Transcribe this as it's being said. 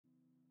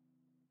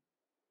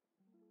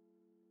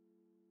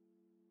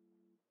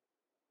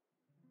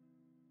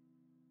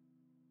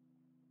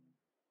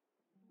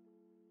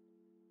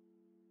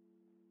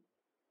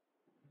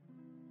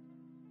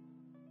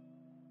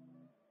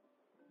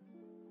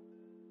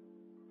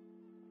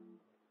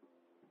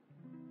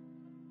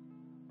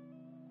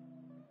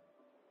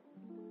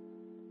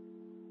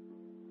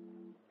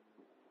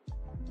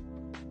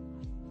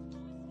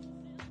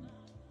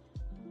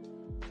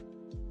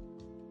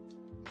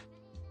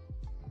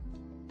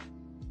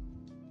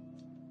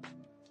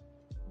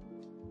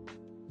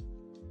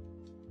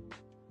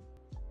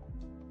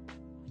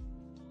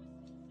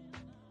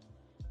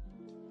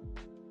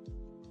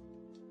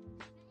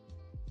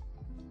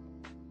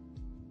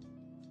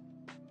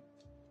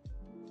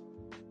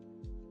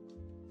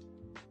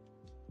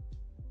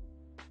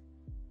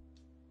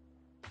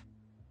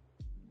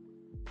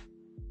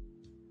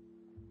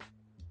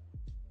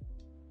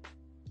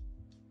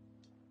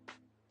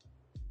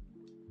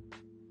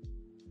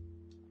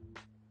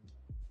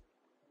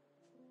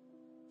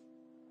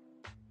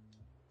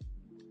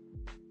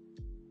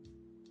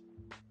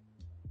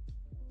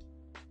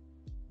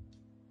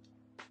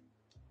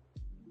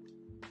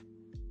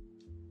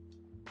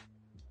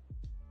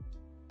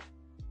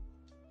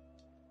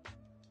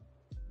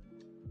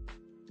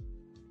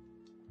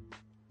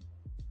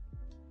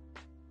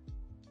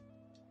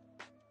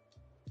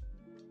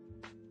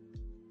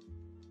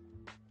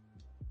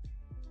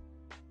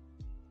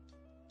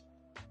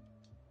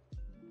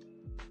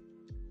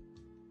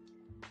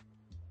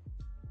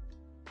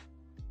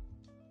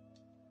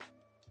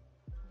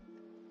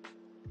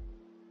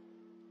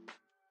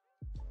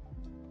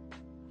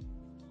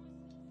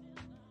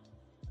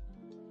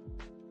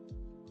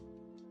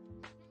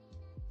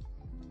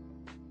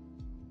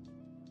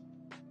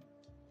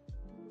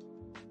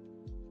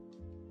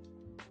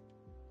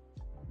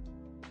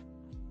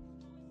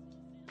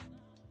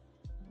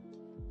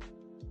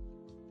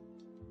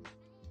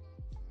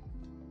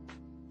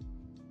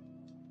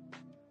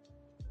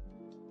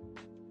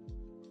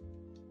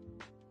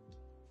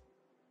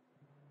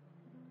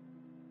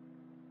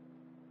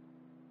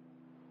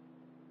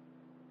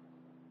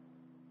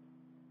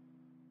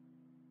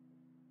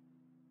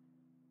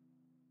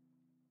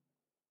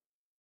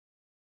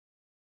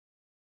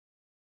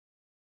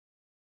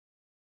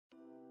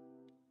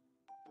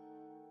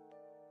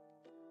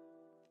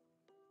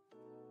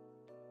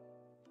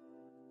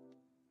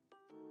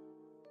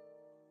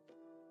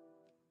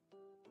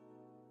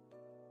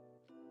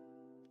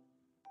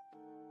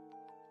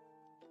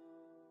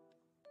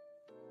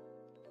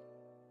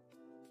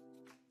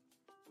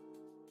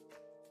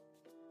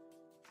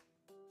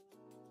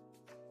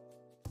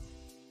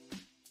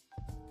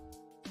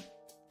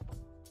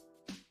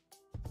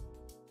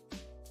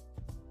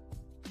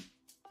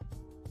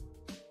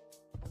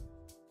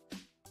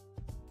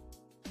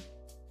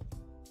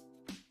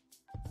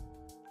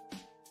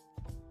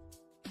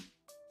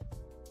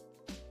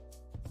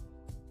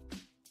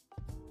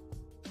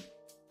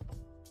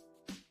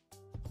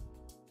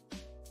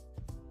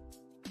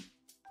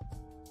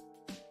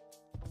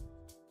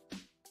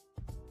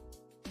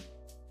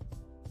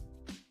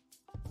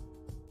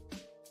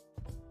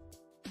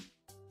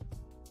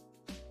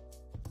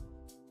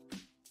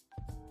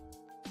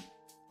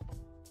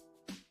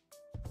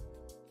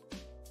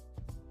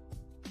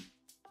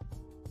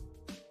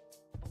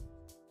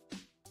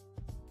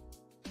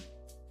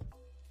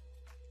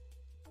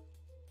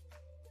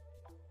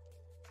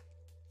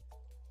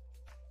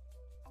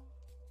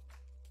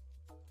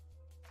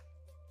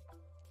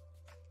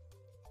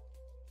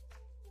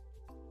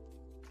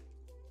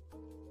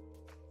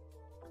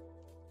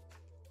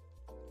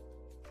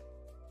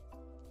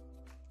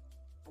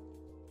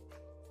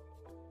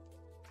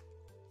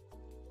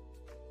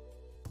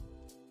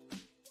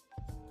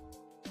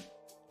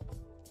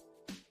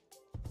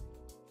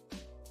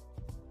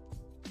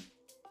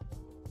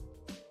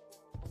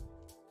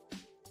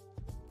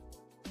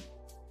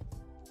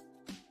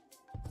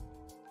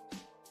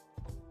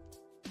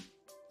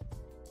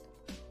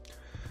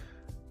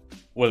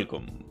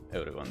Welcome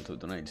everyone to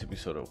tonight's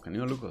episode of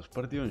Caniologos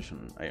Party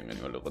Junction. I am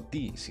Caniologo,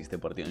 this is the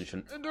Party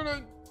Junction, and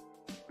tonight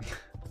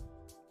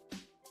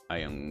I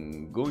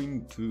am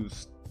going to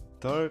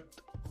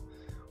start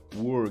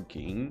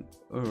working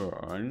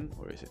on,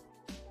 where is it?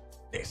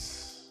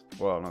 This.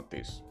 Well, not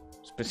this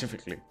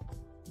specifically,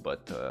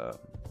 but I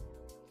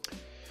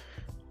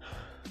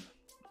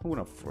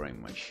wanna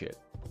frame my shit.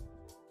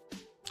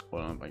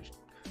 Well, not my,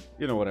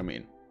 you know what I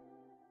mean.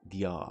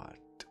 The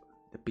art,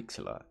 the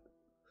pixel art.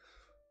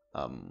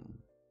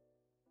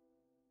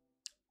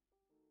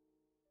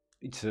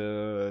 It's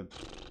a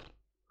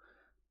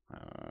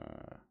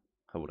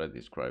how would I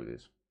describe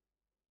this?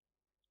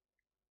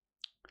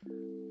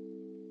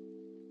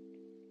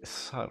 A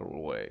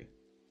subtle way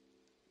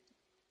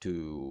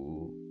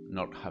to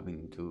not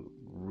having to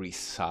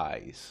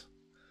resize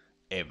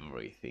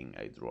everything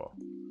I draw.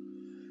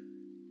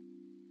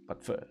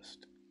 But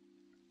first,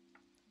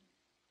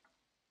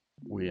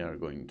 we are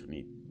going to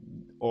need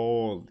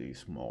all these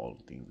small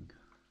things.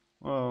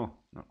 Well,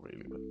 not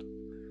really, but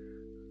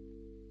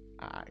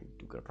I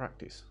took a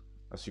practice.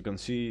 As you can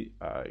see,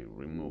 I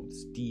removed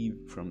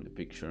Steve from the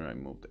picture. I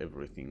moved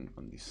everything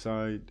on this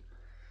side.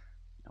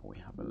 Now we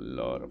have a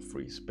lot of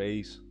free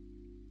space.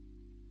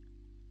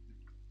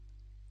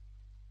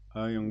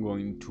 I am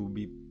going to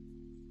be...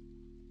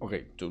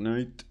 Okay,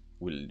 tonight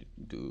we'll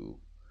do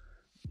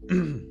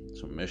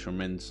some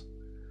measurements,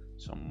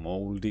 some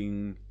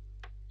molding,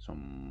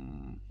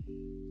 some...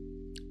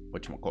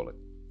 whatchamacallit?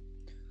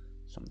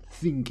 Some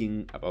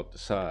thinking about the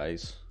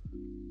sizes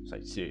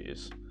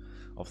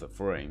of the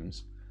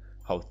frames.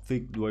 How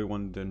thick do I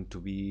want them to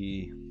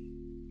be?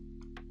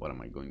 What am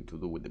I going to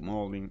do with the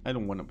molding? I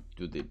don't want to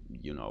do the,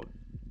 you know,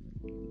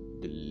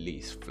 the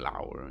least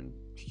flower and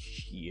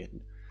shit.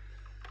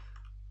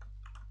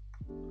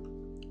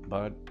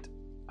 But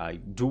I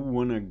do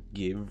want to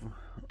give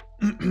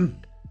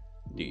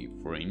the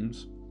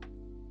frames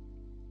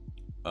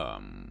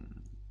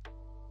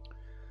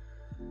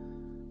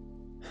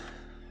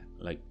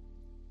like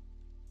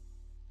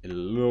a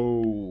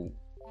low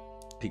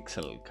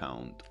pixel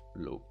count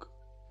look,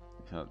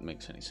 if that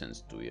makes any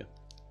sense to you.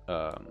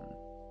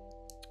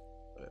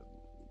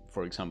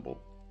 For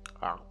example,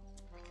 I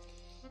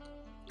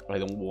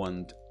don't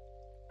want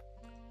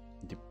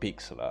the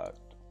pixel art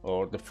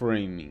or the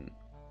framing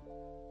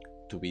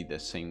to be the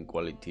same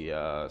quality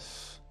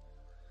as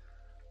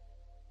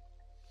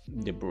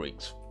the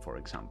bricks, for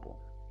example.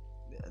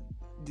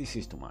 This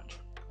is too much.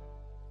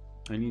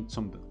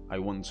 I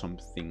want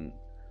something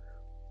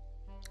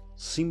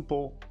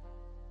simple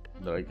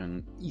that I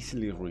can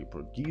easily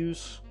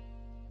reproduce,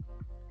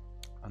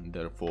 and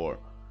therefore,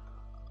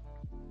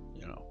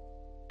 you know,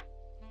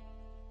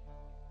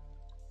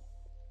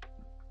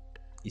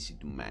 easy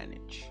to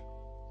manage.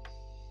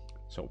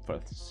 So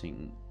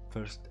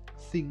first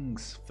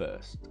things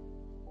first.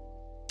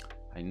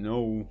 I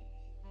know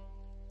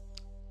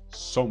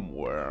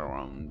somewhere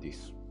around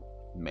this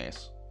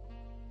mess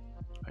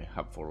I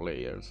have 4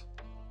 layers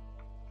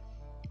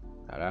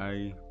that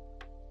I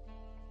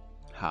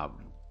have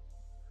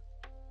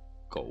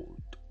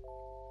gold,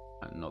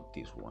 and not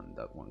this one.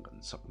 That one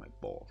can suck my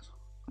balls.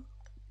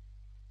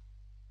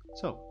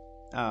 So,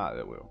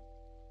 there we go.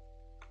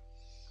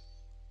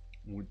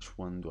 Which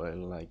one do I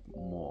like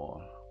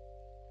more?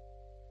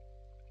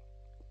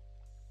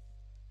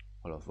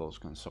 All of those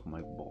can suck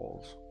my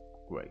balls.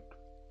 Great.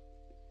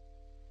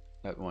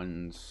 That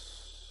one's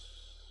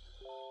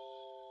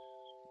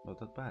not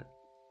that bad.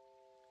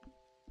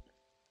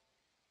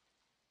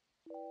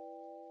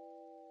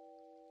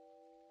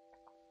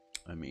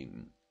 I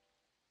mean,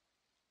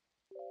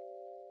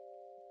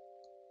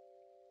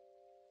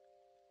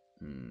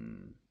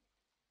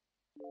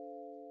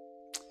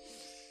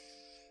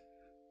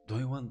 do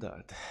I want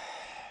that?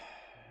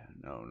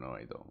 No,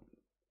 I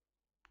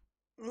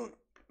don't.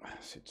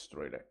 Sit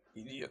straight,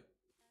 idiot.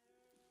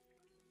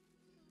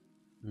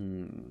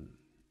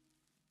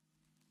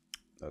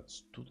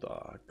 That's too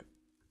dark.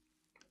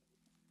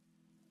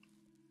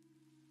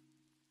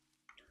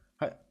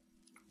 Hi.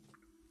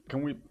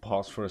 Can we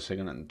pause for a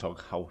second and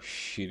talk how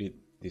shitty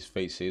this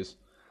face is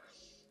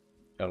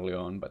early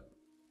on? But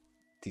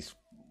this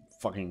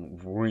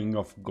fucking ring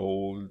of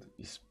gold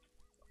is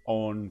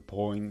on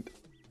point.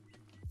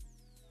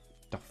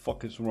 The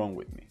fuck is wrong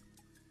with me?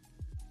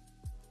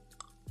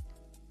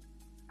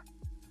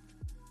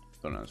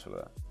 Don't answer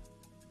that.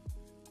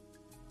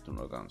 Do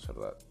not answer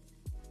that.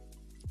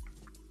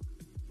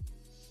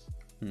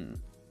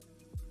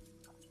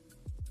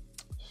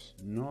 It's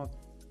not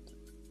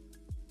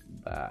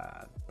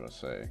bad per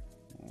se.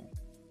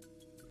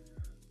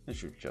 I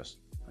should just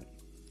like,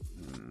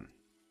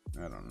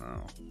 I don't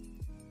know.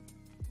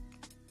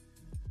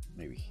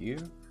 Maybe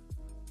here.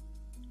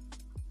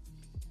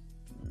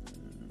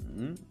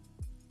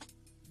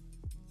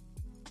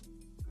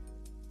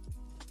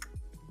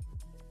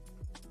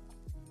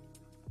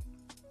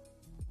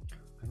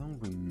 I don't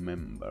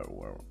remember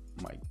where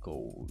my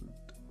gold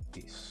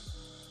is.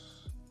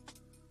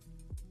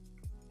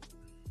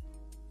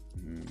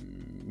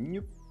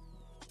 Nope.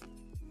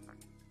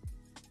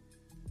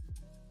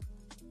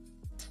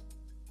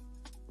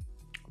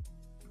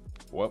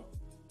 Well,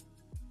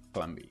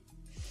 plan B.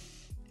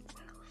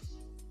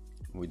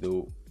 We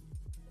do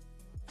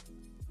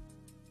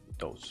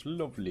those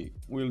lovely.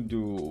 We'll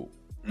do,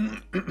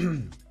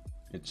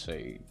 let's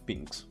say,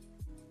 pinks.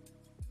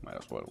 Might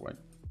as well, right?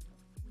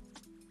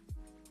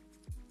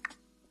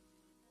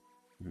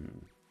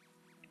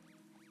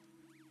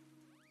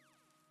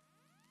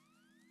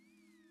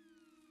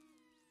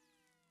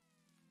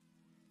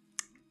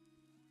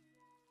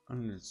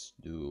 And let's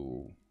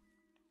do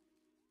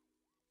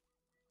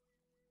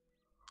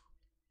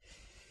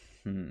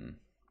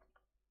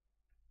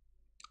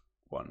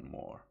one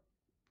more.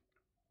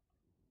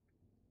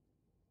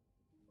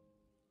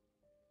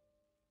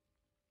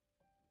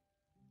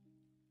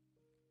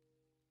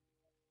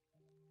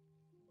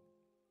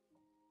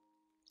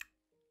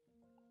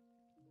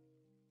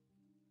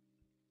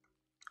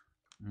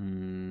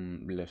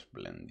 Less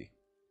blendy.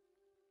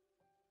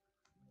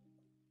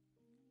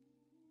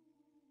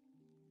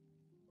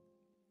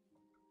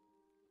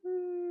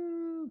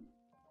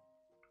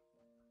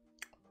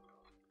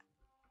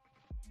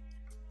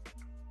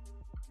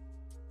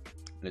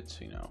 Let's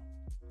see now.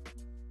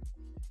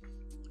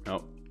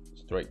 No,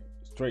 straight.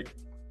 There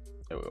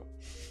we go.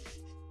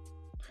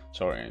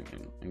 Sorry,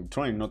 I'm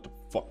trying not to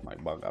fuck my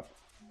bug up.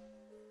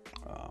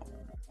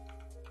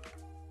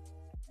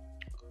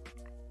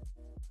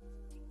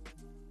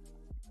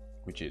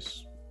 Which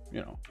is,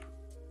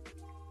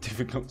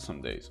 difficult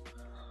some days.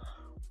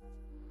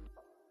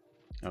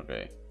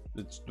 Okay,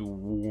 let's do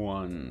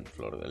one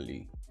fleur de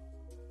lis.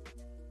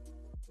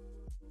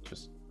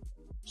 Just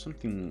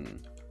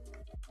something.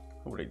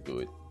 How would I do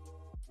it?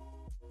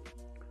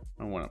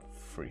 I don't want to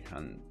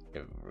freehand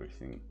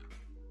everything.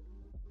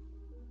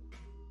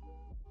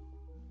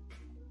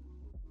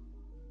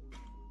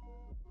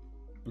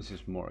 This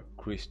is more a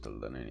crystal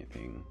than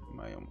anything, in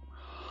my own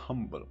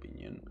humble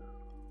opinion.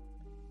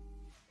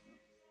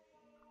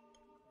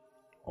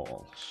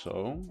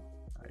 Also,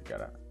 I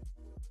gotta.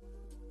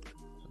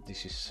 So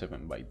this is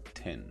 7 by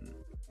 10.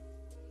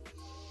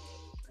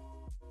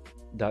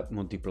 That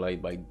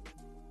multiplied by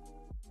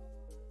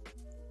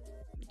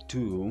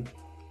 2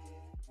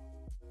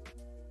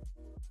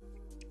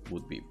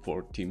 would be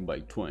 14 by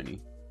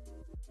 20.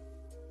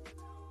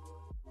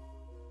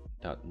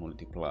 That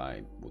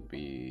multiplied would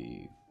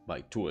be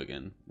by 2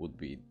 again, would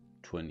be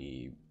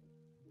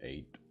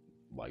 28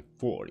 by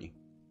 40.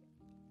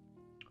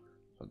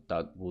 So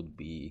that would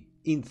be,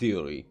 in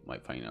theory, my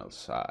final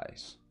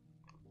size.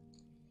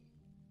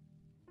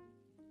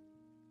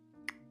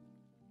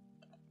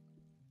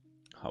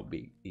 How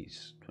big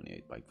is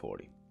 28 by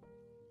 40?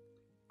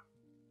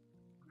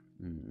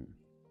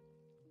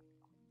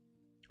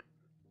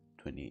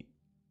 28.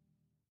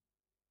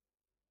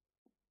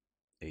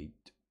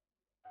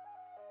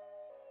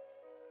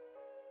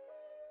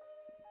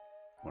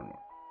 One more,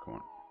 come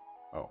on.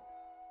 Oh.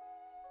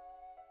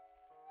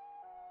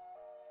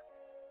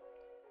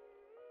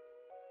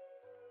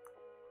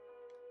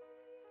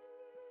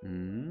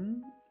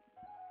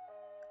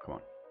 Come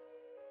on.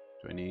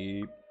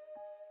 28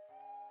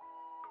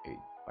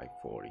 by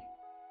 40.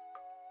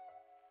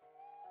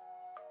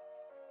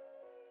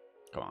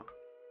 Come on.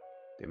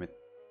 Damn it.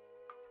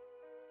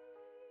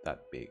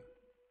 That big.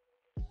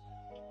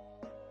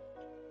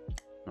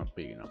 Not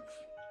big enough.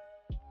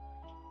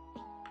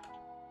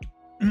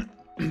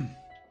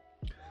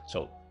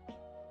 So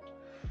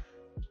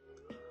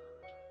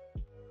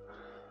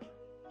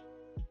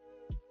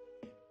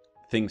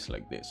things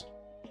like this.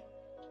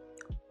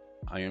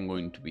 I am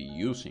going to be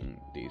using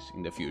this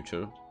in the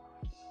future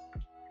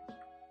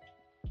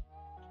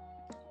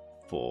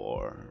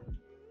for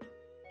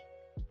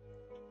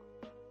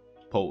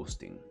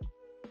posting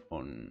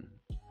on,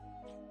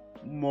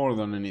 more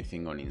than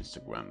anything, on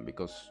Instagram,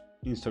 because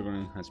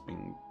Instagram has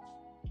been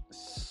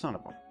son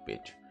of a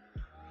bitch.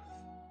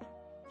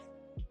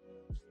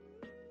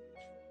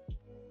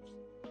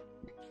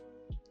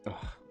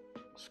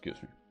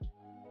 Excuse me.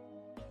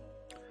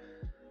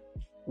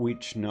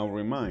 Which now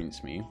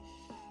reminds me,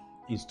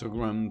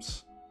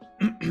 Instagram's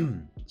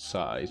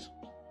size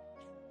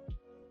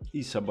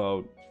is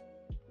about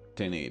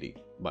 1080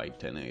 by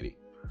 1080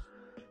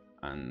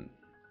 and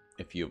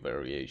a few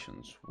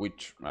variations,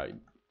 which I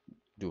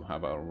do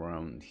have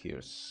around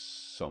here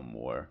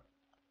somewhere.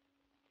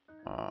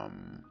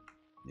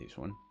 This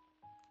one.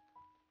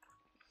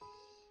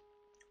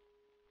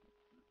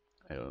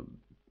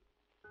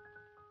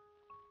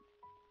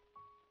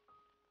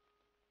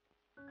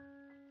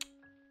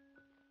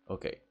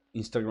 Okay,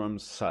 Instagram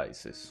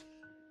sizes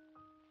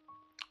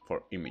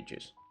for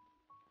images.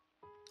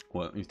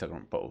 Well,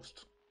 Instagram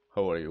posts,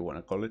 however you want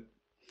to call it.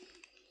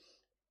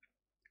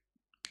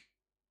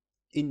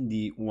 In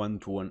the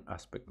 1:1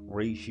 aspect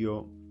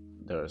ratio,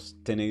 there's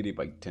 1080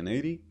 by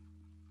 1080.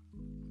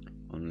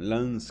 On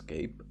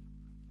landscape,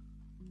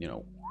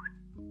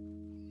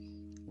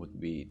 would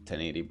be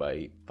 1080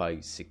 by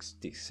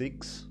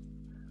 566.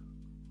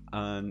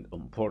 And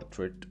on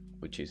portrait,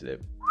 which is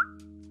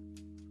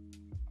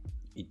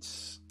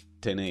it's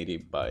 1080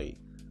 by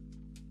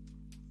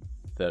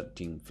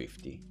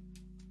 1350.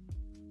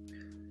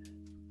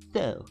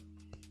 So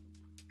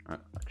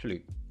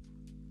Actually,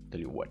 tell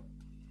you what,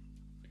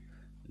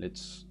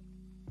 let's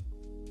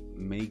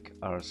make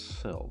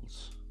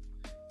ourselves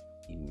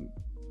in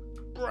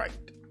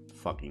bright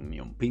fucking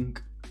neon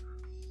pink.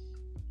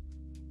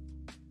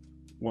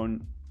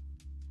 1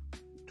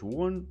 to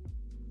 1.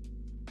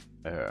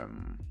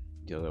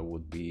 The other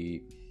would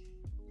be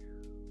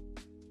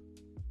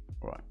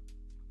right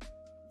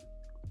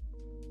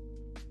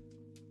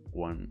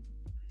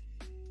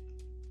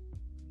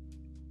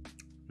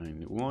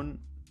 191.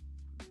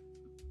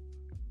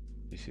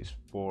 This is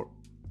 4/5.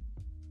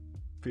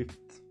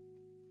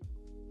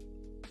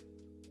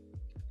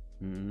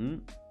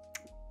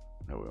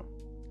 There we go.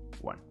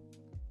 1.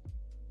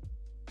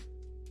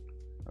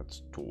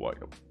 That's too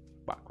wide of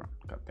background.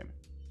 God damn it.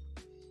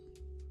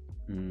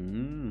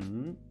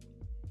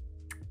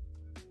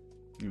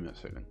 Give me a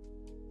second.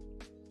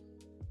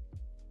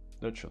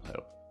 That should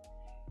help.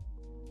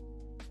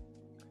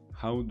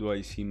 How do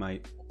I see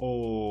my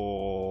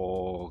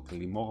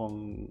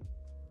limon?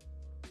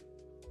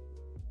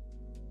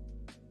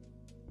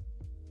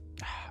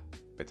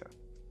 Better.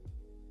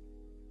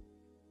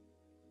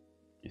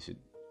 Is it?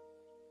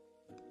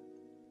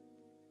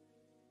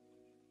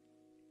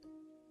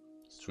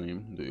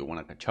 Stream, do you want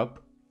to catch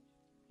up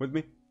with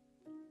me?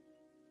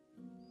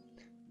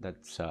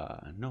 That's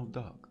no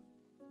dog.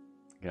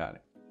 Got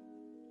it.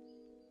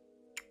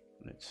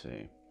 Let's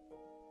see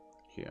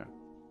here.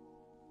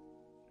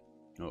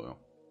 Oh no.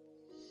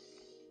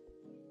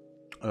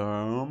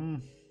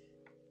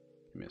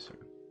 Give me a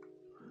second.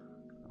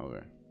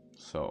 Okay,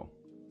 so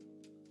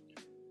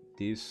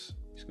this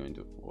is going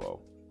to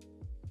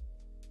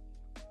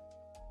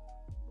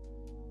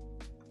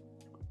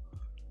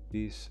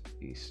this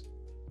is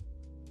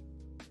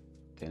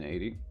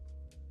 1080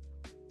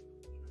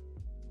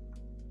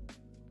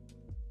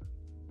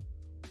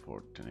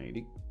 for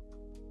 1080.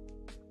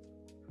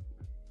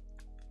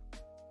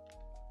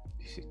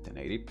 This is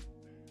 1080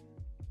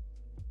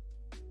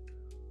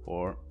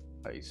 for,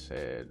 I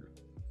said,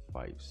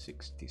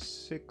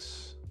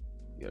 566.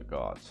 Dear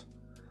God.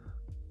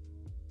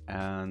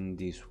 And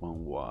this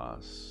one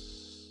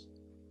was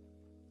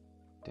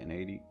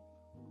 1080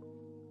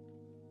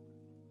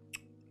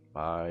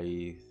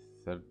 by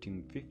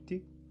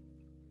 1350.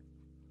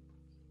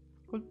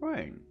 Good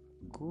brain.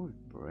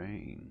 Good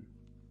brain.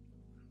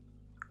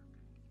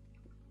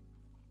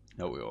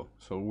 There we go.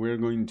 So we're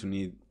going to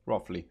need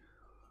roughly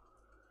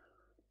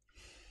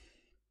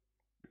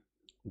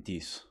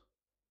these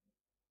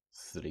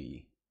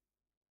 3.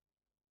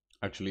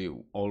 Actually,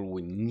 all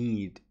we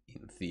need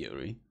in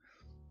theory,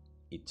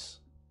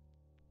 it's,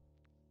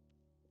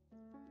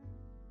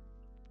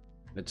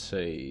 let's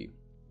say,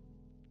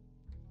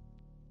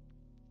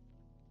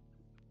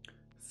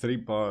 3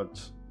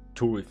 parts,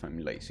 2 if I'm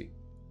lazy.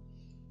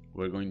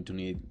 We're going to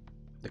need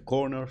the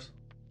corners.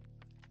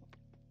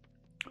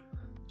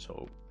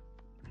 So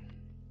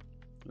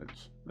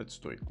let's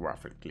do it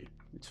graphically.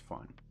 It's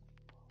fun.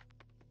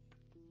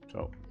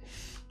 So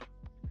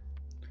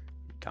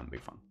it can be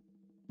fun.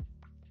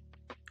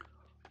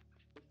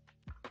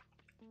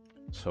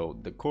 So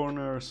the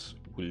corners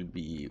will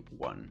be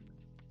 1.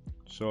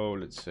 So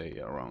let's say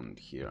around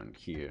here and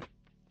here.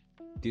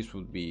 This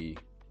would be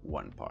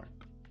 1 part,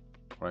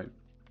 right?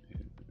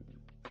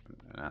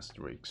 An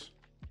asterisk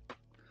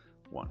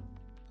 1.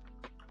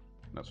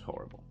 That's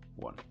horrible.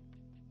 1.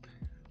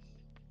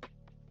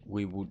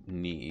 We would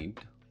need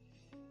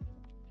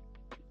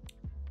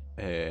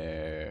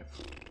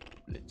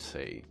let's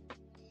say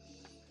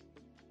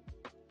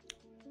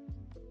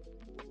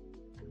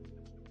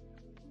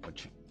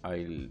what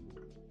I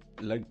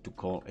like to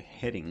call a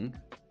heading,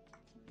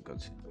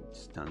 because it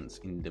stands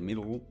in the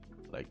middle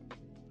like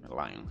a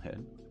lion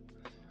head.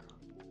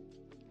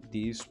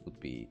 This would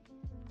be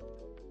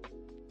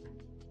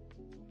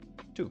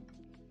 2,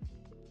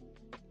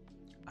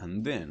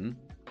 and then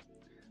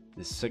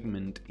the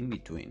segment in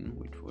between,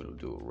 which we'll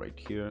do right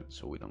here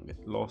so we don't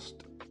get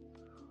lost,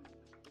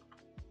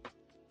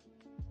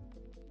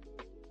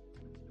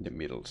 the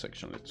middle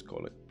section, let's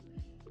call it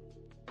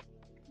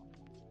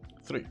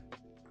 3,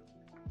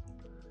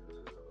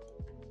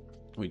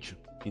 which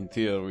in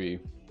theory,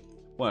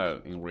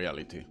 well, in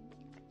reality,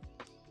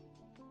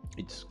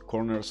 it's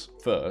corners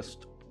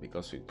first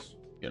because it's,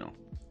 you know,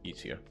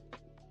 easier.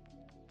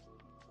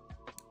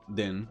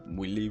 Then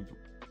we leave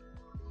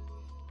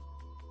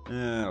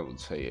I would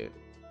say a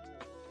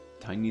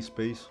tiny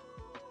space,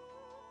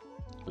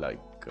 like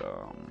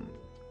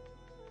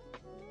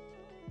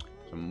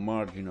some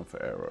margin of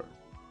error,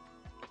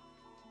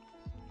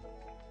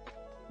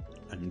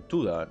 and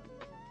to that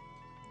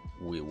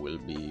we will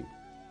be,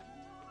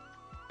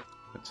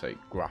 let's say,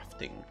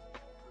 grafting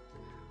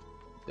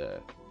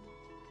the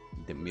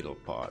middle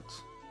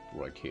parts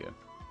right here,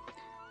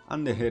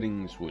 and the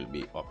headings will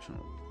be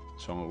optional.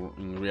 So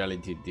in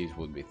reality this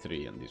would be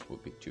 3 and this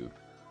would be 2,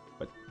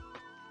 but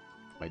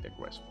I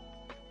digress.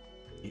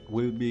 It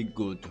will be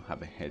good to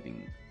have a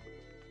heading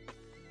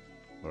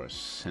or a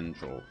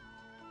central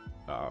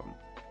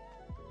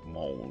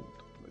mold,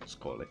 let's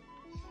call it,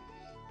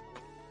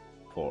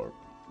 for,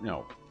 you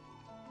know,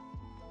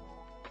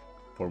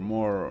 for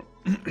more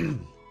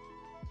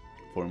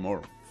for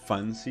more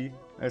fancy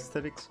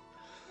aesthetics,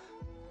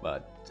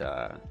 but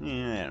yeah,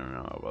 I don't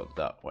know about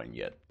that one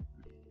yet.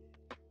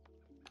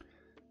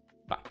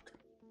 But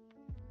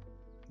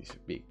it's a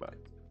big but.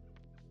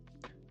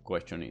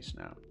 Question is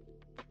now,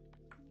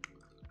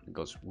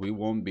 because we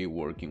won't be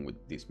working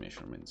with these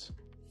measurements,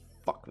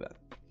 fuck that,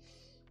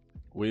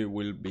 we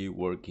will be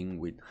working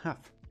with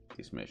half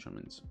these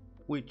measurements,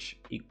 which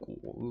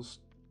equals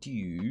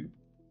to,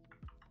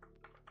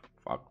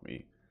 fuck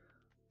me,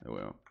 there we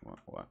go,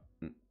 what?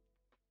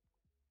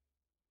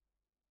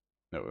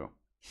 There we go.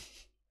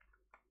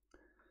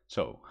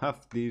 So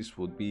half this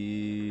would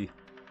be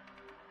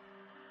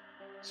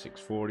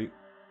 640,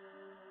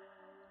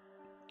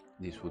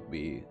 this would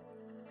be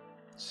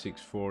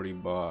 640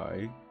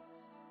 by,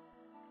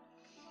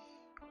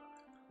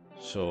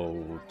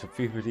 so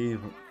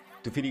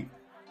 250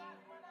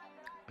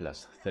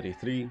 plus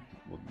 33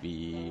 would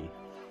be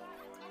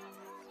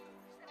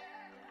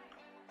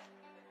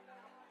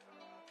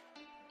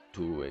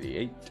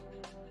 288,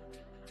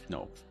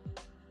 no,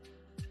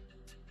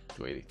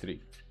 283,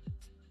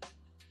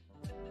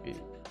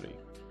 83,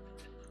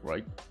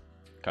 right?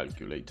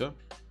 Calculator,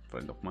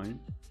 friend of mine.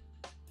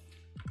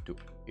 2,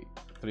 8,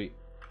 3,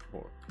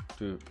 4,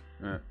 2,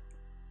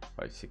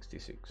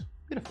 566.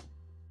 Beautiful.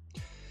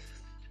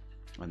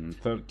 And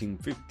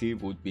 1350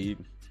 would be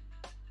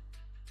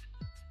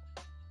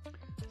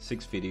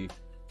 650,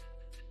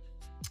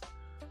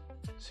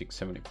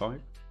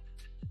 675.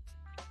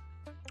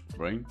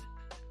 Brain,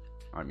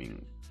 I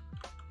mean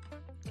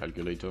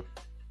calculator.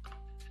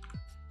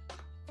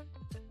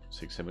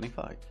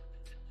 675.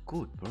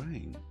 Good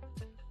brain.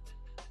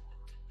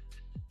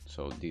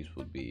 So this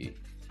would be,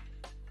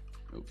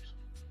 oops,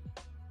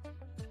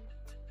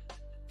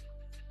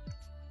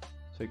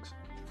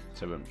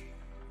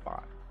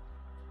 675.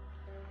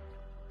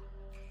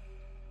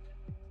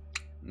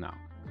 Now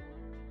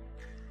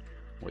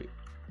we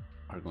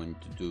are going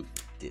to do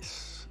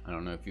this. I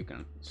don't know if you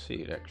can see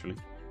it actually.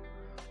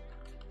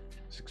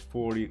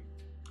 640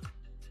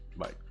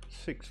 by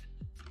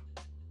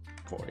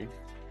 640.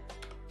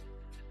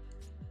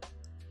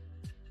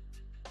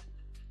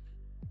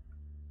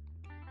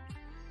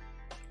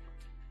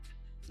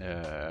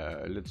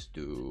 Let's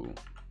do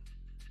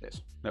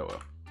this. Oh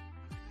well.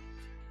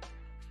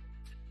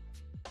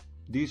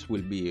 This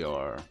will be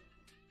our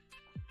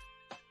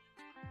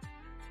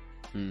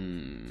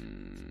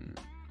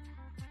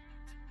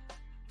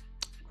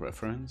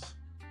reference,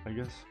 I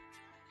guess.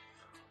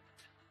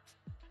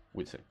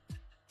 We'll say.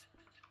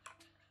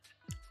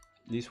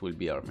 This will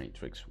be our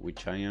matrix,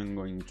 which I am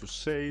going to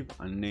save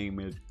and name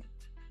it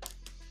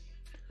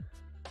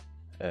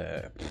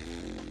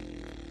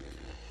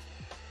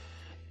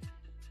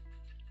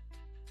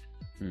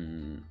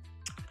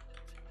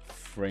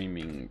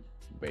framing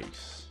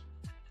base.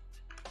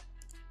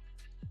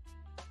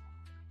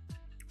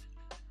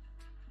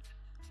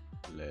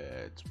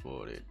 Let's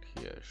put it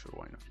here, sure,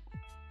 why not?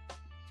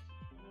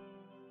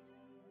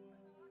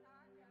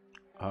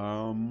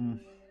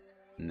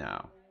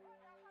 Now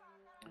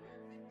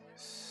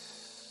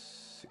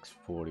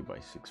 640 by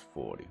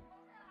 640.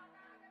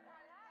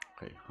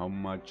 Okay, how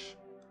much?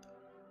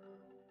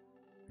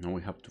 Now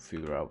we have to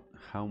figure out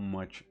how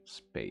much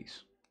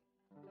space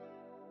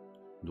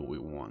do we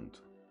want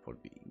for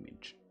the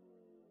image.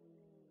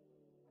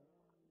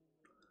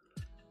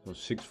 So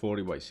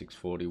 640 by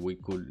 640, we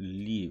could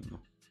leave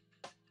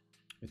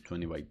a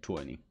 20 by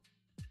 20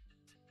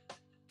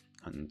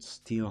 and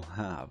still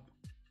have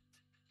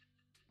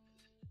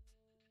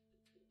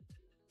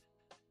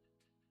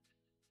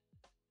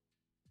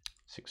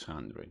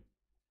 $600.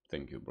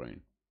 Thank you,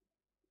 brain.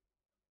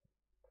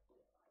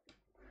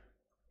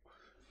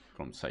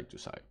 From side to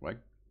side, right?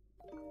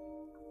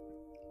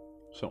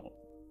 So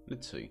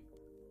let's see,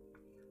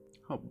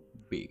 how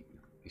big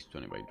is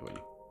 20 by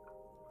 20?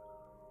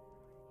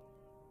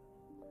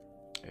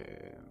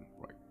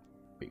 Right,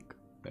 big,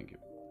 thank you.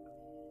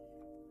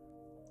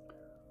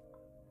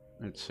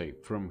 Let's say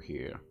from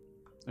here,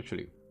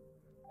 actually,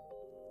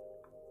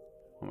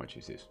 how much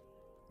is this?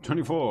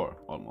 24,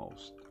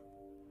 almost.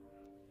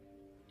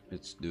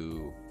 Let's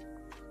do,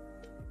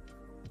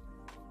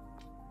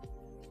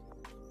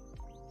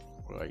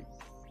 right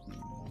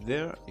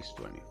there is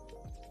 20,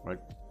 right?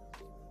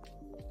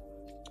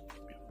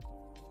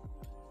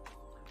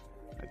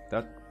 Like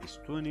that is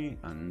 20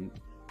 and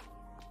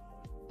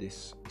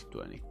this is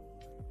 20.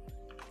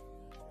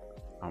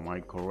 Am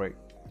I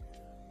correct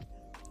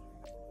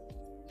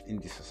in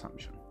this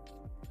assumption?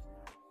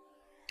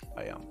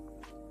 I am.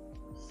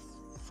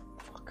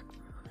 Fuck.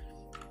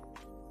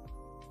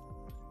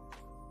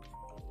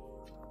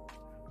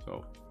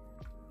 So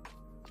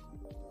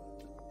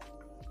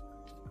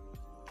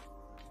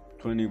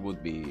 20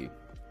 would be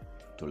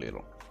too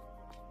little.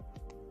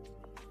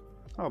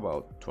 How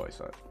about twice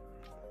that?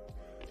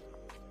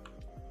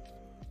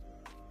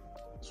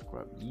 Let's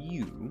grab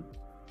you,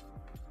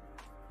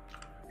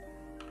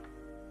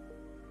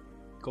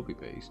 copy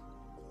paste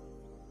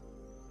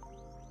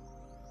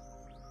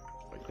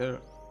right there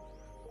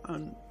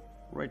and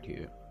right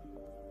here.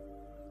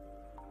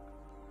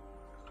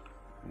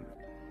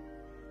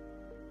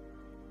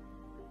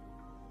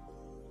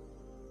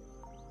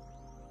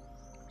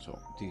 So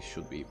this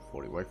should be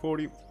 40 by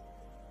 40.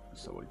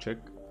 Let's double check.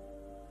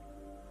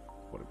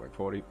 40 by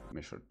 40,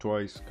 measure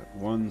twice, cut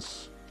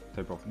once,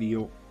 type of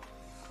deal.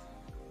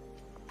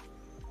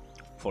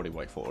 40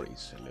 by 40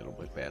 is a little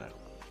bit better.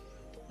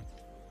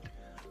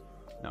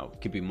 Now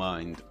keep in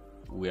mind,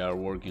 we are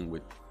working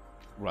with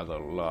rather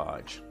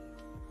large,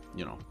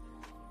 you know,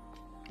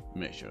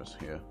 measures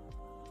here,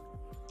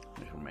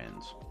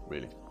 measurements,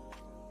 really.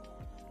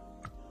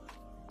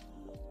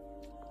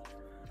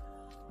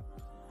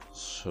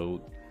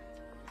 So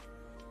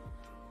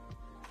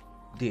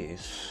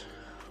this,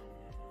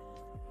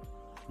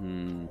 I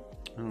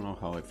don't know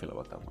how I feel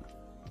about that one.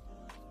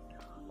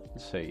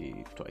 Let's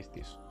say twice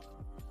this,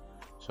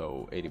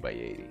 so 80 by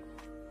 80,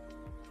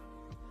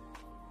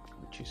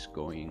 which is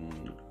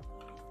going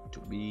to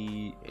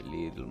be a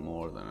little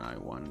more than I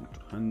want to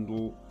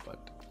handle,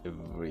 but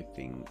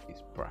everything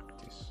is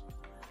practice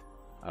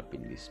up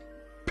in this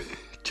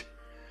bitch.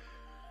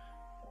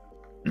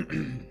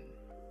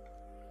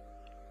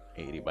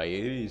 80 by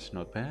 80 is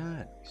not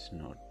bad. It's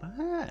not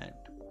bad.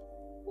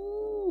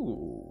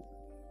 Ooh,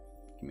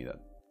 give me that.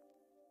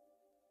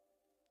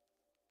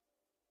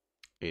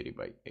 80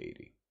 by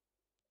 80.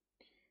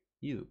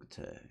 You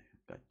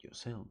got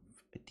yourself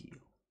a deal.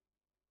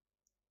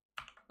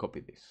 Copy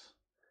this.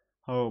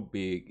 How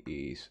big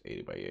is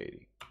 80 by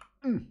 80?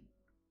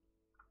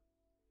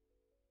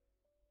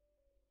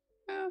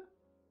 Yeah,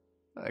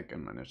 I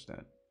can manage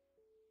that.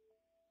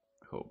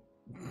 Hope.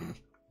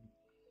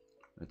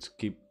 Let's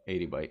keep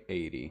 80 by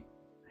 80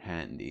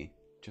 handy,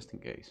 just in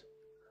case.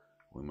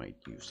 We might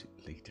use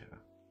it later.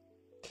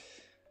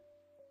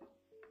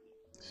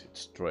 Sit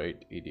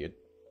straight, idiot.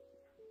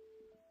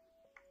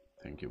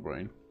 Thank you,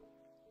 brain,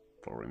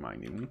 for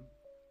reminding me.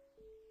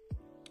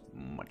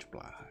 Much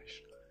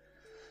obliged.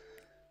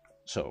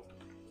 So,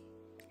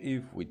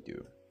 if we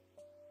do,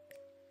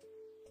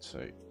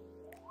 say,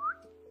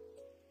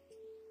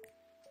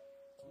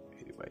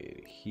 80 by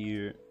 80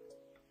 here,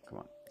 come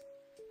on.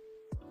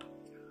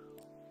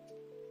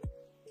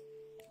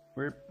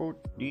 We put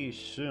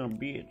this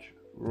bitch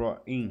right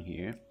in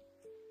here,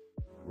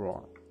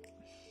 right.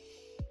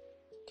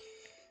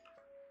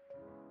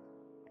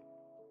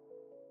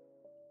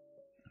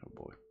 Oh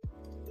boy,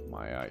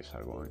 my eyes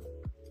are going.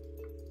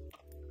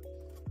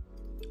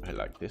 I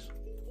like this.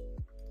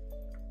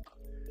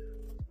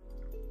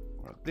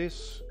 Grab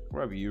this,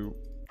 grab you,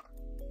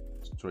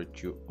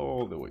 stretch you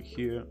all the way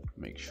here.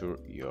 Make sure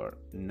you're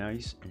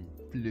nice and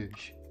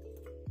flush.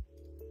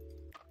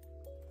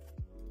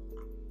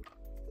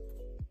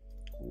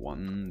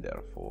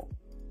 Wonderful.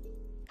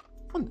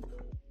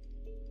 Wonderful.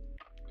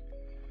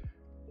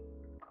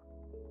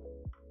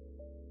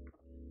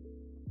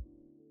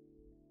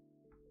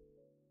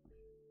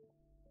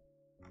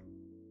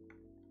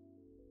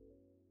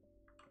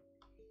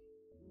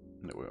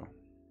 There we go.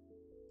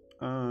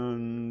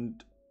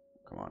 And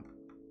come on.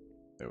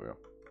 There we go.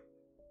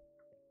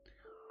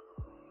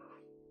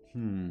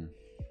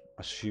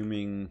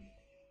 Assuming.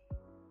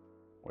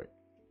 Wait.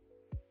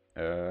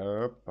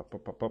 Up.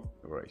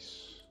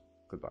 Erase.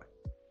 Goodbye.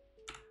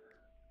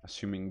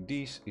 Assuming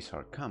this is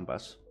our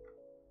canvas.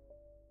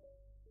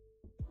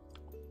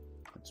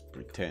 Let's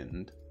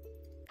pretend.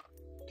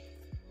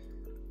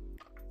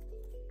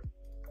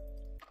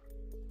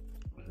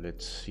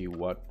 Let's see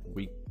what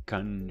we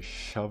can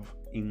shove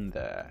in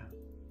there.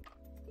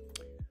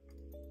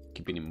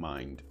 Keeping in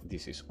mind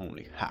this is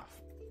only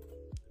half,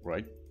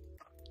 right?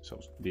 So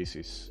this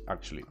is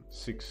actually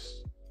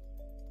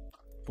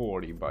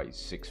 640 by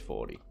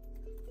 640.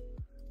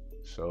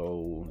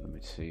 So let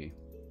me see.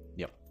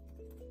 Yep,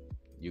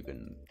 you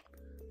can.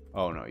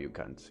 Oh no, you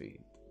can't see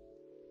it.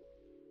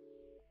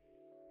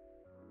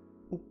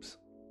 Oops.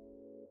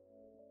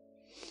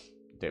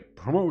 The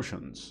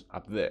promotions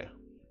up there.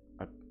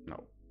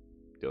 No,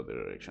 the other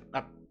direction.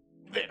 Up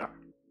there.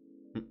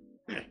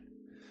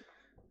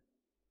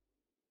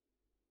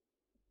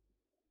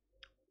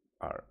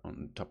 Are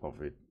on top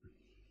of it.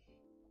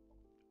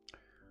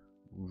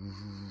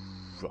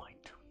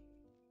 Right.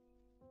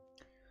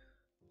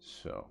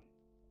 So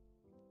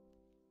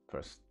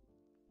first,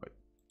 wait,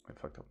 I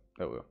fucked up.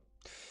 There we go.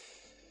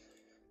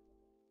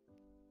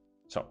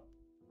 So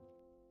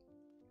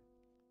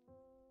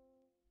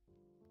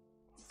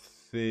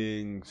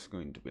things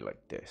going to be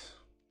like this.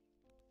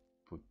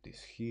 Put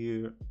this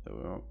here. There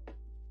we go.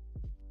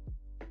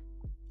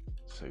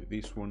 Save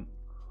this one.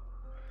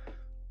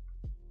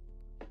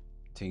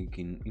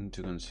 Taking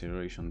into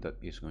consideration that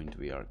is going to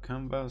be our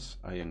canvas,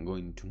 I am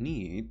going to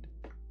need.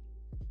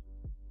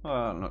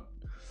 Not.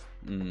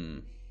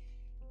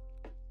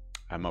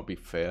 I might be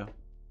fair.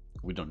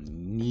 We don't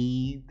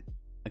need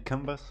a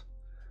canvas,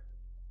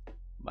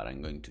 but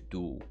I'm going to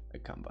do a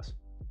canvas.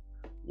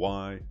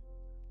 Why?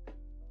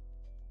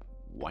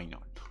 Why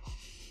not?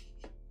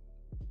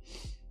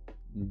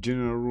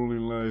 General rule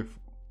in life,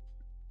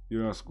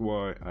 you ask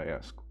why, I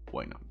ask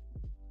why not.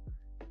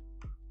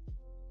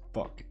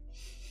 Fuck it.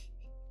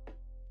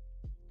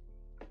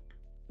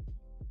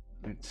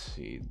 Let's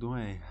see, do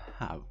I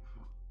have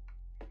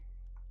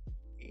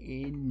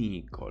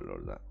any color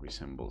that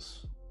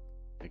resembles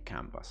a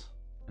canvas?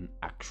 an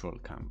actual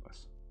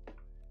canvas.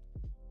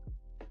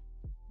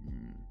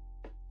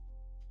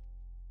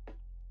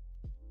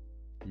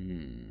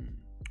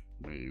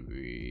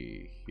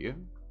 Maybe here.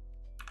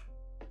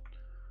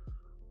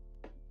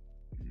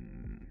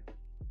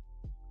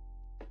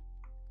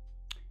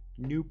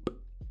 Nope.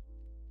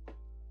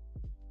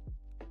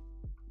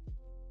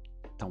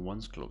 That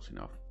one's close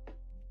enough.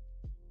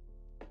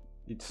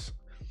 It's,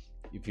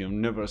 if you've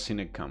never seen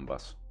a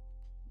canvas,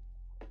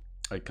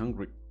 I can't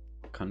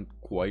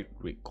quite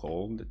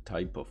recall the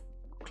type of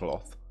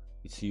cloth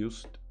it's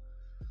used.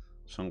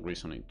 For some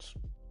reason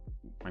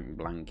I'm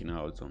blanking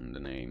out on the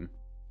name,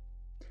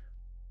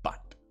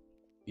 but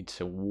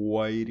it's a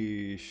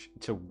whitish,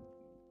 it's a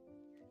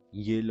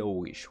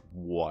yellowish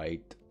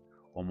white,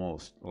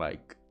 almost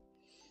like,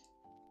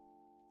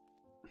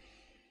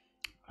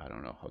 I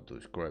don't know how to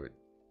describe it.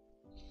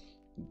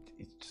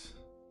 It's,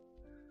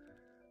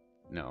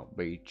 no,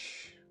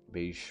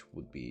 beige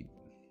would be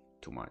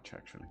too much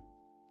actually.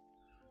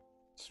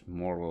 It's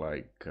more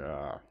like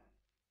a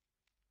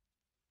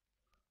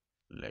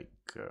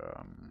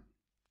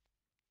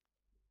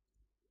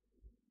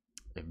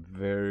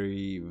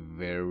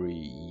very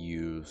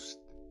used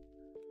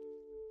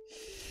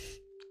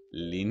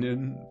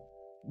linen,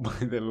 by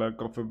the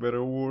lack of a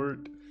better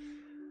word.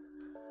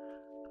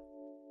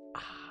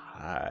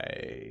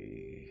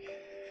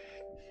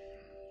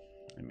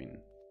 I mean,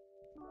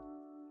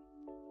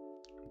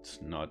 it's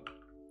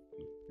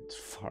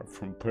far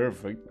from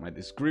perfect, my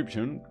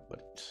description, but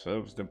it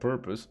serves the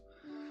purpose.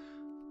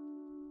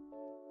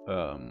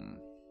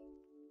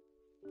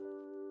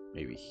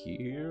 Maybe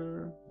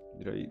here?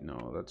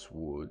 No, that's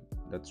wood.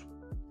 That's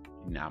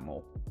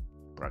enamel,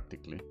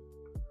 practically.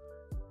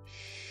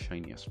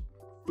 Shiny as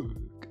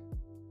fuck.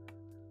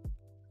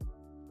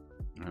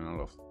 And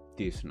all of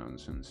this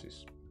nonsense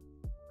is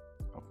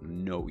of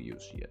no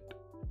use yet.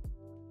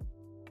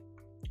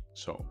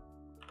 So,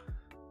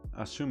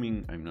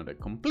 assuming I'm not a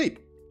complete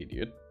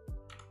idiot,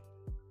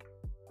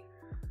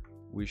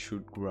 we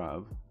should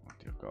grab, oh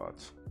dear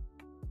God.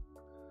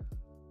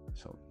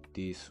 So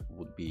this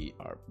would be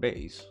our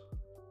base,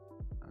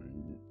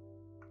 and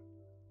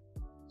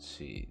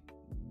see,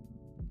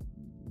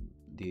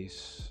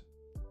 these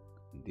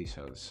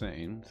are the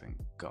same, thank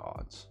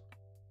God.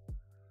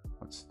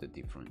 What's the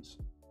difference?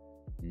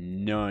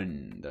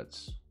 None.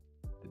 That's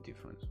the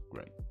difference.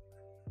 Great.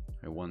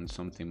 I want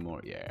something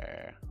more.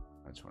 Yeah,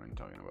 that's what I'm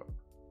talking about.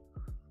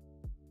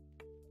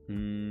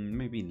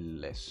 Maybe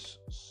less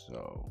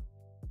so.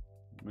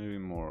 Maybe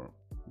more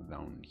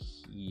down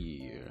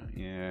here.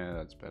 Yeah,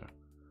 that's better.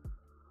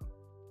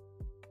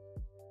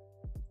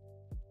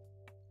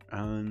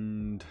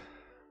 And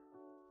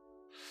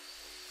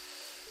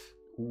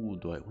ooh,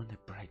 do I want a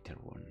brighter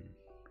one?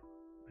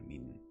 I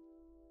mean,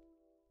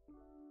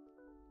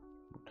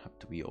 would have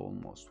to be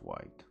almost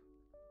white.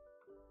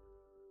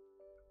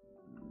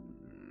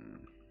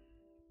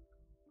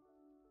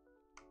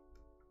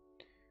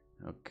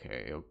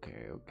 Okay.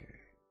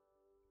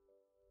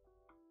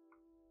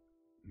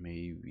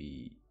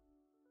 Maybe.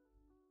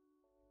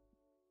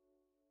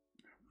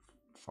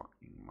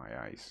 Fucking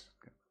my eyes.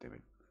 God damn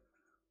it.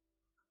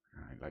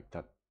 I like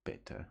that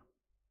better.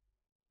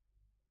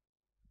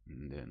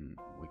 And then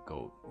we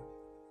go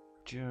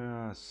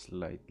just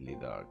slightly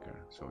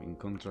darker. So in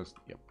contrast,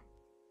 yep.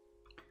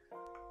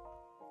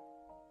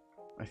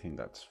 I think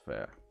that's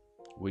fair.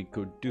 We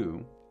could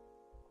do,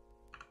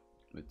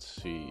 let's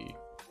see.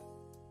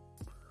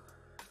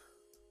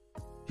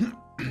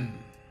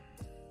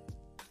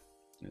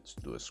 Let's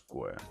do a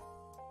square,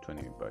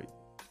 20 by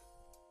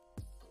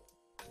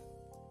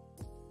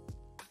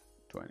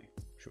 20,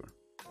 sure.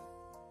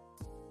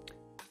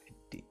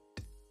 Edit,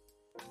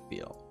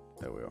 Bill,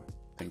 there we go.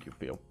 Thank you,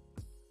 Bill.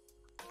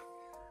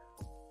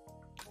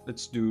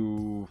 Let's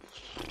do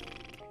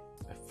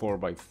a 4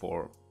 by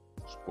 4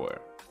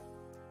 square.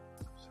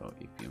 So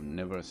if you've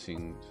never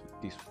seen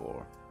this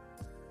before,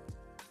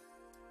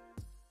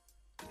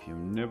 if you've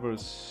never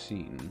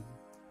seen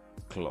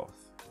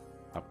cloth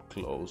up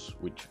close,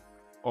 which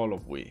all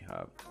of we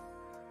have,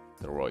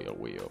 the royal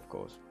we of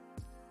course,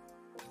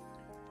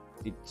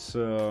 it's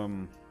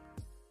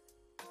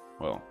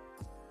well,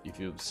 if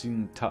you've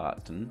seen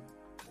tartan,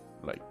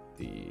 like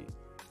the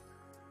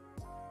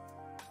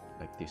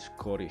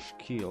Scottish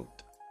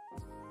kilt,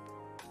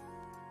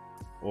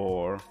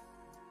 or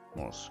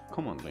most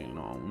commonly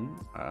known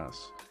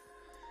as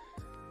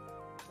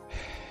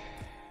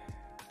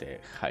the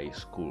high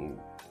school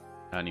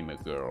anime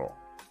girl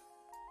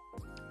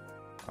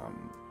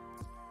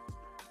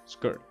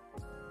skirt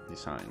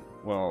design,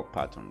 well,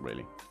 pattern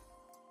really.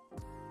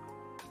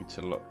 It's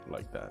a lot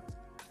like that.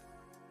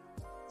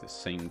 The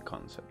same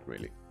concept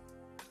really.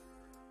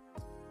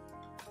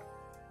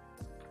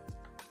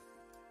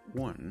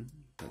 One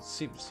that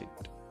zips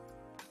it.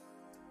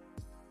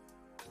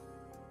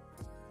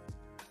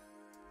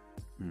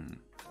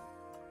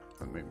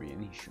 That may be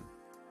an issue.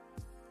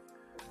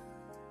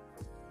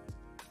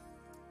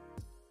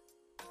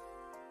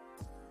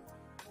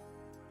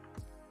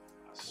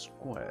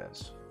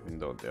 Squares, even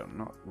though they're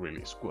not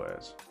really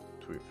squares,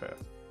 to be fair.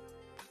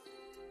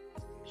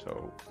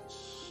 So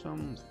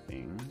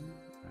something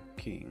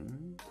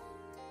akin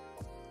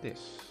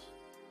this.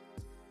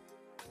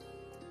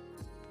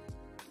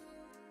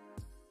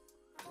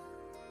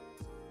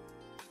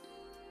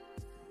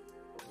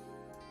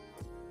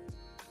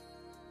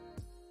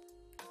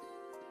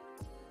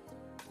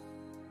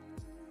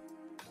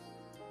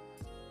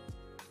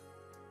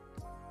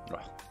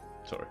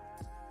 Sorry.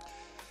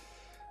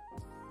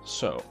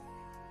 So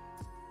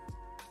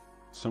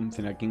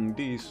something akin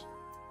this,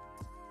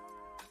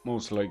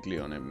 most likely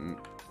on a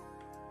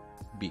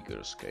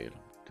bigger scale,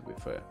 to be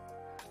fair.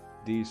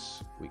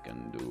 This we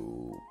can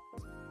do.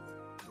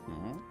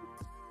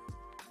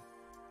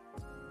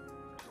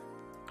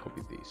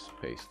 Copy this,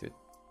 paste it.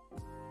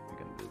 We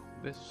can do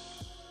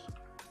this,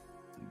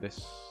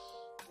 this,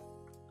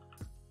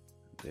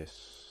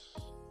 this,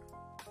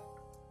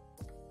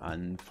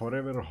 and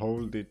forever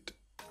hold it.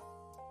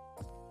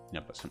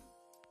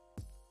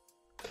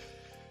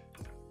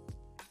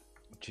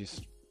 Which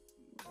is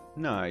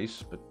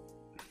nice, but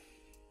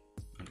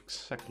not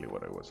exactly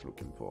what I was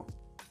looking for.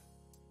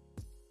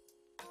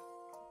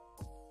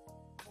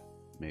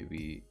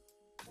 Maybe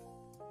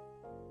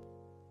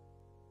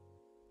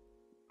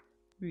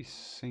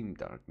same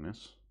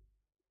darkness,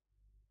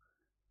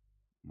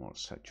 more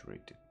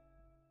saturated.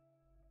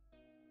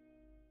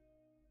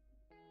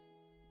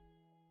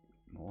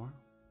 More?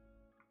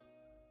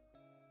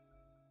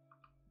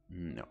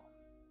 No.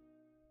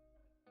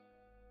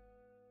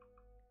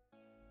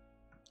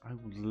 I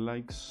would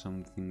like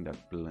something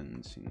that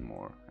blends in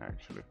more,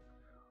 actually.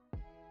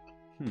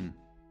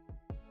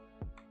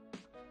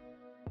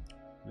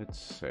 Let's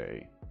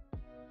say,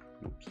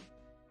 oops,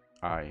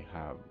 I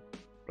have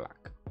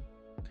black.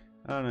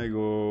 And I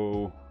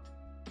go,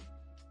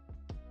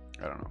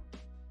 I don't know,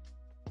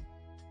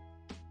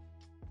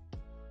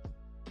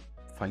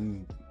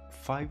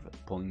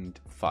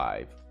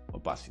 5.5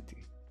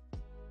 opacity.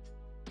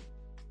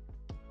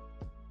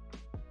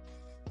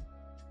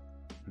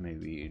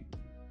 Maybe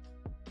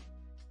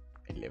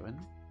 11.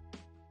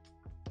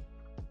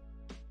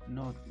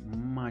 Not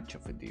much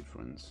of a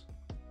difference,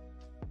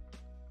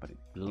 but it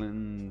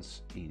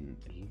blends in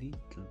a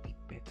little bit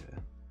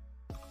better.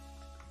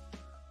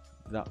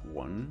 That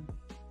one,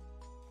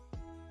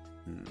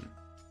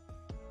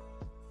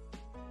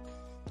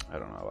 I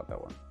don't know about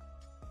that one.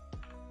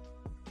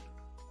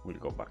 We'll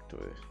go back to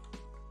it.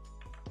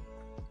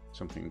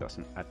 Something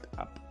doesn't add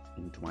up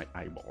into my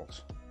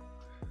eyeballs.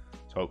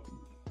 So,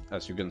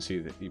 as you can see,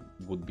 it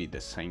would be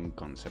the same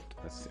concept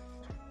as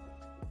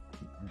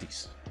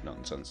this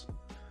nonsense.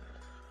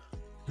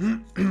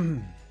 I'm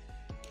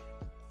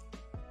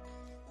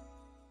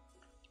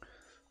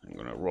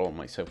gonna roll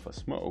myself a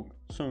smoke,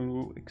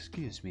 so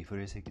excuse me for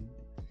a second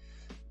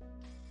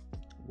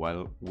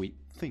while we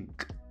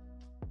think.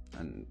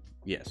 And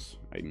yes,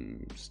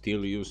 I'm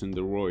still using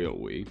the royal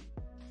we,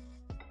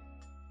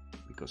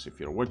 because if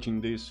you're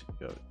watching this,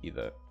 you're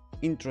either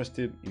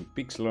interested in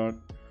pixel art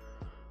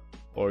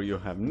or you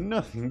have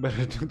nothing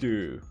better to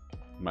do,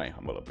 my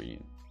humble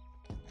opinion.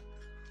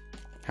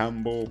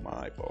 Humble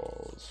my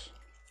balls.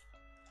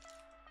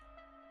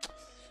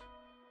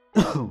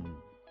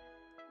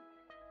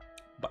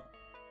 But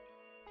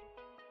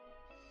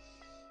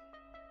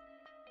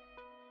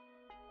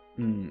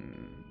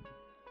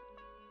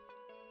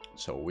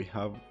so we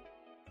have,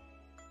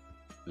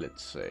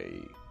 let's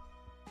say,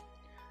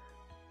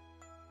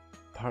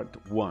 part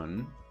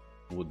 1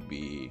 would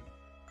be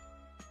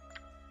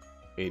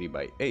 80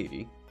 by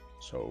 80.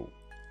 So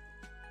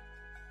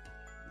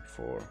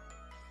for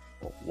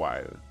or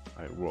while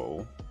I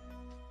roll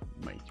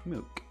my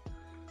milk,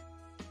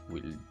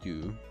 will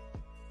do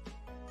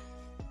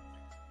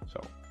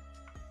so.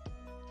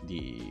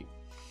 The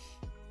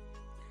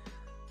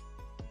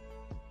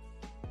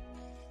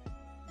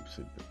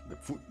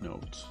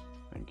footnotes.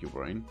 Thank you,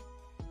 Brian.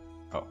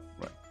 Oh,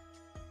 right.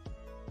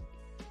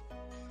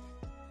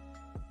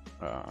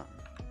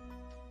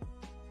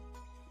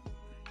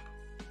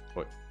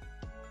 Wait,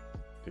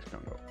 this can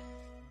go.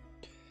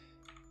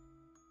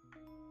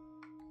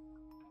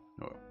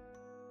 No.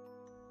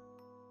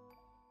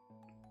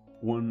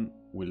 One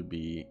will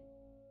be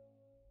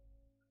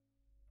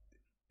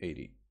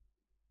 80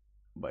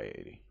 by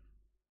 80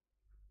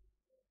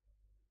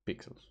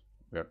 pixels.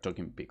 We are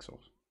talking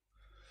pixels.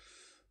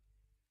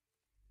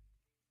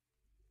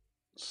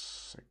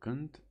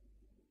 Second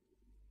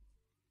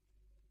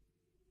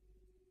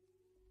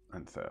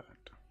and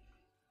third.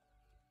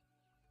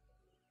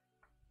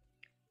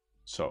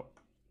 So,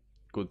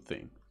 good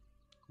thing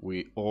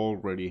we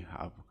already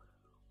have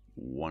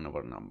one of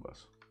our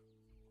numbers.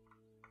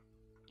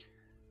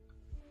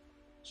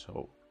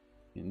 So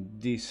in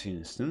this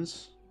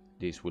instance,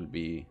 this will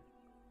be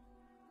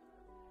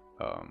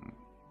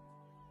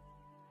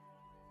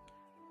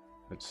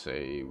let's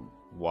say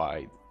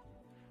wide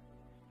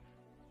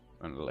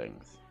and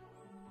length.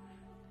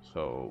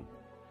 So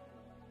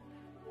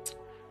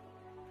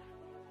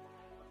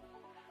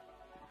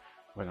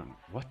wait on,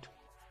 what?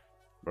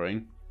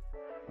 Brain,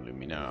 let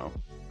me know,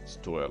 it's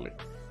too early.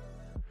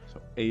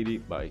 So 80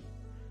 by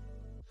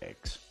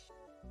X,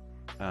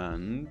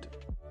 and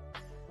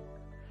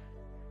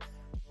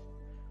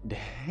the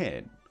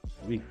head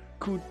we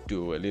could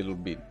do a little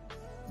bit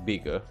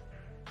bigger,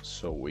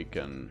 so we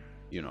can,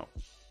 you know,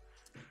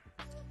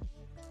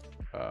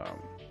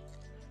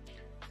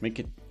 make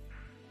it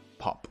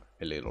pop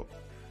a little.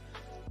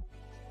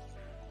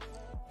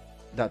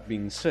 That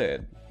being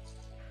said,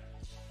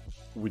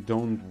 we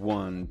don't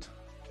want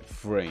a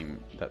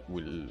frame that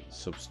will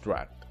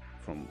subtract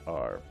from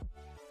our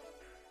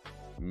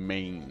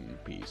main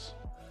piece.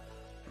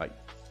 Like,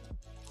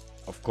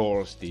 of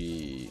course,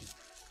 the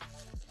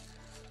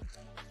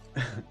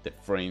the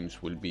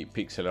frames will be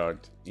pixel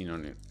art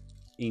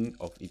in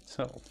of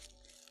itself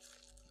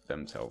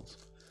themselves,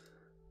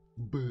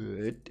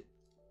 but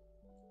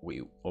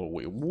all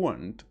we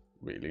want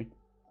really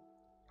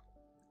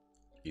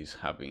is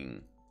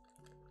having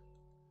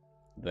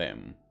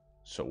them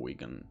so we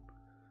can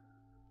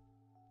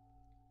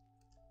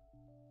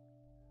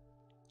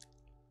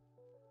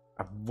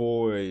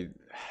avoid,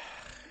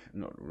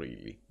 not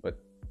really, but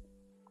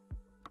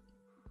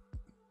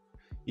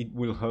it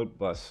will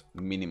help us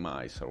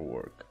minimize our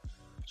work.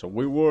 So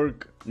we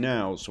work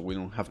now so we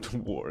don't have to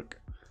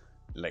work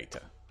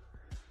later.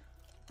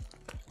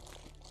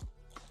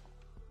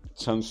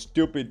 Sounds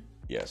stupid?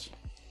 Yes.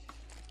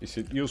 Is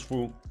it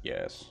useful?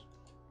 Yes.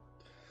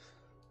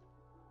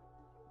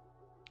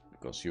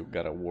 Because you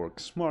gotta work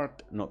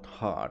smart, not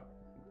hard,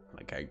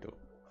 like I do.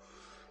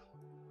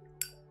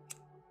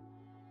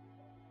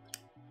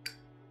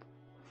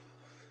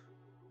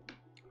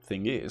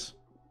 Thing is,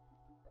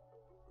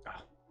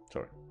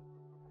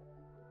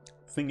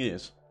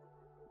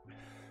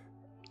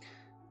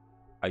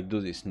 I do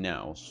this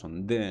now, so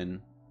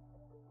then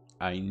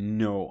I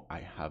know I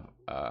have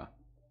a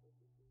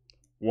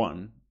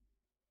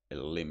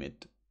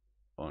limit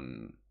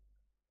on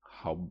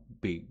how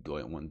big do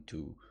I want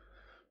to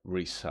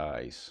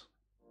resize.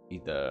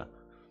 Either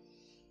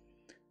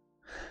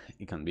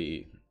it can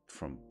be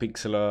from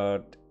pixel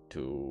art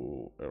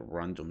to a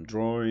random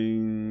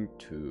drawing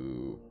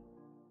to,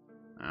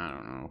 I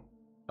don't know,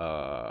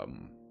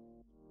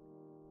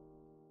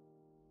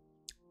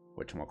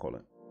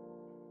 whatchamacallit,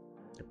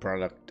 a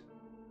product.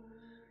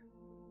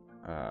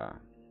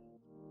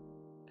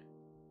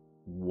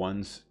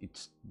 Once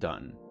it's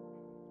done,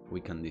 we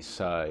can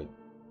decide,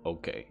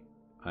 okay,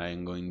 I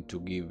am going to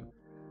give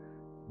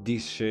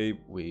this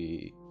shape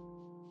with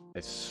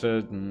a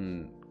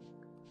certain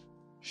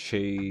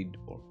shade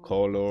or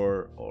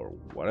color or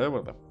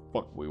whatever the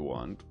fuck we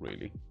want,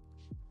 really.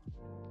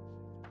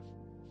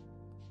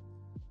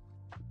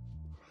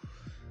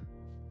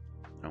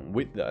 And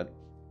with that,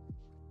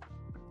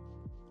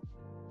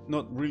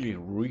 not really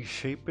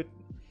reshape it,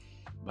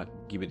 but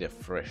give it a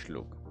fresh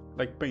look,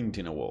 like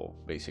painting a wall,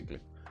 basically.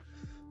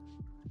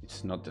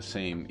 It's not the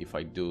same if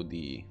I do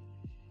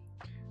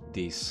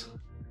this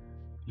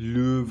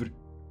Louvre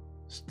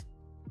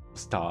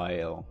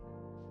style,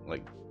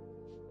 like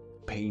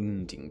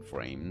painting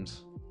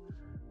frames,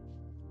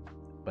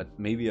 but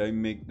maybe I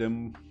make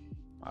them,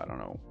 I don't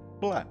know,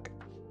 black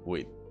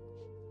with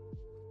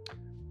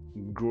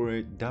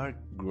gray, dark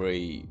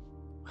gray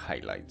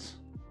highlights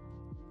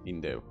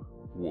in the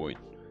wood,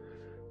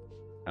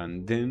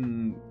 and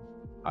then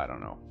I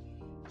don't know,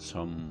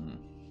 some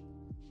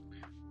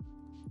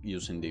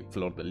using the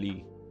fleur de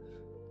lis,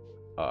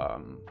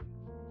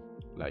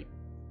 like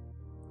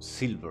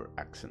silver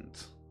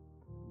accents.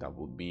 That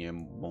would be a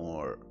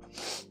more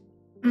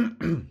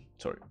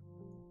sorry,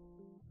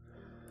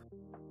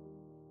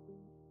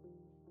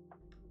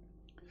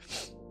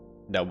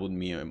 that would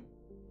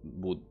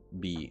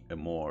be a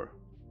more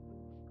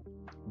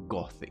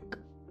gothic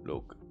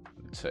look,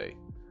 let's say.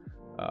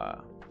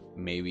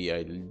 Maybe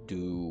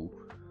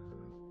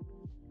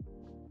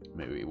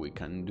we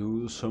can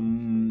do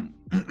some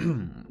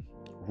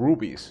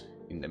rubies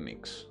in the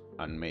mix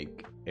and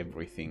make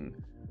everything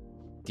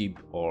deep,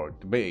 or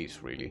the base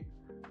really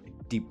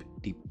deep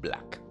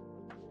black,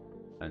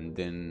 and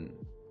then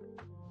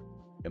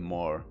a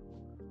more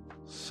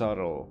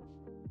subtle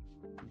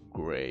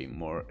gray,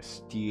 more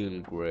steel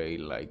gray,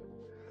 like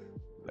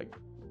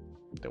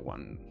the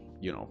one,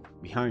 you know,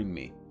 behind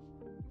me.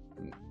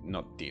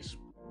 Not this,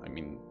 I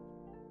mean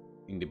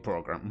in the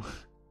program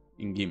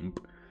in GIMP,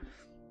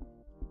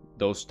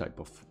 those type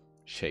of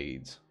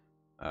shades.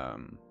 Well,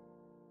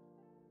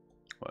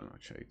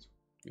 not shades,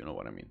 you know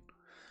what I mean.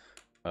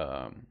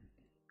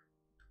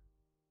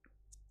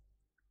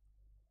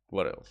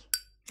 What else?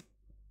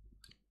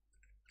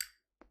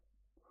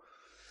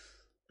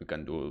 We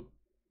can do,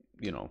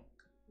 you know,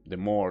 the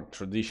more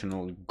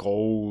traditional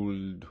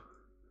gold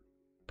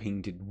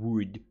painted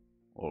wood,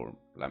 or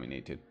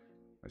laminated,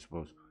 I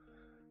suppose,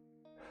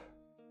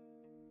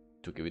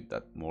 to give it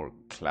that more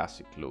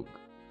classic look.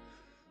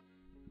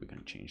 We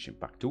can change it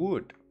back to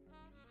wood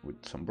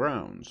with some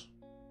browns.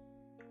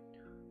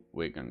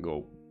 We can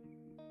go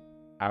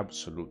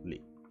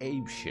absolutely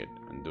apeshit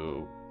and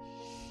do,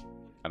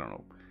 I don't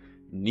know,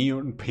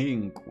 neon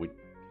pink with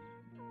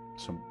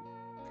some,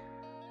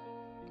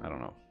 I don't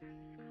know,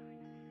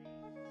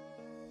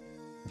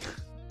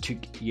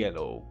 chick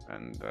yellow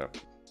and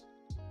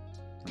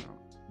you know,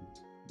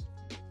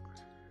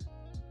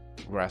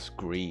 grass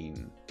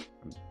green,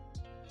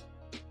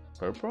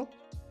 purple?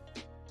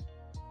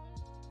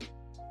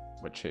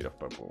 What shade of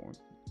purple?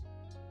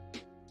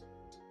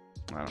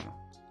 I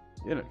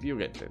don't know. You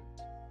get the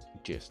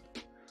gist.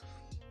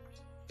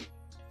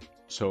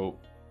 So,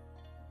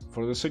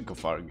 for the sake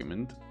of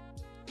argument,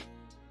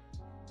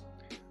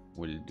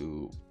 we'll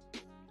do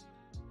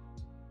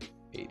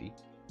 80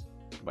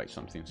 by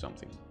something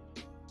something.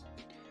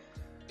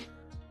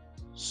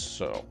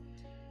 So,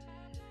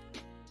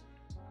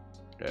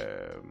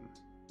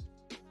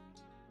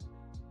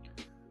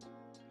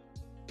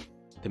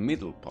 the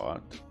middle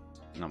part,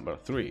 number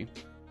 3,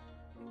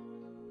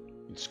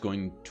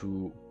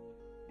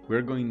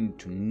 we're going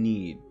to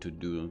need to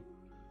do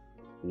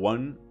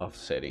one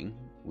offsetting,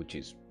 which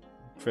is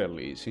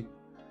fairly easy,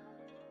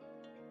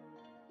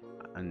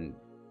 and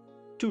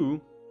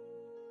 2,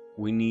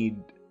 we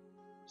need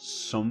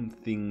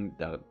something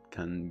that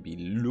can be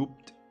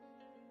looped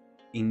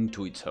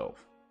into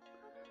itself.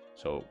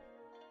 So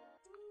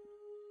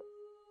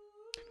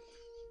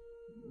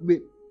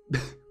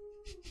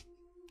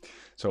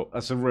so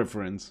as a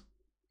reference,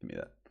 give me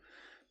that.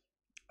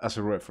 As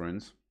a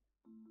reference,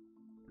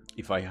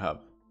 if I have,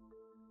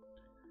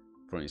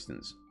 for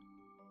instance,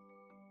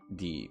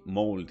 the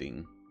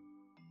molding,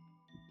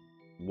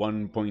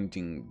 one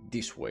pointing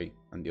this way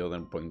and the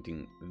other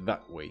pointing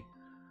that way,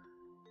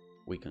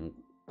 we can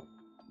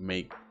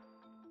make,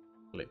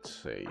 let's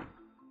say,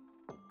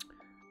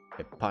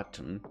 a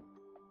pattern,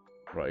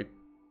 right?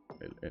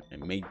 A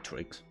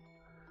matrix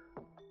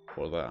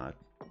for that,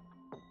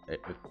 a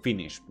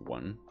finished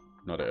one,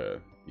 not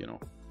a, you know.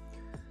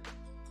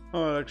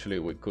 Oh, actually,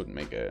 we could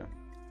make a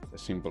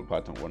simple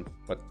pattern one,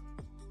 but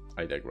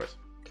I digress.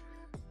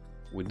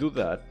 We do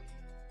that,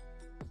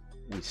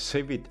 we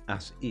save it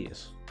as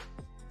is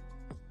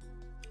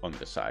on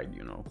the side,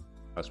 you know,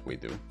 as we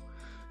do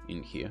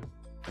in here,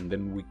 and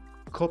then we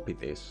copy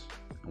this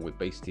and we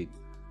paste it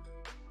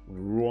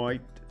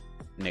right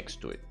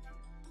next to it,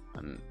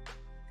 and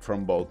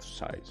from both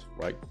sides,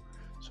 right?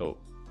 So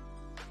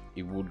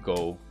it would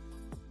go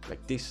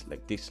like this,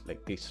 like this,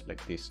 like this,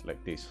 like this,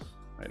 like this.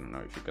 I don't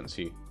know if you can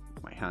see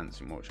my hands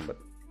in motion, but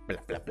blah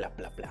blah blah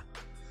blah blah,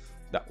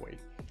 that way.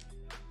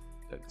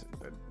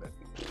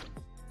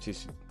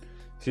 It's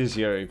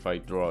easier if I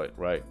draw it,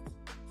 right?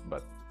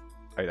 But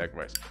I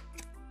digress.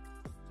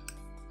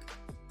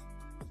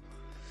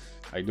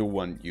 I do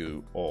want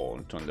you all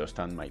to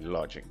understand my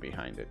logic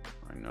behind it.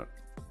 I'm not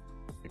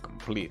a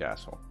complete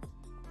asshole.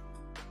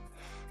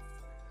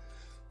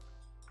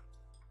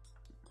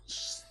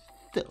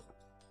 Still,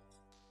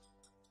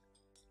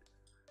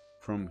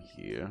 from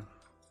here,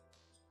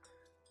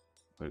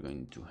 we're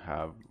going to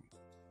have,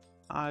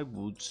 I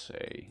would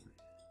say,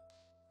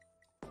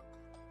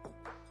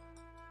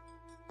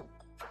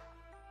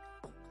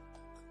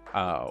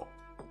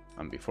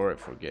 and before I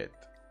forget,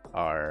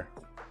 our,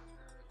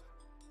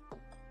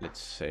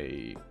 let's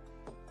say,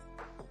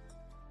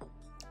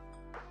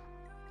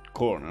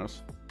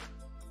 corners,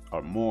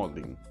 our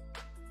molding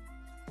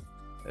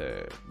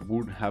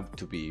would have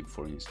to be,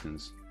 for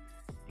instance,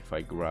 if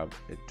I grab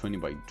a 20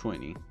 by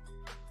 20,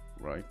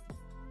 right?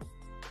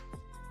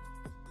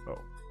 Oh,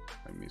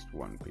 I missed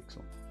one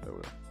pixel. There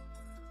we go.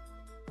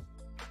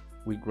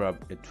 We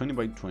grab a 20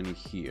 by 20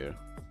 here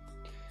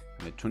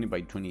and a 20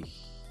 by 20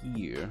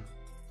 here,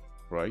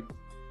 right?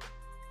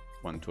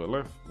 One to the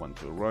left, one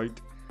to the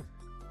right,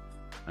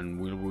 and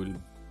we will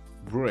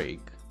break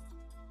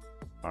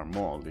our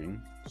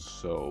molding,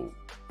 so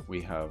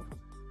we have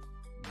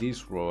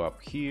this row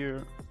up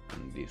here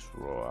and this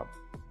row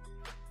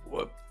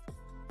up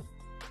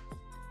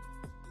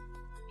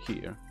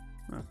here.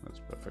 That's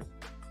perfect.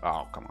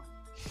 Oh, come on.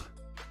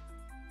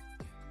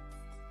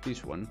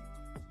 This one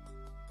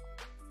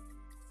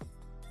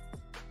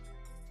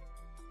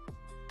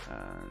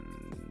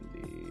and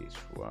this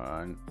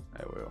one.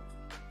 There we go.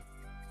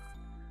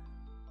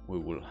 We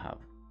will have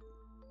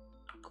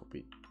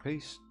copy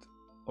paste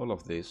all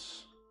of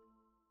this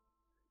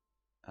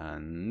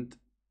and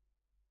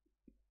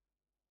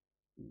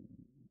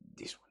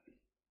this one,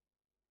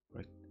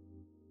 right?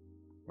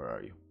 Where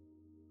are you?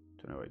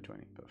 20 by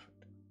 20, perfect.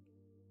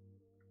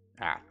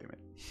 Ah, damn it.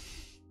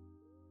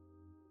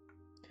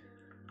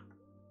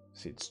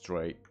 Sit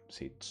straight,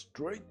 sit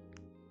straight.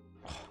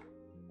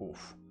 Oh,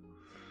 oof.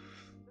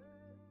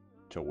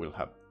 So we'll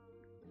have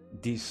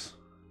these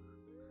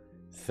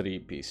 3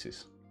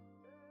 pieces,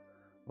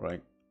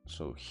 right?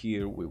 So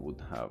here we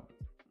would have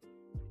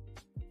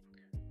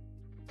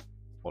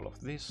all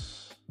of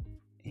this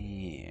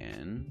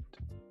and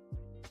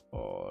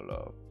all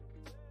of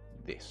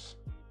this.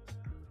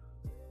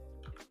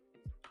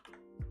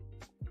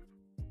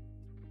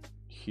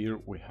 Here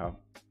we have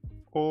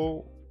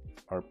all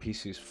our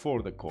pieces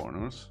for the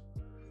corners,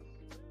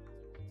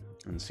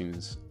 and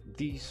since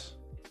this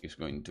is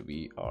going to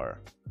be our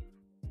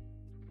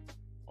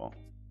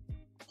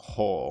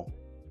whole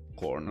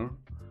corner,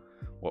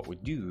 what we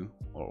do,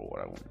 or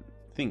what I'm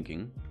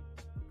thinking,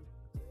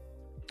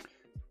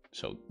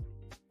 so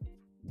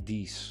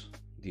this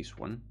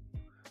one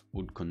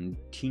would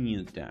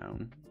continue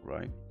down,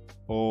 right,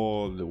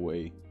 all the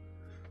way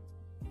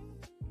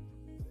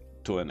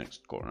to the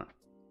next corner.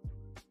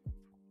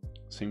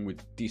 Same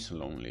with this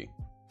lonely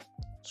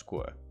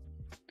square.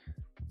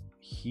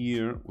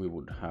 Here we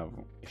would have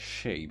a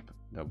shape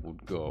that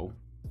would go,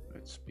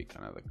 let's pick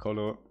another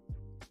color,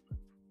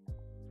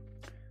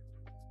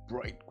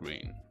 bright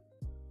green.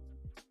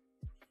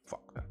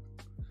 Fuck that.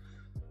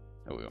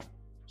 There we go.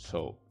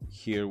 So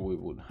here we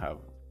would have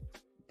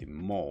the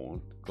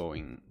mold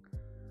going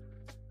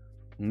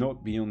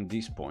not beyond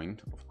this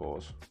point, of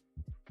course,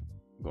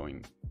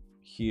 going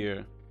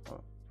here,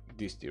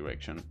 this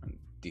direction and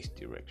this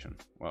direction.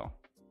 Well,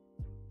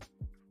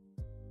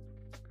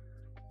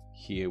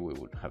 here we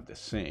would have the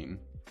same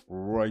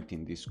right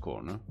in this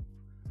corner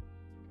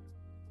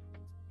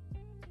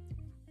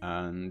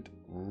and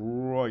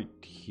right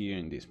here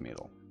in this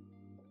middle,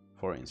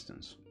 for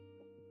instance.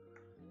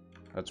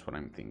 That's what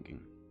I'm thinking.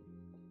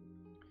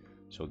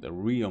 So the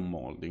real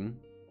molding,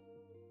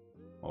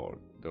 or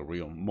the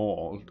real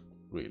mold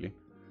really,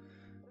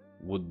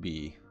 would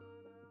be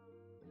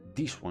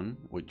this one,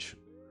 which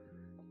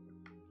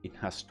it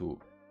has to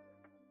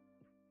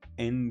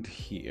end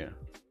here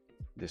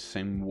the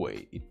same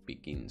way it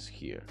begins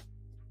here,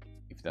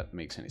 if that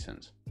makes any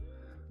sense.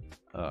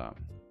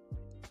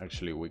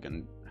 Actually, we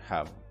can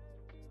have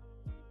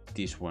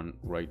this one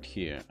right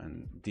here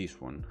and this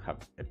one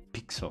have a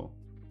pixel,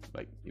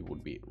 like it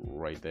would be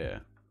right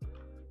there.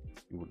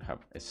 You would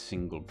have a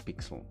single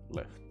pixel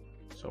left.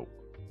 So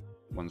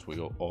once we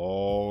go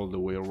all the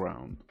way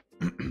around,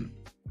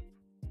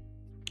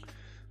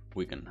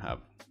 we can have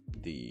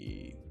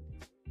the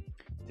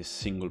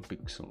single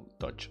pixel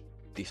touch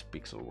this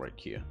pixel right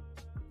here,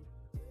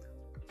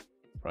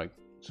 right?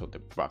 So the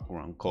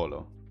background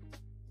color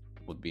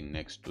would be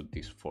next to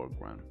this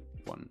foreground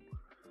one.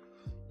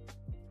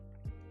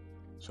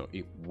 So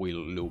it will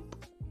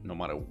loop no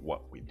matter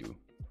what we do,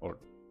 or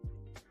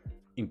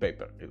in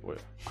paper it will.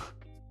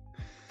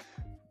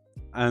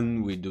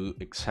 And we do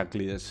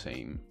exactly the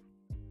same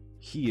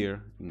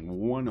here in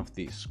one of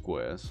these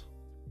squares,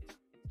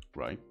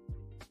 right?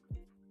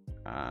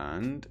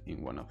 And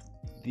in one of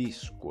these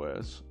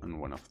squares and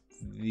one of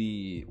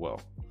the,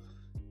 well,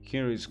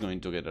 here is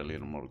going to get a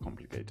little more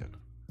complicated,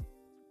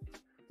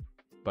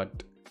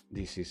 but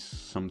this is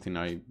something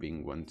I've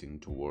been wanting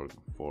to work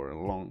for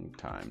a long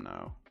time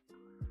now.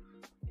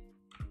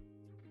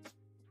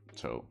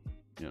 So,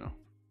 you know,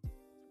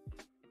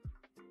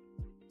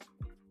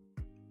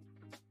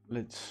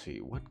 let's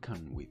see, what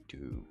can we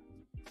do?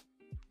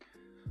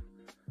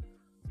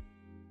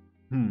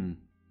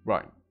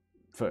 Right,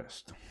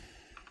 first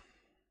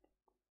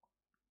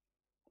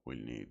we'll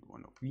need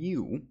one of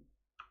you,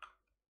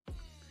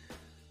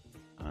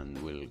 and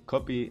we'll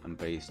copy and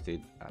paste it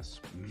as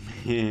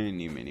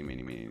many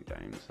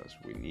times as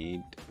we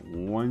need,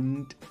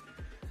 want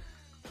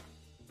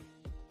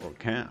or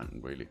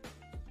can, really.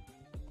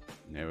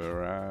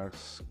 Never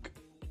ask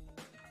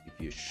if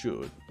you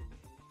should,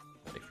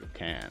 but if you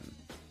can.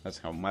 That's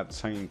how mad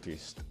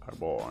scientists are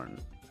born.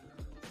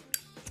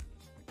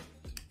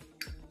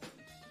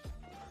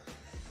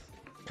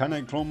 Can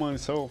I clone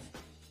myself?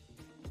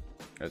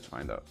 Let's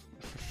find out.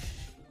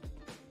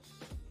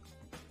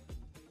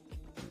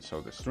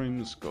 So the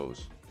streams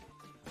goes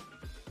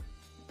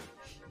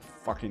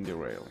fucking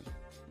derailing.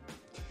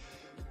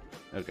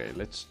 Okay,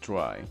 let's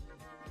try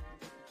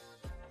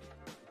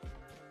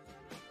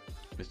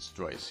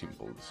a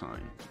simple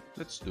design.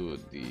 Let's do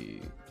the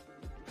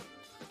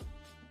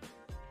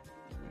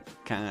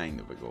kind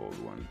of a gold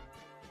one.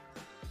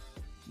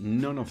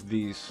 None of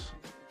these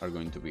are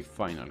going to be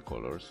final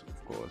colors,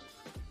 of course,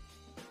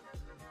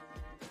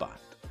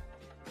 but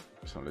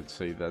so let's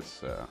say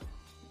that's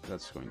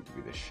going to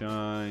be the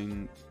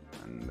shine,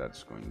 and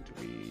that's going to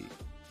be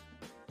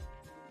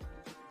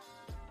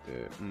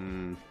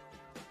the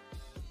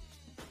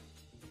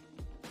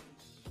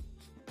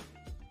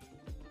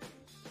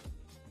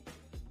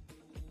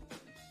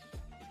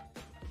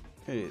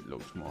it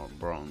looks more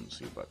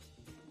bronzy, but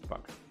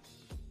fuck.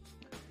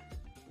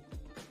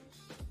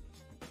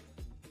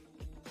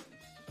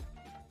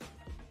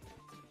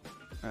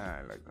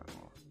 I like that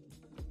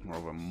more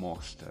of a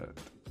mustard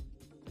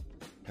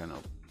kind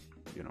of,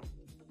 you know.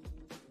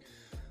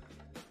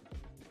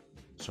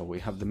 So we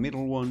have the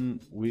middle one.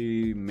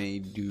 We may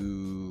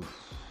do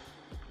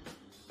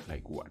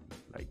like what?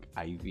 Like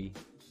ivy.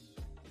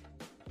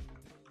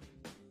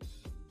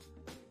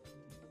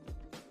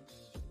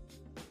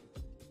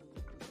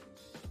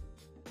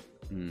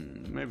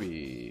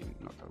 Maybe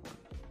not that one.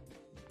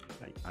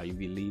 Like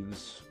ivy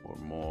leaves, or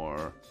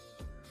more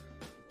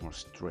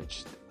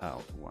stretched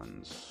out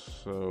ones.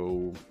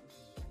 So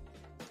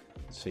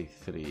let's say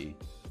 3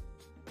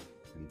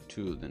 and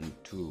 2, then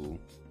 2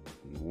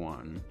 and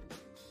 1,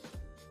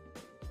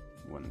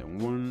 1 then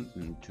 1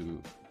 and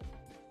 2,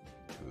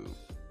 2,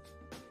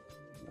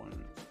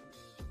 1,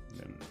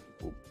 then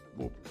boop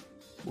boop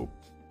boop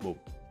boop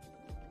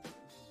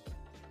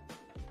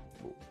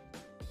boop,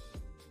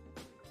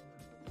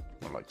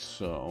 or like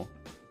so.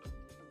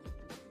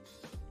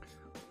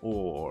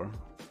 Or,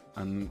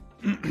 and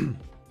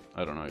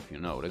I don't know if you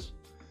noticed,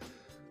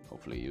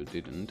 hopefully you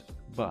didn't,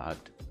 but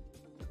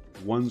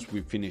once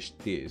we finish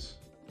this,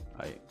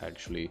 I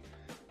actually,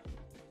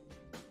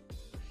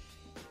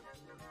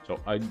 so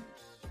I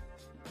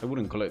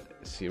wouldn't call it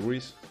a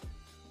series,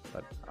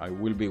 but I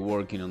will be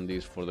working on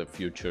this for the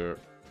future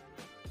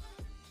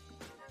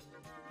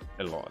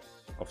a lot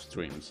of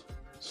streams.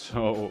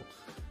 So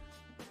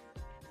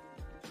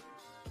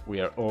we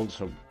are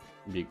also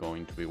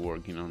going to be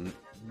working on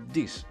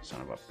this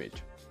son of a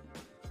bitch,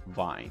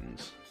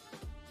 vines,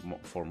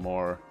 for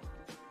more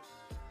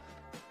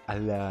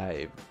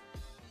alive,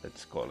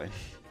 let's call it,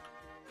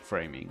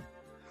 framing.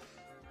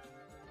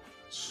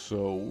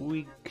 So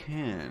we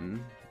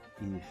can,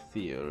 in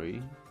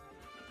theory,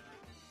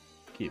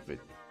 keep it,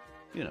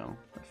 you know,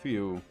 a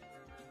few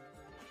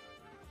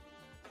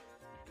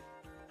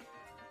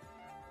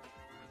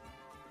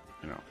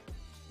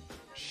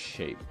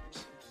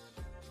shapes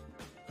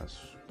as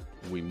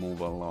we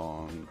move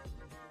along,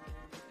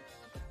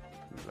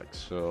 like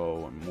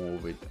so, and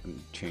move it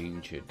and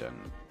change it,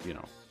 and you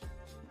know,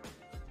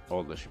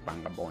 all the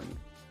shebang boing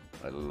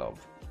I love.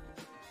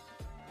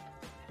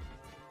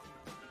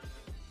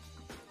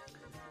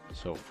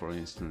 So for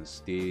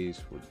instance,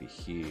 this would be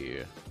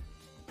here,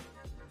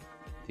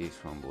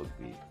 this one would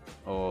be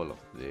all of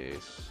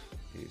this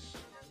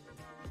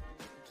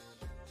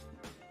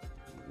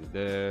would be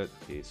there,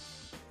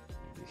 this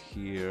would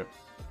be here,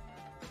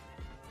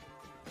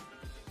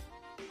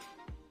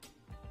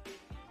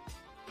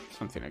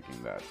 something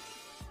like that.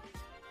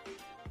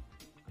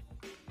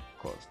 Of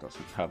course,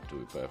 doesn't have to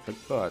be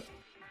perfect, but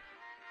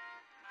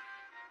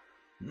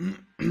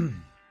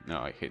no,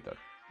 I hate that.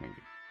 Thank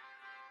you.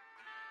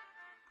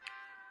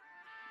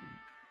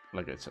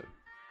 Like I said,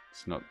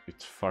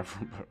 it's far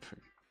from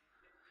perfect,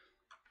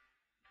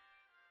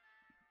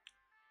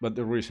 but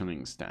the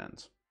reasoning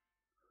stands,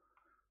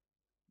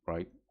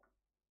 right?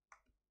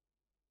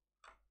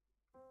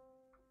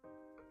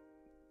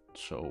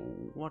 So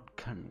what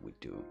can we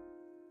do?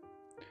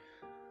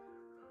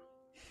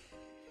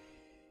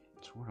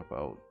 So what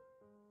about,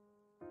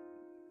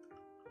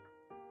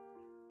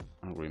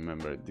 and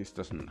remember, this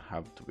doesn't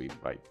have to be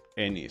by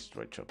any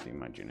stretch of the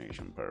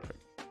imagination perfect.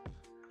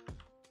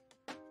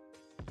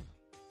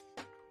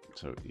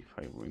 So if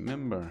I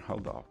remember how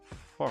the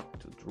fuck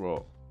to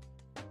draw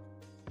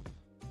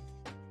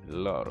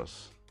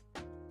lotus,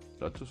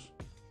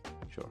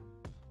 sure.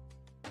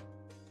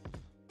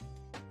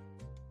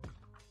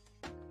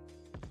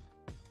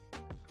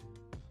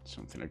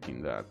 Something like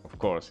in that. Of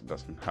course, it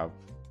doesn't have,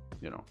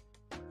 you know,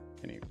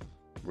 any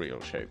real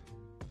shape.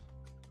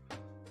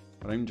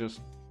 But I'm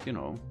just, you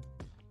know,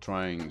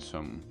 trying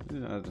some,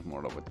 it's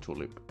more of a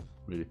tulip,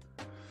 really.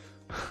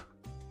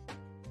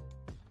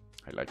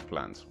 I like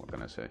plants, what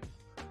can I say?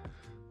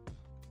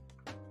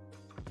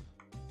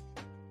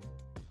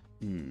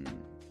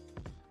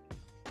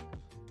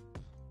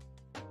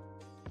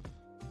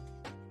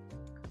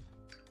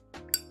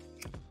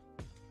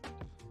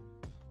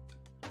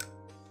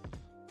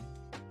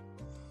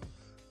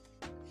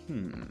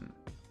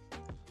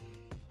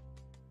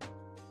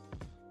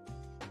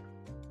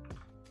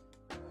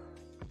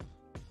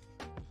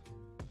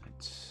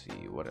 Let's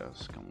see, what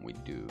else can we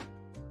do?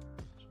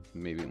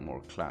 Maybe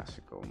more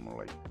classical, more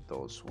like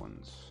those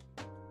ones.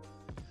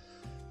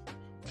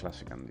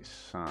 Classic and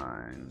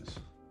designs.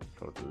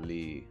 Fleur de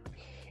lis. I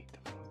hate the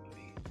fleur de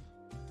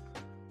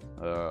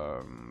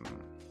lis.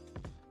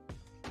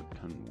 What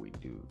can we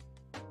do?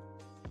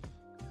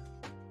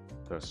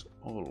 There's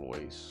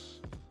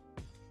always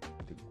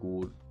the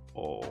good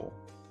old,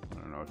 I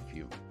don't know if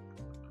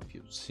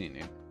you've seen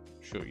it.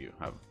 Sure you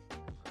have.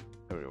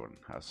 Everyone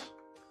has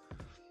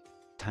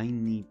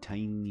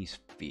tiny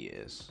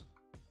spheres.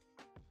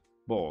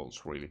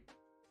 Balls, really.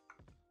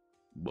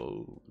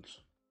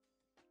 Balls.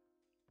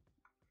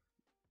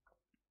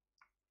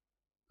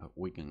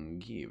 We can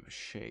give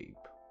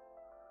shape.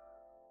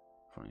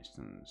 For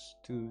instance,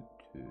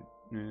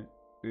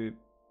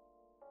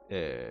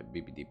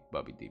 bibbidi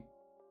bobbidi.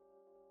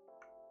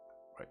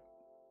 Right.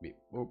 Beep.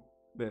 Oh,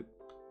 beep.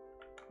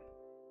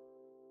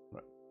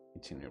 Right.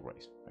 It's in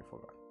erase. I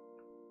forgot.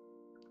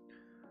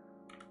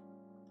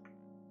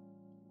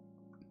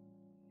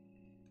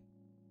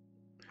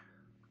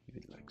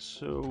 It like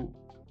so,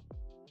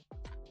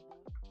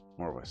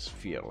 more of a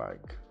sphere,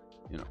 like,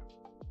 you know,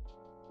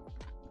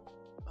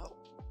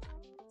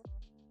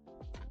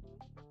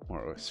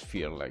 more of a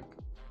sphere like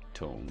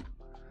tone.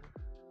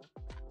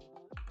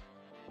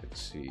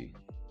 Let's see,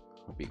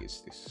 how big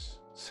is this?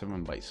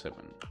 7 by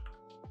 7.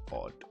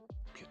 Odd.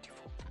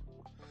 Beautiful.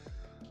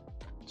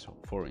 So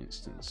for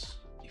instance,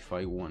 if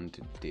I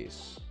wanted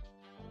this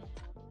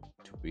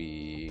to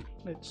be,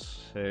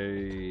 let's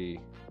say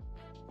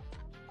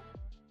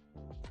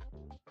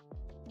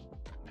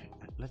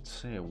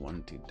I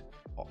want it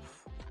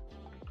off.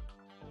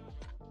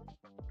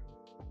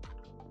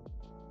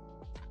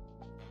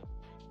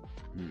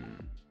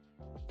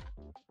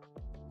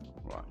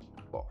 Right,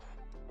 off.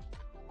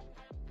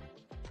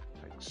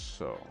 Like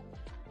so.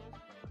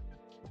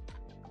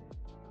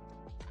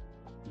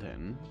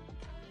 Then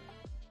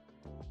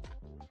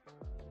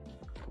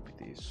copy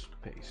this,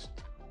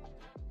 paste.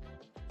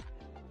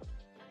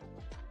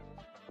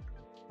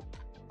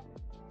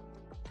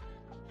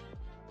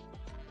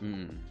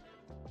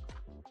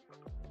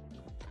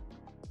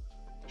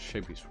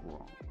 Shape is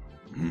wrong.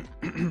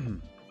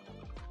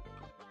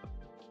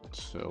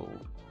 So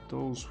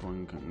those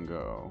one can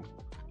go.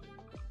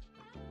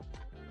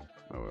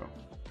 Oh well.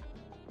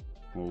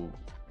 Move.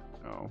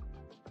 Oh.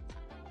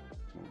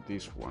 Move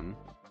this one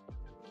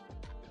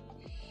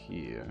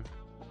here.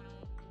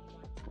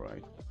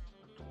 Right.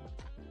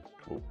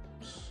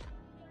 Oops.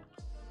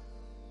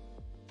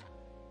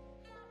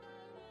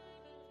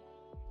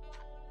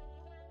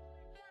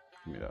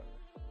 Give me that.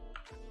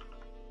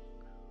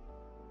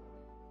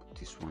 Put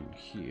this one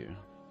here.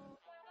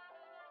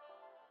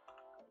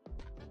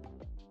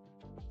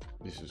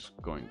 This is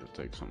going to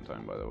take some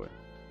time, by the way.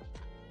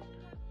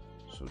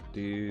 So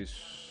this,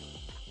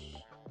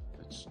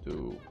 let's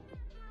do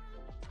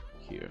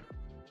here.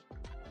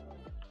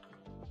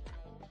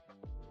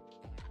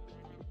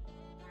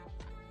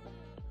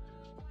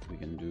 We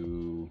can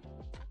do,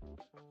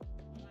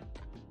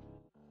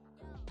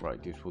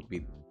 right, this would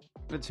be,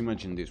 let's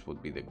imagine this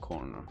would be the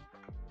corner.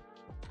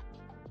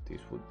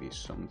 This would be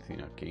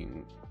something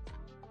akin.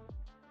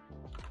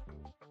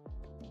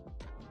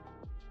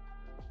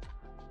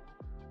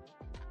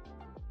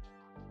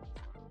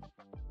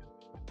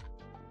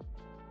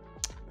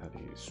 That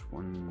is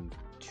 1,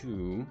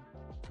 2,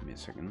 give me a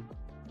second.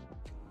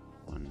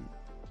 1,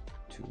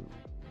 2,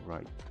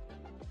 right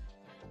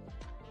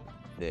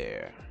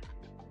there.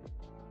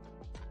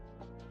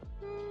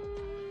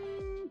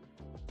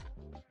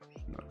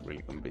 Not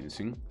really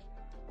convincing,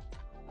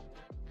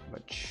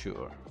 but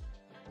sure.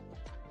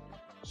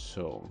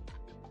 So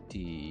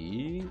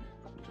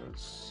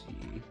let's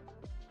see,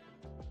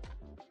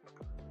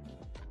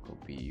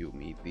 copy you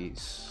me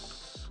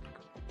this,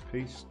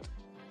 paste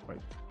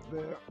right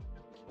there.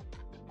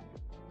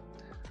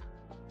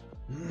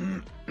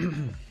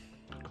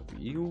 Copy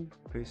you,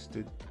 paste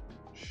it,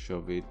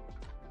 shove it.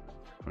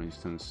 For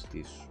instance,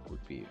 this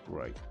would be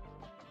right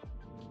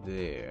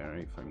there,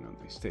 if I'm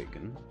not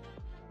mistaken.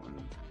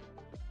 1,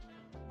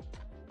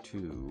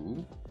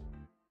 2,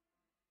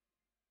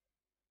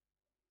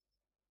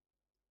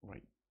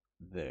 right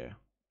there.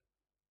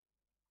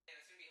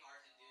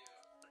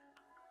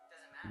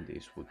 And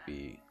this would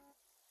be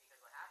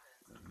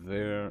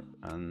there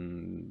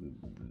and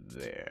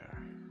there.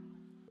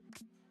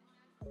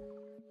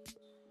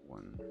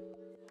 1,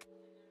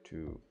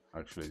 2.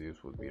 Actually,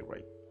 this would be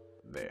right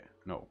there.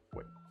 No,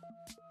 wait.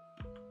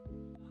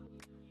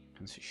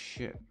 Can't see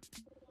shit.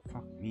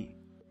 Fuck me.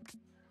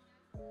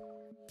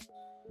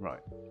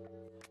 Right.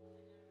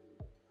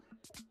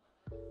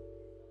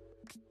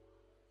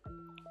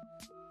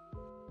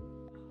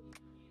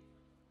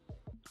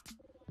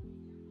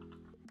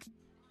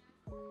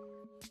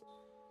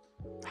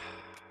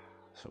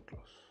 So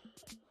close.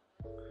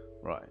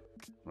 Right.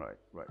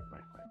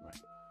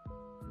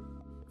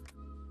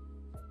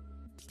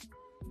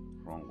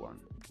 Wrong one.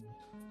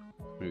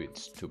 Maybe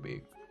it's too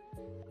big.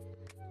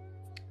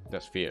 The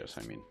spheres,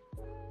 I mean.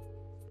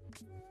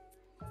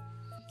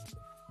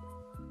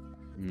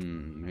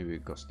 Maybe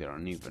because they're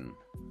uneven.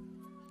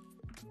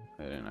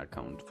 I didn't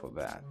account for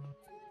that.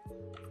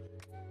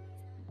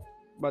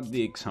 But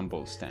the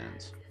example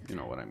stands. You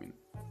know what I mean.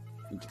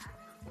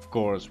 Of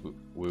course,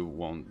 we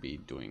won't be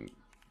doing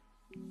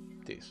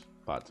this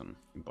pattern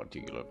in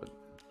particular, but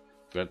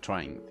we're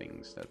trying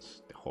things.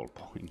 That's the whole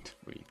point,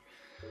 really.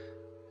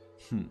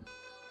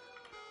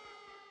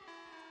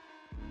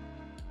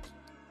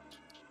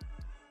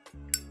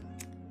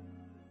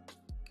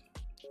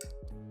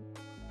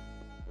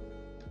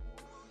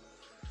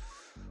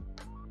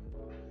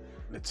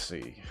 Let's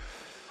see.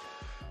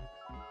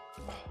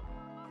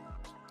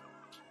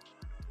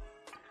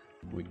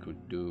 We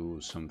could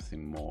do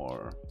something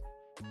more,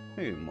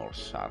 maybe more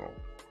subtle.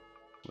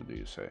 What do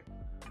you say?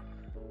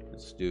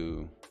 Let's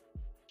do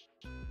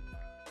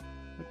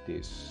like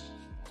this,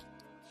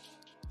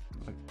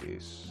 like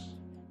this,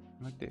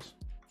 like this.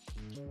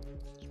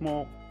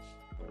 Small,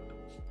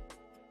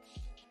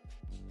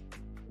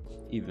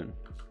 even,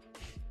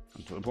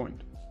 and to the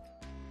point.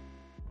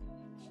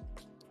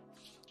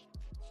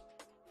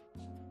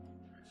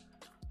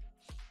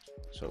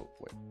 So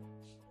wait,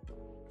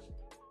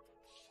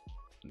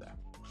 there.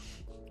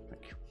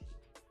 Thank you.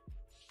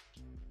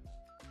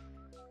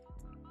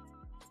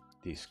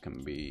 This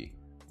can be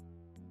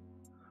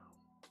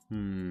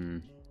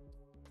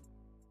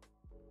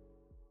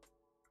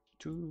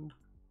two,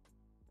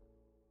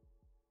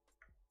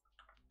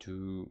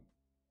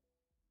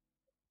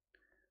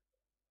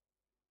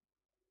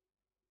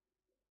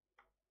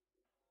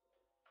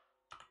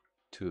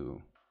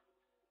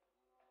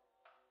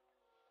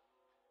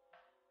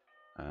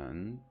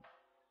 and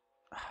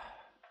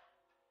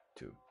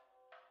 2.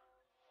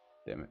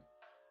 Damn it.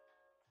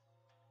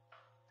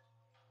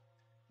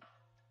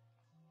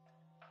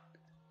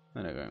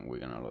 And again, we're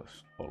gonna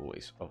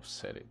always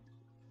offset it.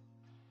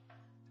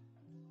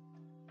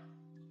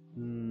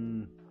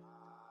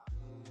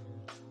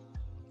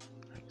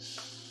 Like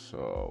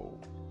so.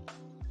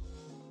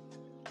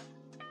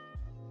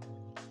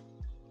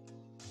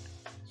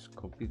 Let's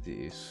copy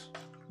this.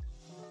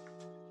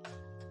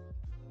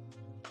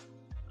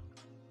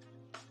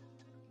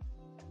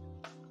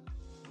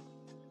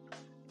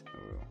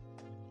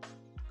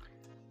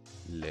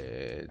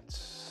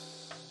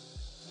 let's,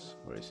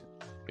 where is it?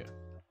 Yeah,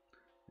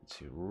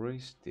 let's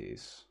erase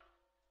this.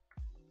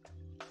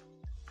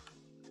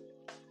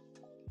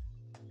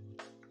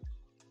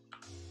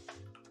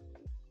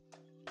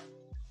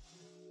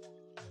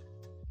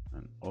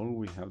 And all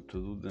we have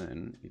to do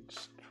then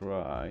is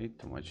try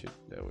to match it.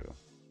 There we go.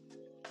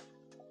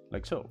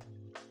 Like so.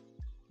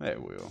 There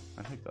we go.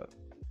 I like that.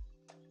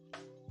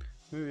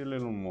 Maybe a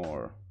little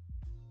more.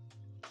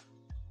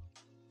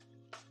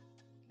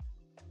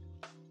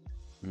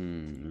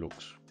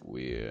 Looks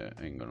weird,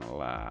 ain't gonna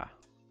lie.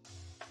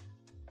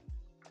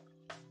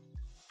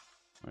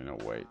 In a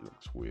way, it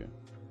looks weird.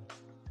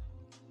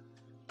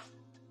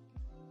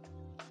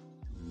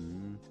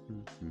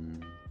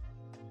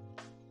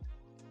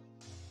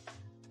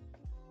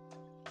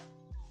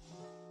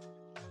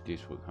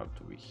 This would have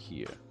to be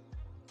here.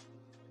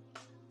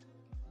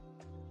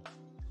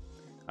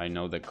 I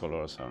know the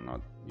colors are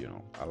not, you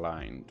know,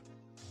 aligned.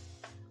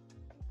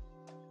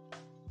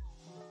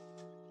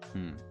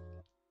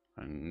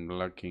 I'm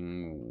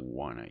lacking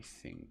one, I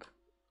think.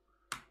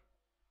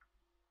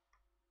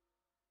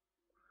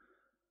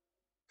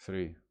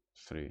 3,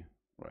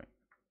 right.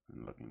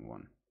 I'm lacking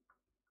one.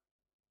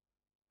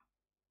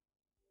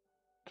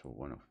 So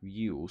one of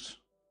views.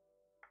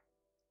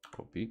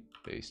 Copy,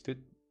 paste it.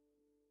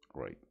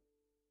 Right.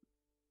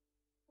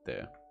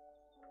 There.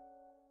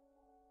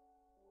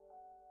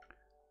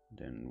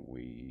 Then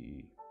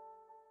we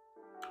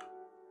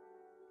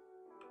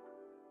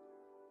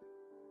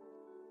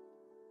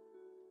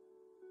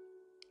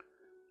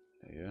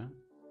yeah.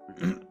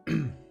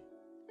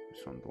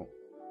 Example.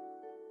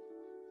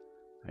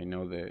 I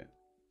know the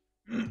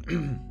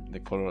the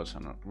colors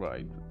are not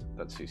right, but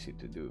that's easy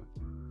to do.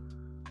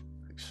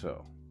 Like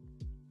so.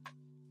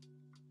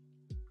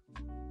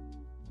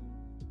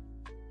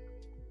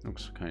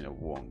 Looks kind of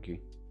wonky.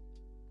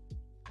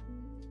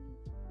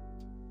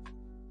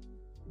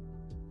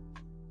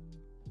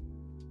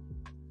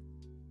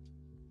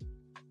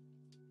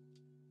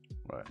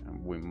 Right,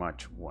 and we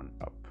match one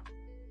up.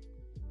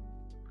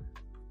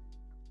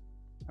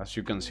 As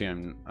you can see,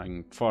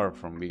 I'm far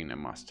from being a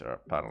master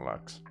at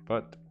parallax,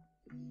 but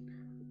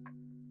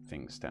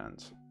thing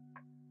stands.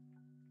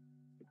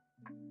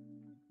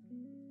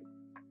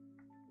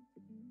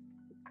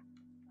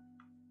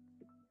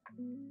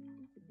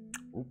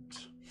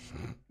 Oops.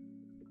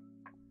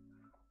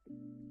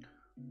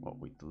 What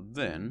we do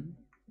then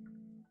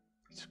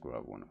is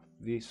grab one of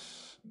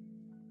these,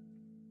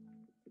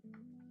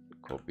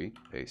 copy,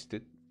 paste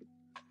it,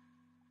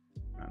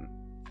 and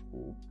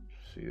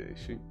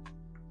oopsie-daisy,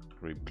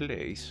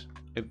 replace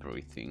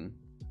everything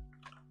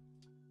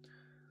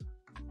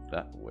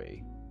that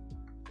way.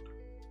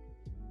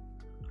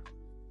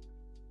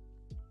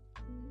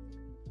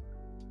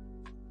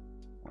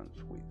 Once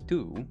we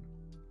do,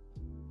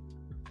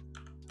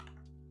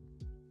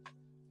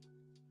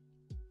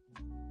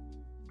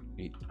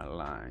 it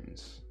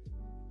aligns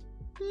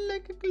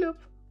like a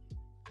glove,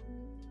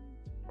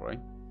 right?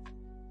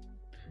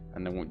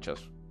 And then we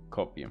just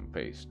copy and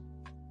paste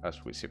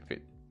as we see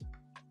fit.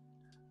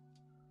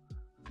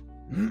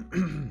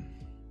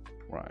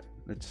 Right,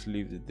 let's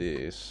leave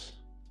this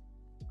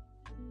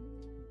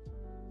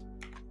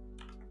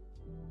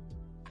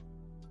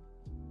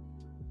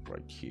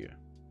right here.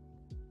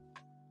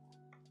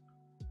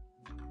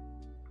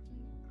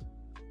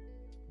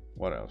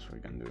 What else we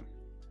can do?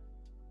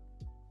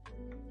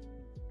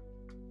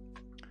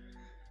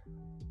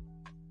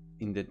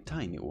 In the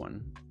tiny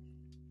one,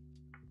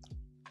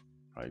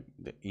 right,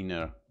 the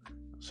inner,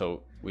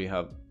 so we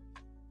have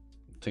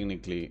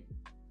technically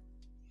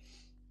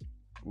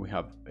we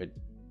have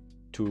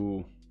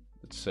two,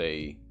 let's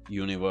say,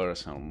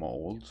 universal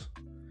molds,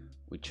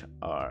 which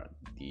are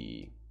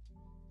the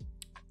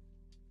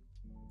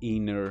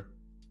inner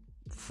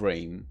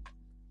frame,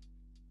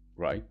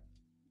 right,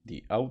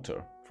 the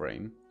outer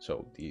frame.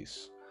 So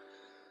this,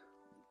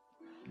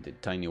 the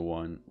tiny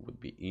one would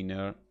be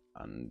inner,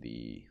 and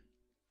the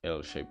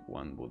L-shaped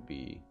one would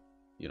be,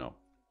 you know,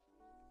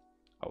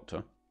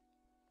 outer.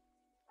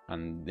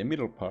 And the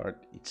middle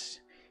part, it's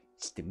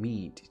the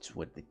meat, it's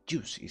where the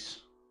juice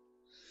is.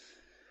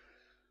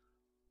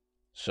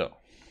 So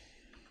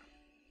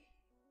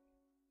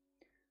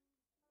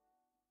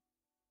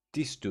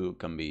these two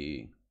can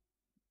be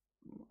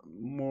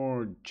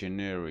more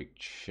generic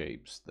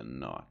shapes than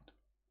not.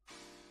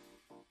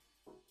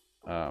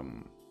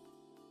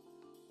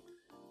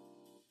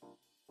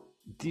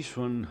 This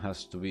one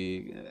has to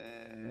be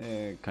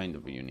kind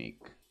of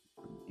unique.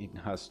 It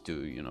has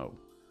to, you know,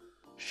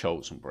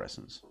 show some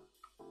presence.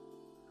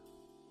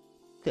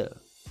 Yeah.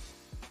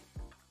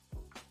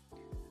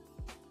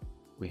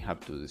 We have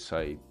to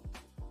decide,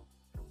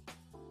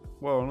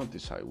 well, not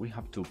decide, we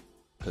have to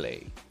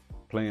play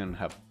and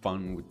have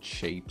fun with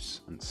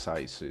shapes and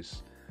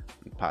sizes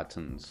and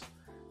patterns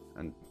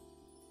and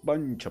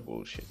bunch of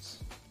bullshits.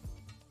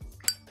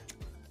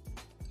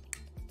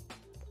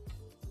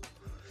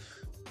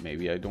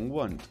 Maybe I don't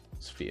want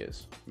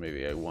spheres.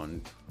 Maybe I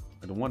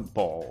don't want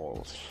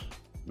balls.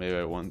 Maybe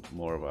I want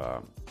more of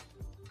a,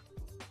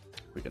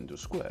 we can do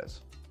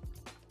squares.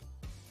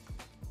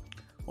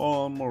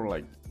 or more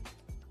like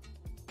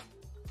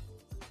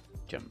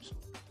gems,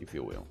 if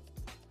you will.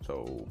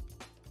 So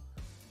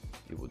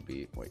it would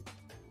be, wait,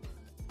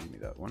 give me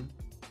that one.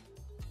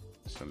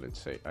 So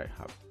let's say I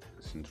have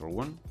the central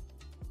one,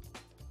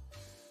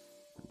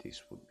 and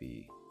this would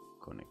be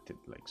connected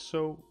like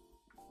so.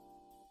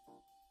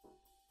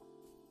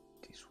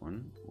 This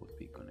one would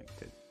be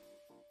connected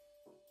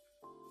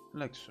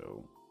like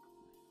so.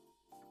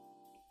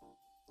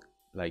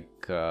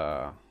 Like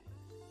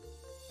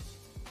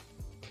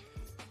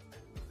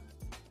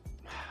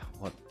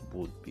what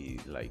would be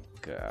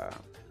like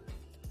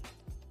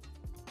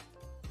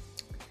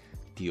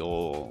the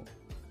old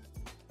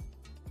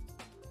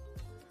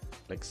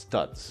like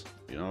studs,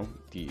 you know,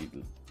 the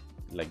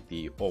like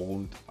the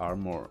old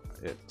armor,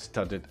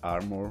 studded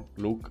armor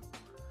look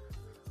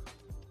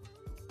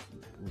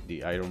with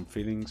the iron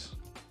fillings,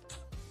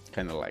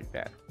 kind of like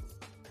that.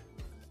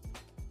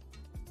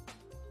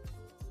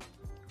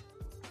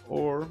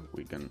 Or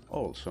we can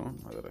also,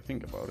 now that I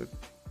think about it,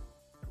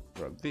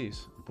 grab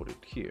this and put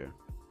it here.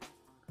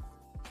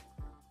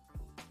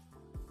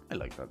 I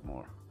like that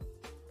more.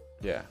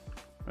 Yeah,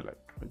 I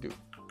do.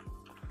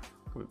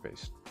 Copy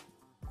paste.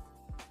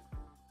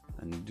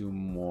 And do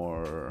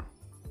more,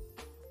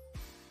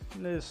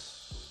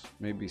 less,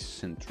 maybe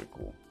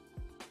symmetrical.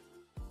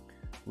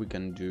 We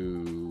can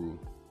do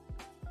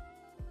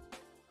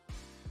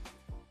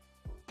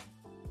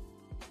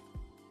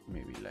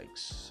maybe like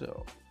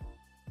so.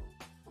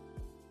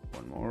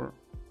 One more.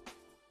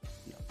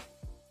 Yeah.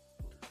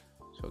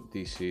 So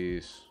this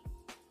is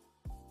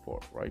 4,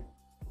 right?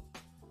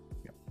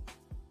 Yeah.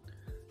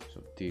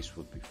 So this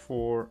would be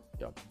 4.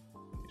 Yep.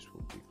 This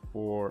would be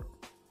 4.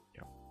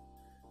 Yep.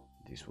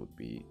 This would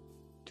be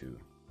 2.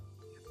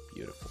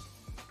 Beautiful.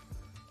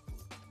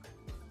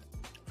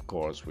 Of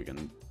course, we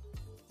can,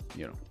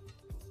 you know,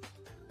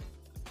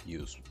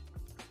 use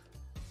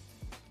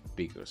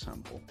bigger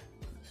sample.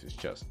 This is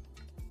just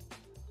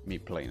me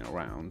playing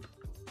around.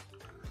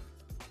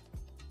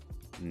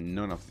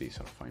 None of these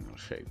are final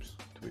shapes,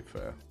 to be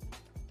fair.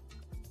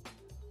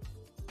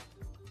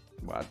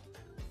 But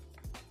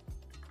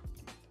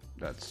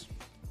that's,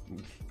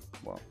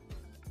 well,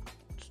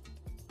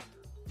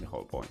 the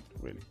whole point,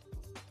 really.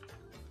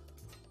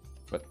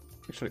 But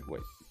actually,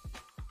 wait.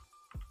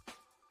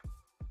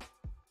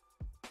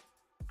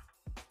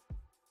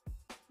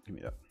 Give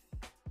me that.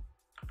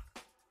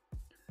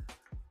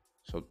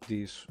 So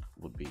this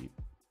would be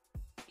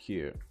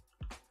here.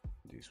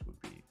 This would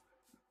be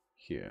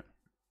here.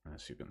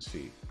 As you can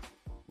see,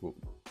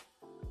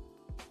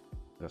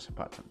 there's a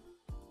pattern,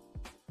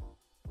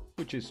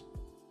 which is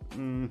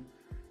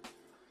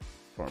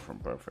far from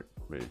perfect,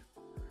 really.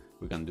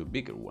 We can do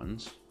bigger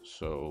ones,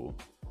 so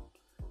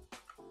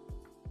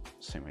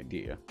same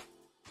idea.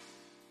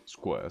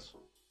 Squares,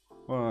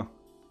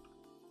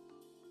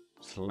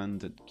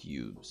 slanted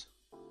cubes,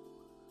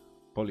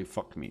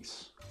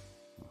 polyfuckmes,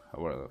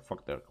 however the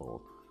fuck they're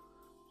called.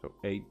 So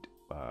 8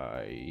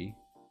 by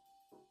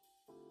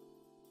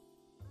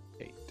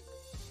 8.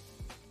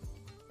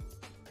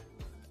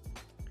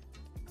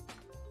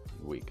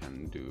 We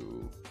can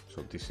do,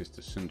 so this is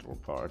the central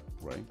part,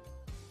 right?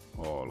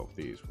 All of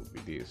these would be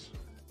this.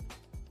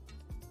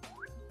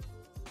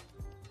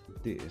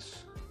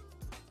 This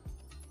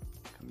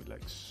can be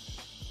like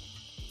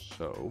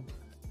so.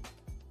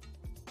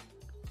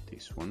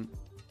 This one,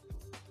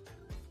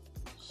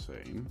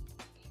 same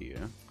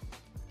here.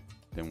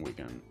 Then we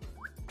can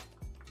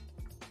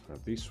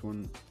have this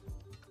one,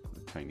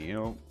 the tiny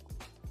L.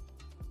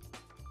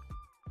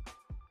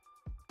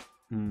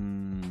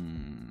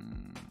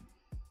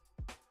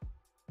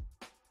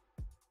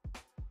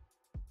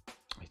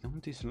 I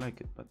don't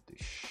dislike it, but the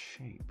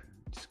shape,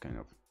 it's kind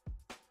of,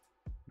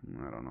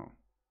 I don't know.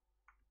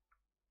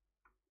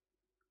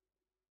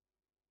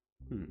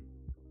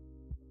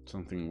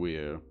 Something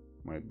weird.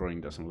 My brain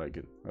doesn't like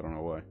it. I don't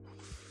know why.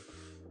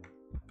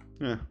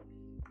 Yeah.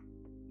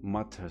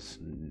 Matters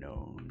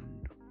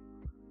known.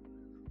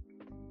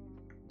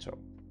 So,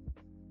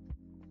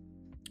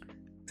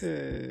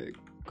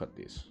 cut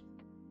this.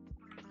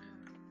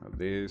 Have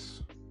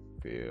this.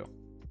 Fill.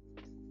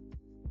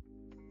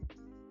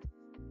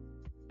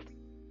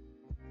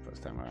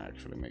 First time I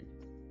actually make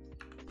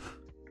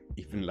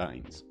even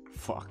lines.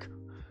 Fuck.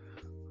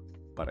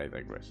 But I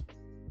digress.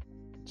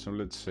 So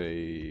let's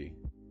say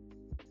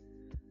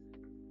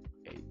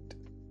 8.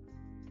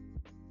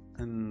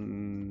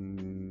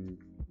 And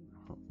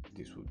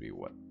this would be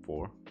what,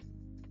 4?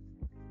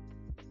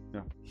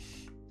 Yeah.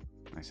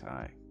 Nice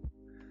eye.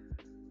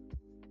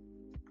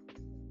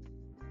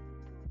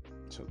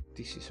 So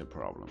this is a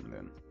problem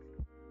then.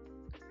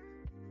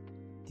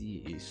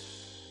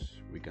 These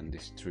we can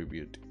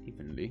distribute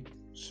evenly.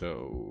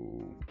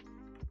 So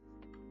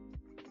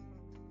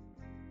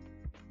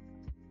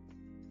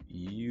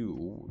you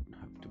would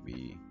have to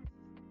be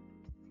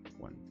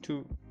 1,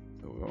 2.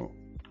 There we go.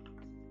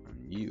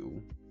 And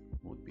you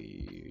would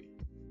be,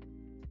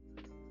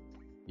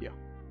 yeah,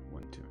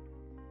 1, 2.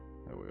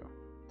 There we go.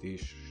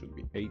 This should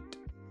be 8.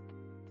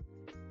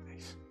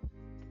 Nice.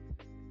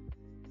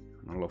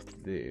 And all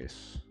of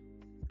this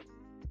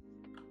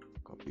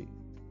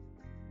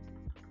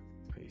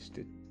paste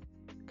it.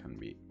 Can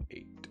be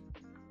 8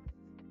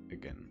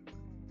 again.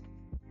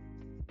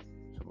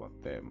 So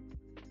about them,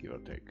 give or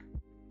take.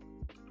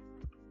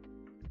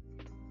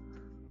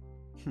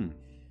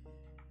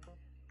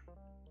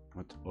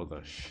 What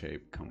other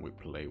shape can we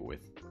play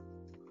with?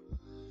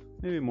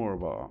 Maybe more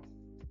of a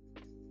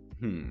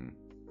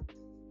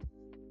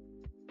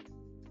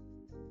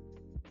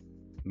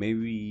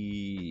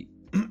maybe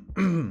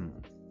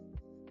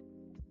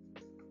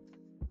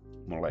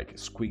more like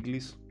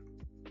squigglies.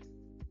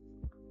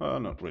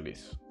 Not really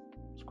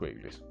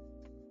squigglies.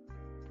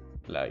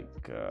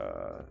 Like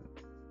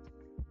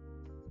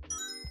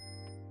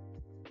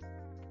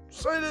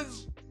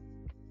silence.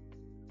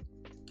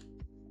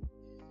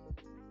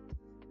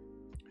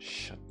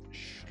 Shut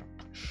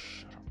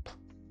up.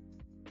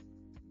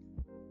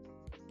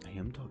 I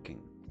am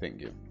talking.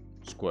 Thank you.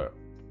 Square.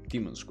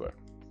 Demon Square.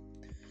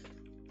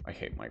 I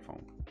hate my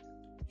phone.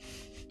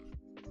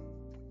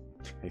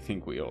 I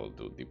think we all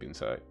do deep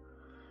inside.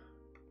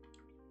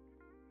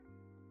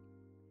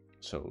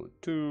 So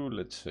 2,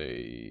 let's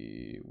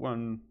say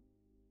 1,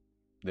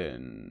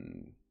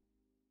 then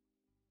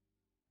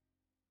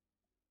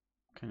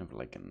kind of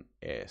like an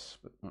S,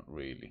 but not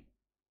really.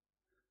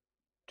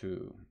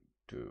 2,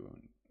 2,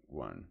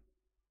 1.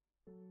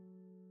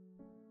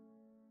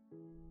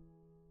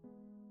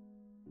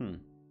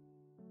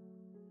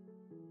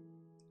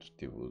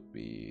 Still would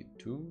be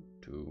 2,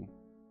 2,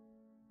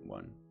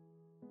 1.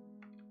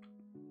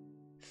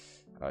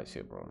 I see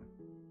a problem.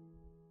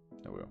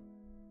 There we go.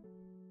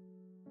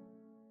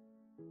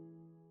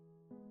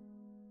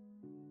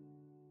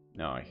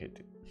 No, I hate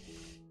it.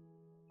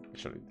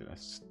 Actually,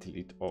 let's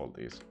delete all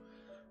this.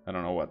 I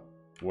don't know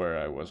where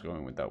I was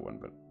going with that one,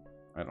 but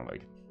I don't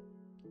like it.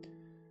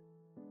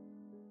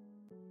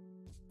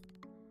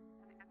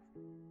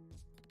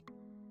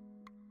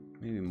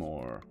 Maybe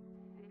more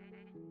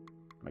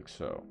like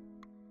so.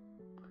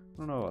 I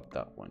don't know about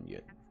that one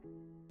yet.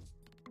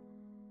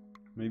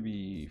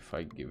 Maybe if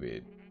I give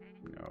it,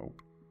 no.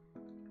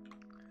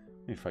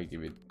 If I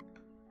give it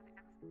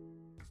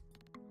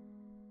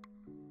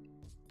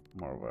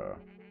more of a,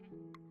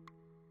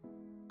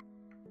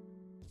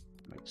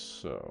 like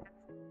so.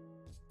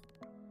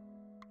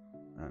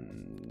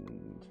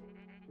 And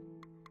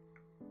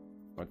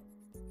what?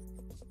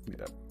 Give me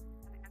that.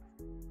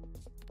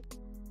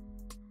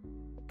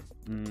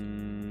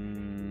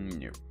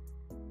 No.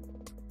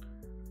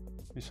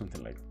 Maybe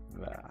something like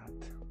that.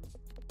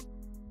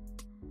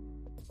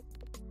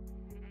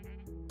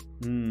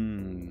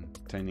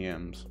 Tiny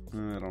M's.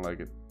 I don't like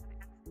it.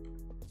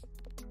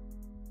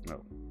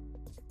 No.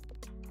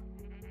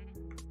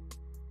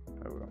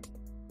 There we go.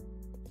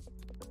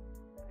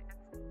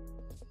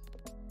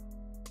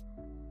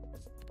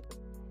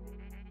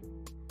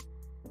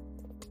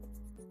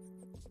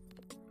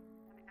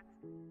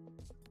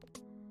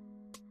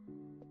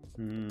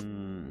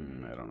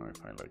 I don't know if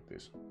I like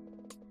this.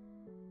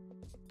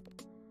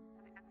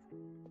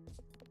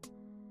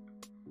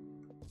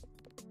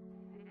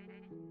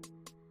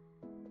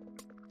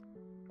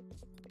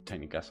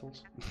 Tiny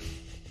castles.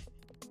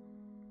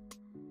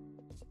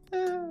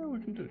 We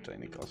can do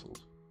tiny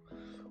castles.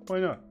 Why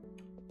not?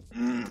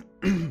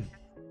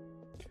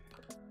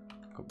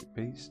 Copy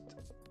paste,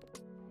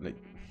 like,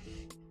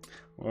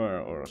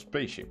 or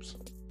spaceships.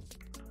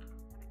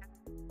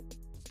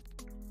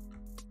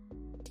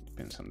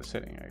 Depends on the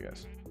setting, I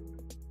guess.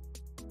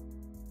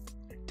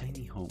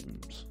 Tiny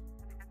homes.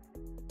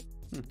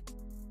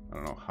 I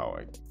don't know how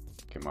I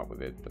came up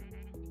with it, but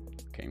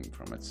it came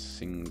from a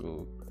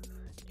single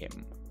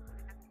M.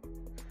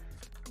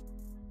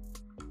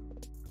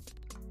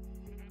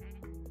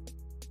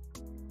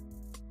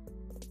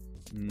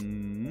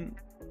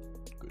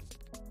 Good.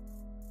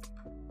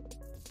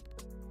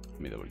 Let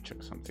me double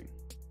check something,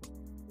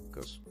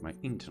 because my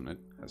internet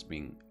has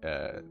been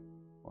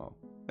well,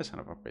 a son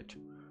of a bitch.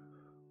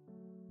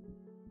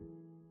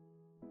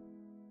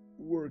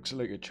 Works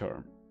like a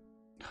charm.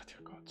 Oh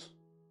dear God.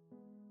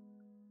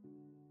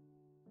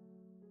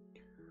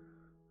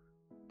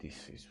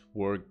 This is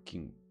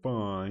working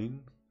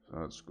fine, so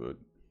that's good.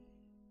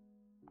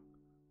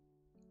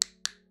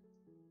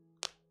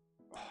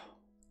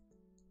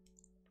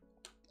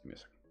 Give me a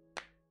second.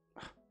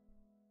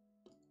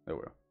 There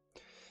we go.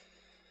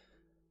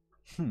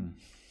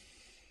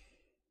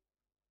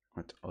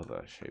 What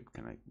other shape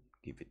can I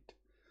give it?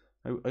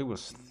 I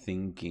was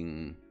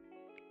thinking.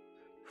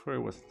 Before I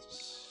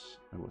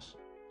was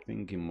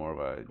thinking more of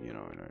a, you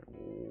know,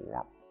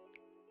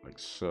 like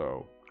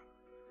so.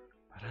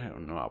 But I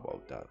don't know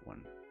about that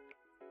one.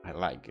 I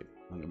like it,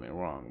 don't get me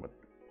wrong, but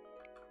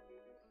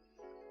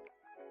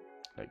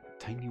like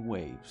tiny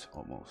waves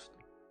almost.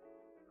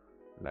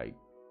 Like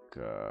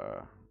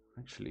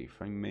actually,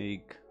 if I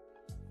make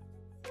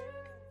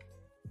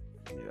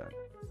that,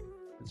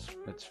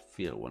 let's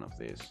fill one of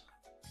these.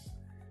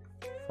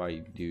 If I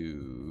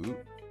do,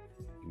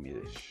 give me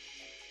the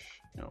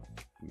no,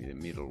 give me the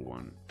middle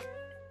one.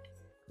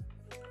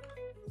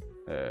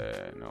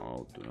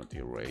 No, do not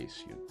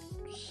erase, you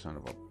son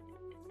of a.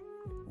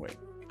 Wait,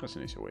 that's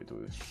an easier way to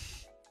do this.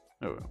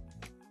 Oh well.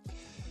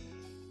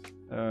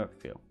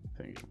 Phil.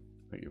 Thank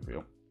you,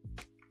 Phil.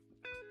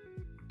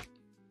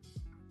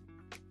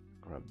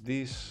 Grab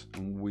this,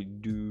 and we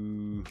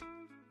do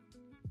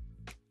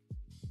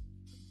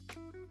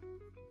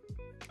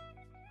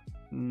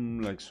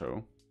like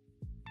so,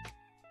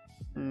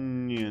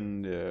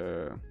 and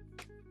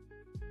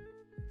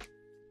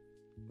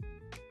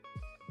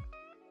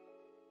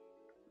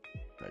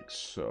like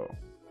so.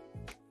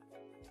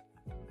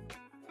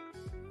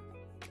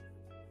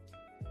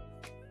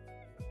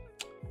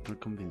 Not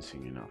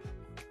convincing enough.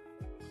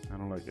 I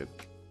don't like it.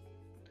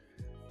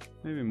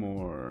 Maybe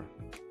more.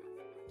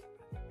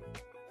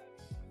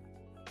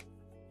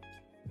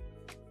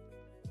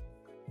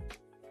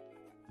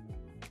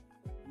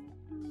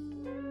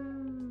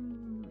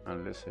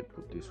 Unless I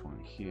put this one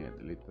here,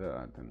 delete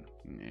that, and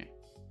nah.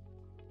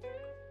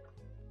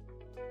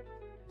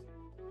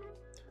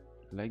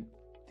 Like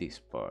this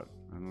part,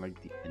 I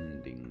like the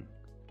ending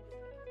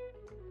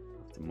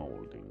of the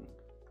molding.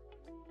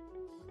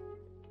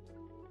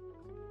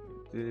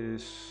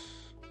 This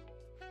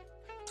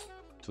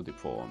too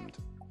deformed.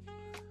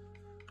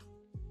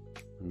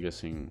 I'm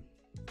guessing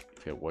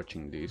if you're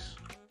watching this,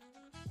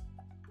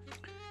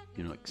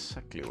 you know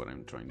exactly what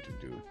I'm trying to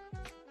do,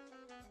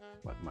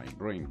 but my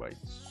brain, by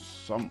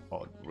some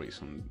odd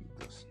reason,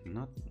 does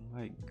not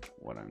like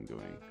what I'm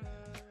doing.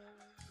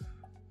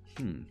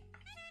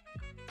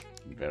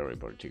 Very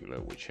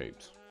particular with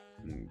shapes.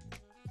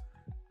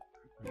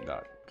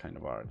 That kind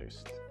of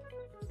artist,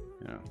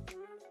 you know,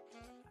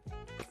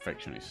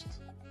 perfectionist,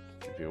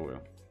 if you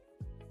will.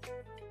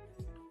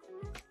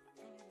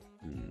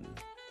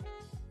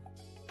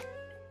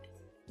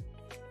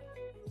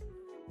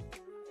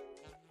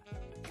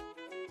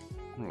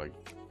 Like,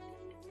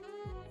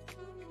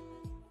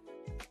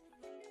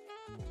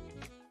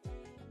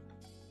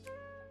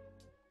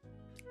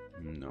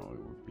 no, it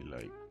would be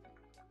like,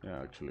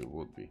 yeah, actually it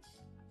would be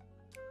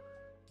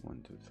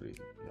 1, 2, 3,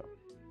 yeah.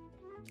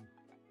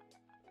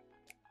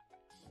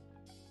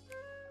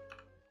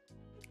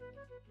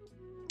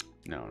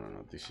 No,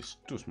 this is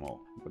too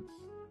small, but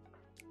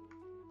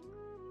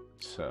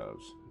it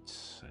serves.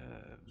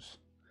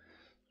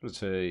 Let's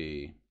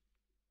say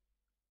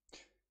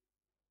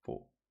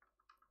 4.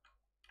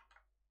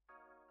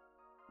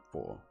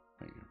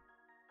 Thank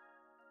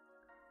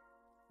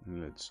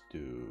you. Let's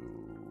do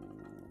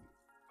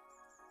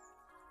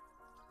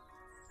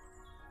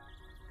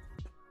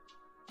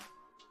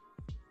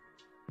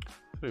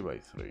 3 by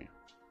 3.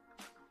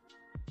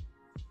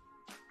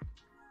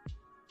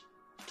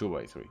 2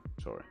 by 3.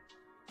 Sorry.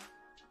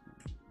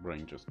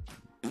 Brain just.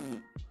 There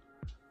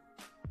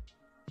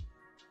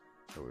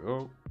we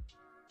go.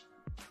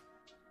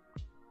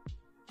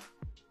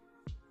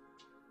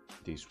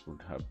 This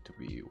would have to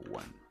be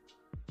 1.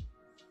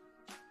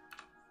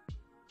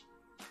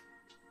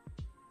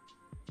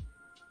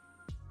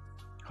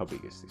 How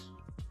big is this?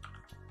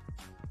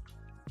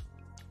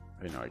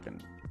 I know I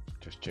can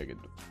just check it.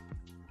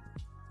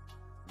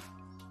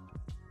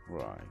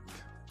 Right.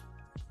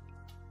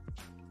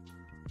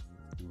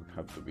 It would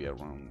have to be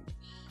around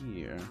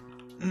here.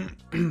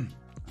 And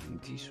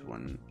this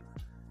one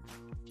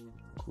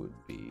could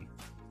be,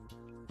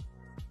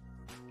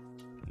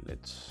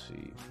 let's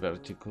see,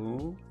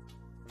 vertical.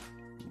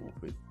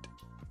 Move it.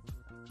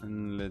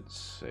 And let's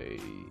say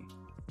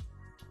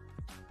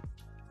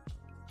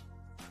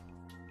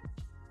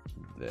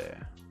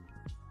there.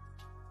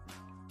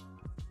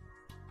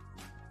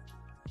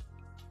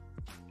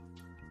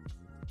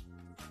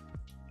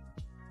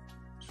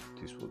 So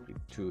this would be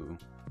 2.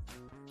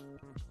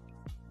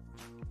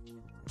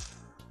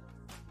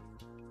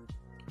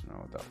 No,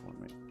 that one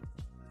maybe.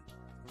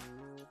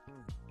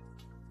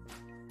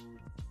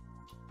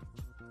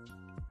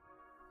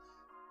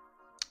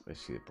 I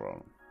see the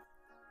problem.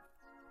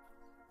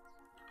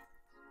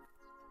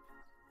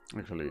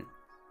 Actually,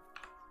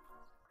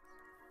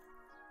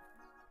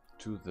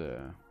 2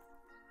 there.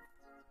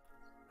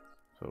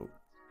 So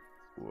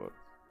what?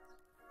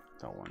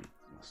 That one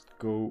must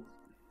go.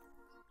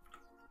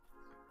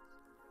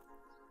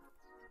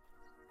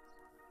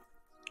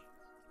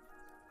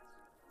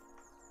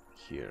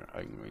 Here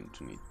I'm going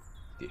to need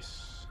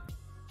this.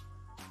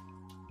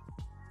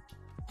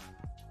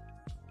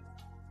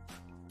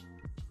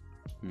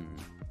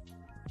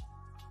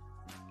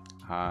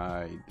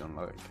 I don't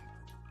like it.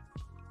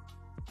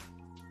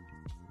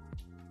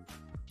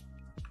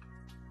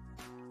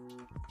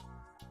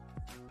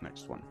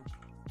 Next one.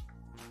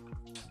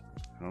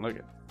 I don't like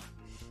it.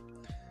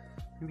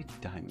 Maybe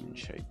diamond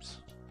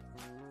shapes.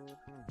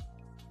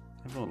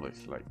 I've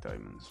always liked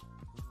diamonds.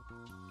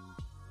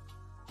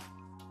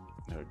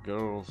 A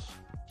girl's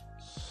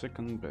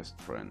second best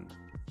friend.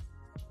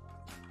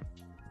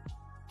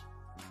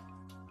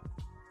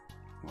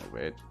 Move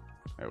it.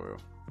 I will.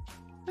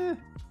 Give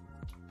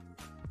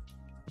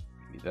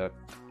me that.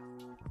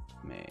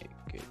 Make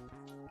it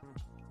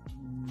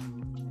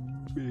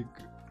big.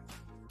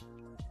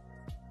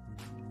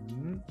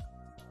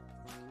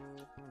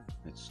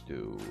 Let's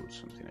do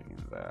something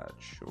like that.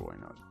 Sure, why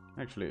not?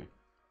 Actually,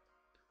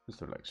 let's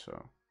do like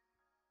so.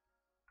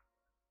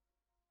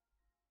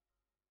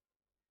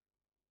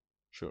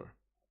 Sure.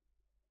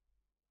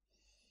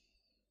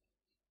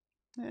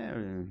 Yeah,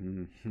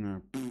 yeah.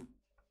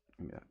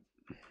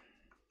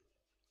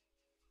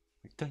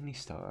 Like tiny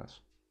stars.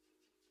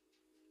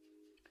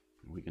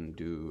 We can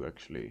do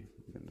actually.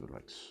 We can do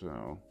like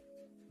so,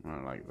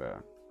 like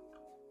that,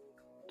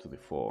 to the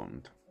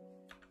font.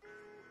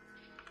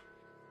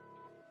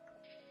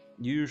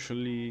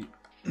 Usually,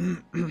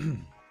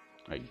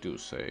 I do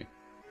say,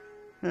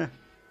 but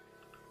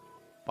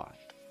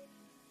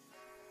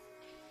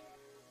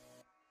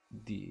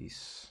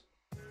this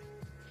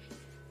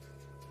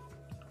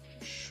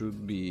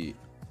should be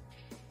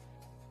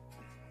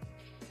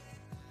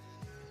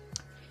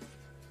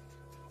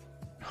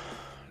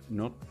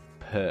not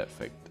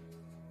perfect,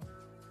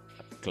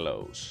 but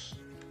close.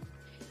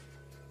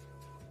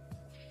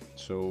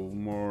 So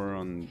more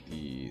on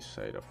the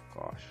side of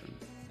caution.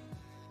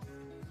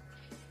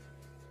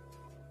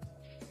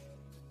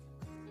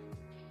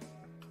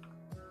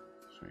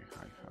 So I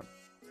have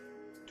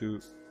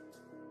to.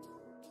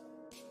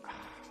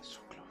 So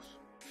close.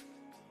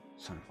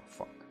 Son of a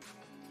fuck.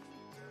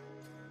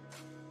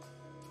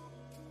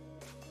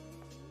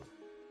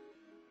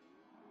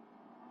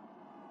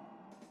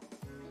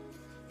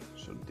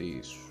 So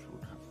this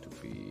would have to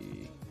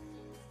be.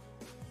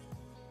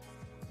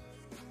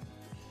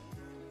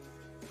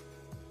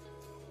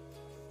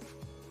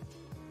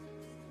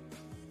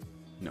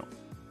 No,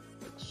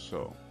 like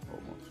so,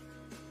 almost.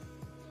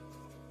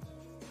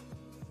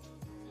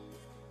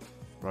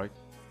 Right?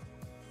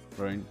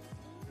 Right?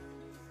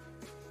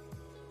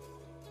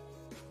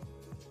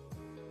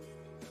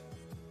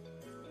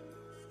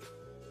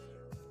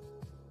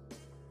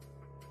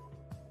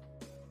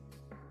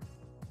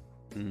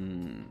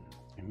 I'm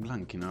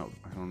blanking out.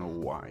 I don't know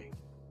why.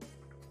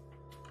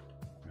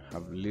 I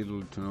have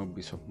little to no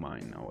peace of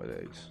mind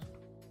nowadays.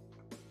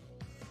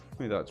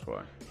 Maybe that's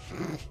why.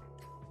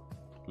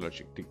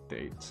 Logic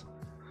dictates.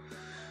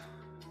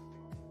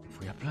 If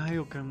we apply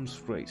Occam's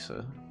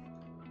razor,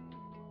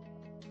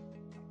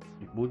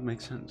 it would make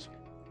sense.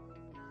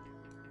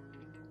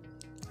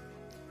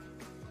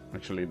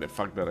 Actually, the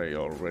fact that I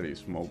already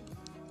smoked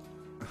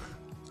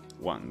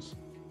once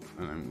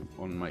and I'm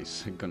on my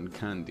second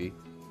candy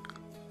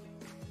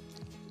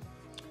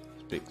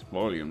speaks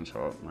volumes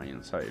of my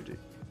anxiety.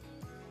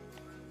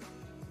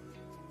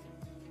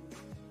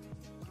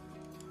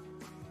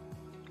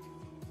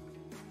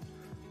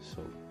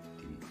 So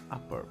the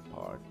upper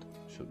part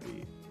should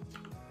be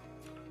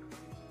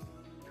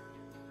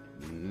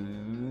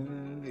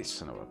this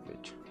son of a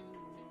bitch,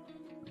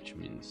 which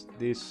means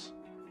this.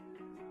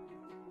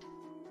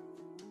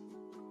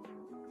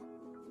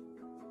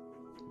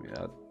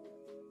 That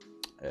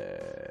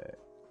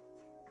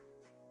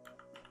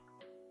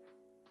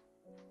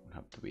would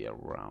have to be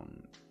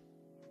around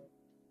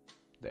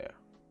there.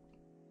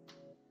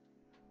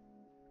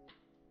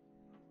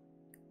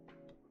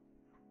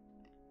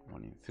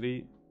 One in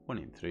three, 1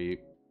 in 3.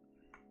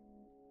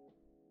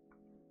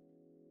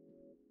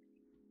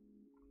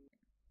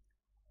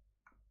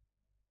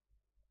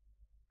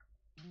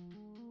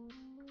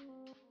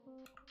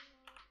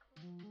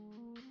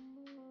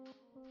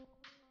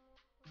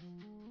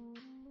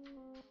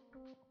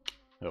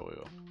 There we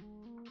go.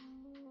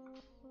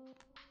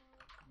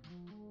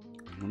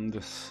 And on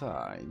the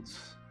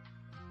sides,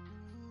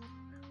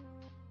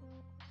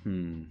 how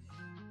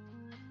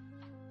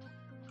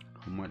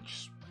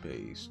much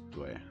space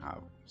do I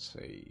have,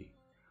 say,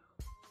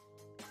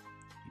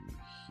 in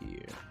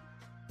here?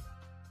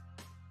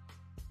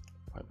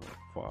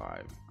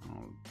 505, and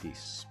all this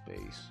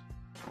space,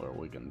 where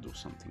we can do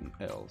something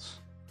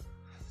else.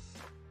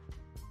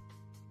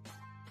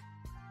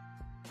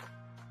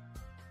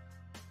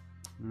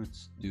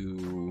 Let's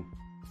do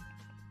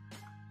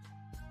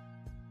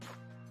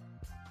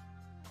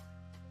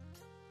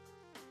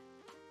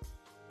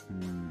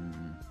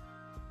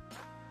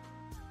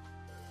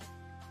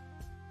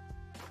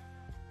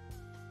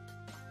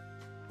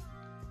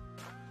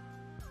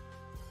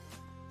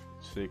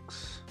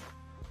six.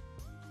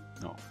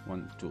 No,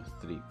 1, 2,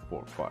 3,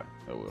 4, 5.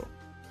 There we go.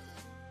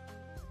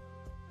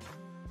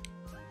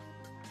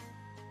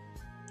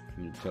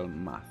 Can you tell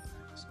math?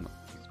 It's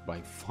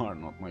by far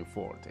not my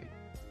forte.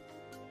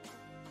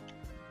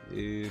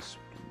 This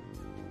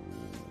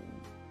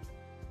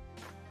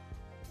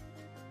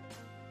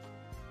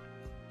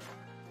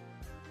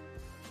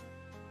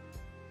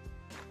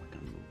we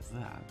can move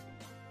that.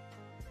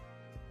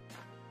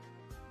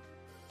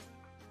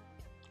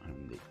 And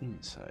on the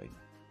inside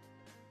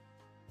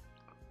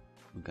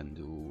we can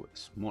do a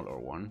smaller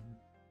one.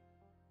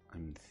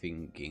 I'm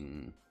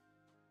thinking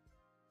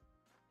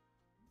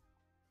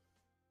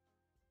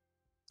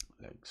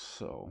like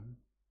so,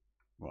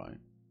 right?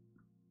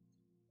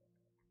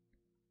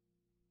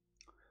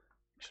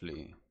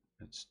 Actually,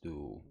 let's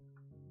do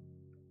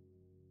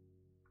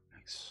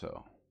like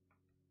so.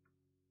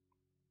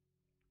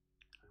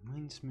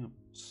 Reminds me of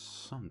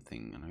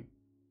something, and I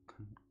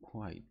can't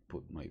quite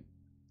put my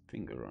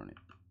finger on it.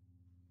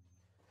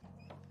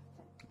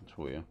 It's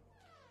weird.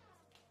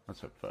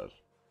 That's at first.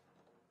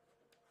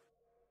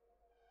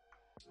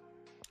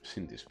 I've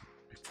seen this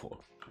before,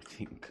 I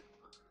think.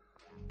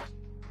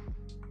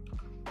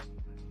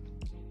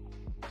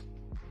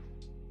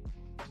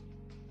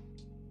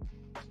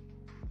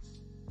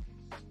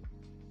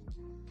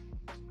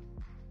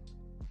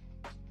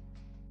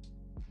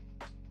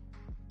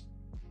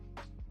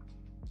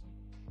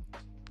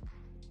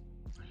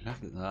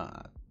 Look at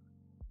that.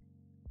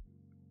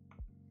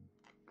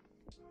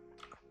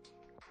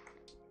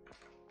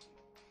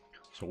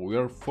 So we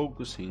are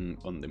focusing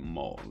on the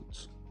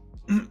molds,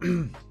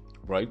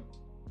 right?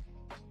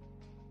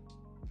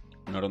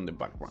 Not on the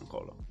background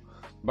color.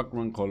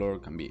 Background color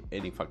can be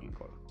any fucking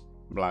color.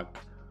 Black,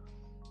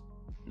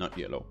 not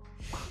yellow,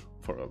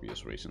 for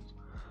obvious reasons.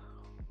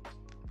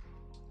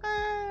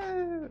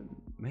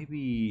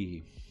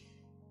 Maybe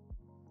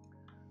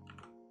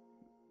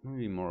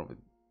more of a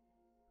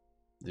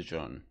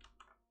Dijon.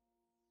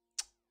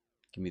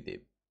 Give me the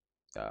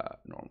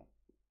normal.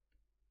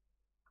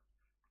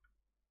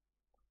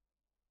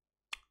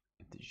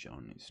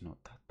 Dijon is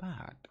not that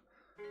bad,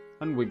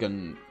 and we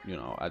can, you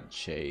know, add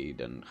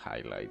shade and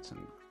highlights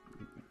and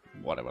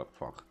whatever the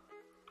fuck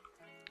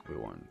we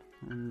want.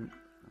 And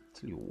I'll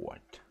tell you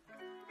what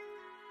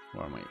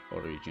are my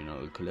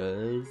original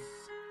colors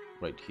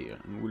right here,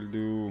 and we'll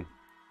do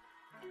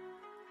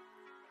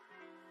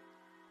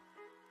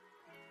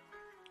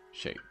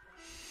shade.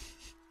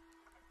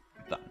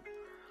 Done.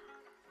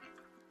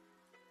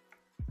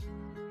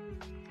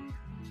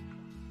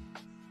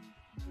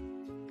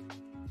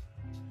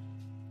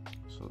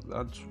 So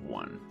that's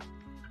one.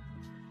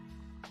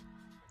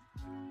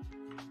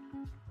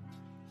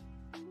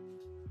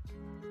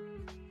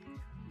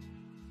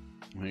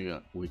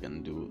 We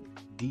can do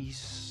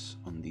this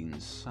on the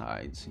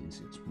inside since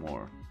it's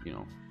more, you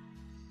know,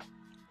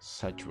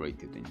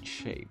 saturated in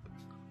shape,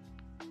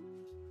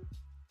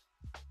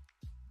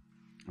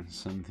 and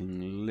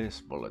something less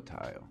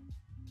volatile.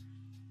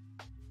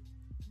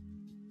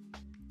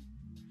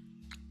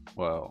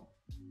 Well,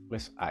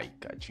 less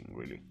eye-catching,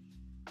 really,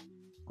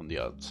 on the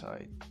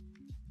outside.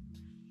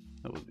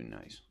 That would be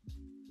nice.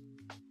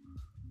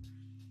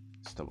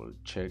 Let's double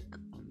check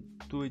on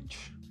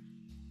Twitch.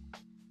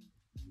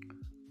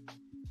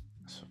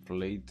 As of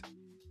late,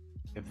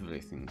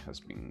 everything has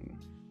been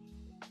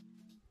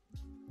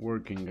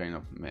working kind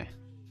of meh.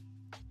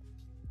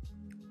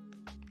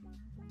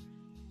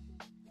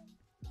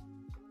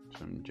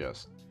 So I'm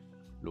just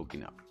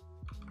looking out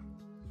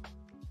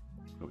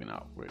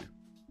really.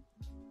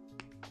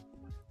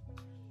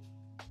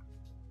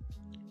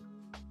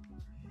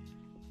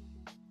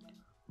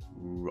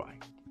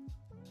 Right,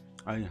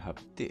 I have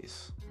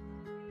this.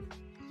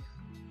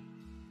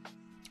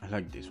 I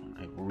like this one,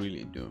 I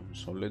really do.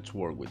 So let's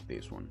work with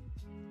this one.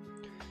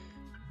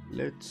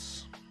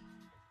 Let's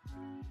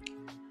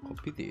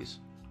copy this,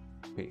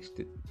 paste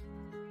it,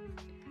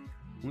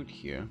 move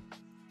here,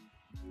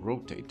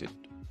 rotate it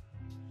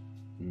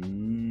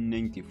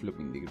 90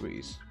 flipping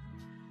degrees,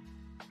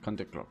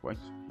 counterclockwise.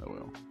 I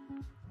will.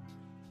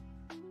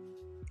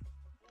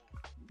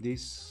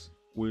 This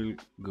will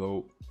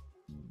go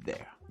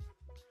there,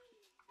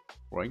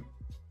 right?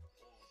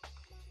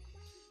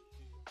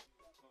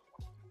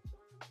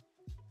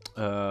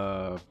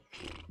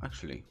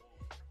 Actually,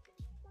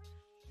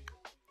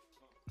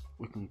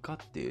 we can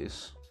cut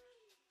this,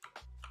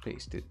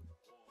 paste it,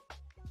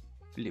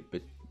 flip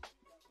it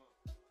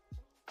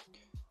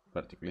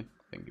vertically.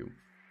 Thank you.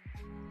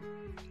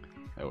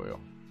 There we go.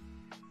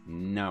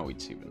 Now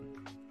it's even.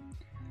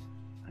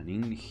 And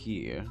in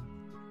here,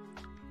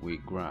 we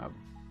grab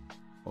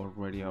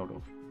already out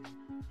of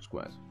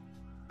squares.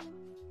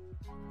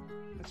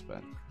 That's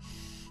bad.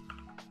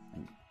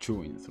 I'm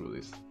chewing through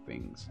these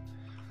things.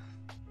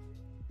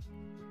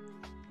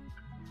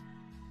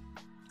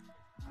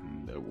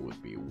 And there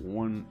would be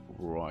one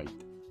right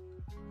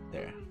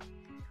there.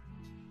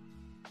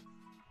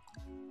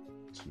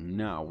 So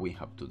now we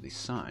have to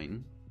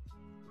design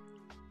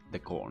the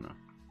corner.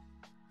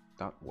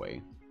 That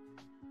way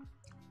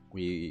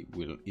we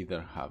will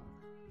either have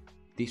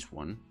this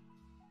one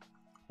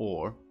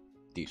or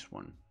this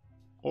one,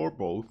 or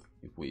both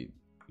if we,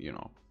 you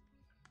know,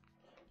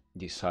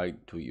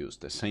 decide to use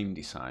the same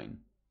design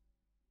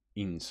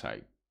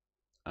inside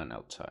and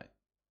outside,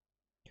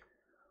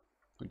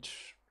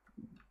 which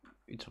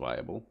it's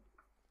viable.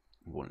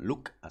 It won't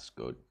look as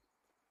good,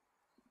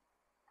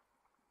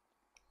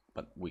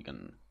 but we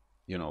can,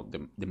 you know,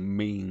 the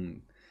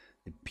main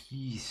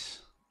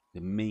piece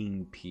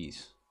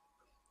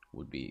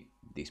would be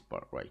this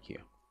part right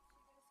here.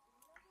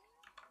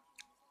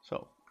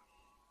 So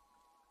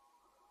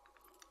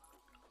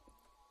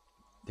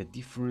the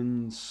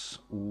difference,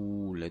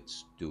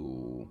 let's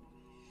do,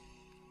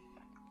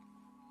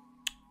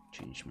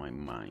 change my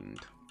mind,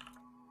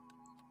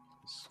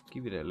 let's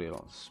give it a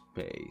little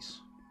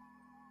space.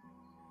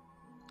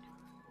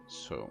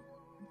 So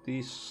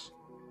this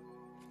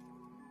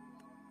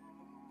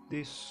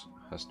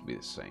has to be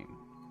the same.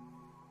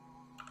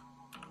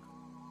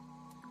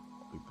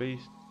 We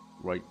paste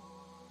right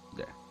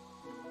there.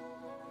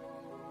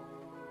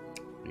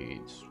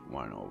 It's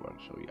 1/,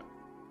 so yeah.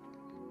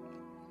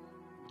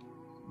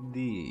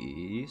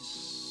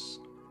 This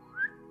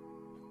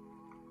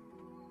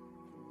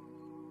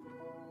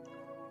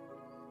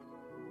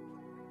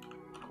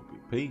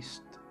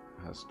paste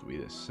has to be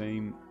the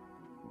same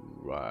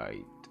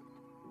right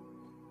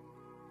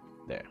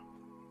there.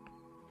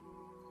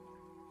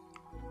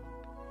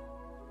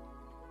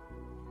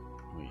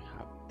 We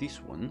have these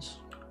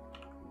ones.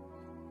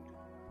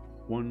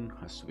 One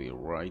has to be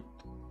right.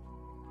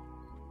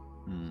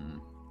 Let me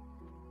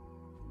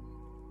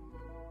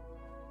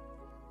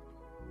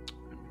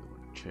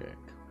double check.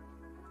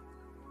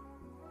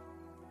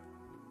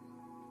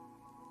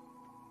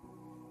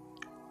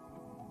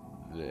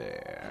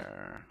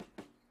 There.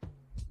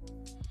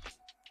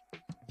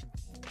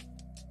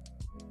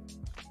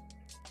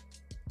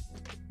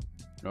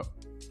 Oh,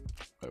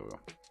 there we go.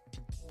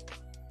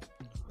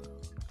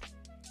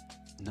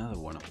 Another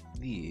one of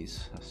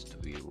these has to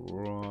be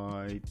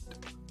right.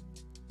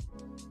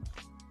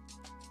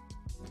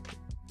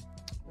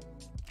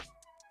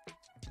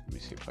 Let me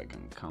see if I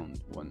can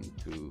count 1,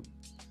 2,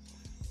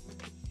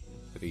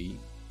 3.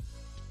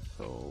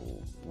 So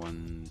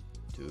 1,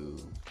 2,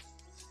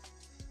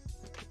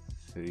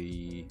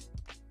 3.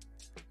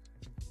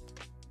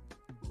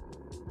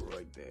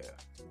 Right there.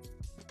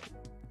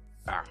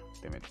 Ah,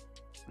 damn it.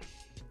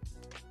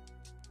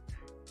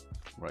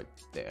 Right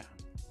there.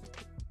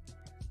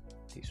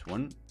 This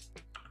one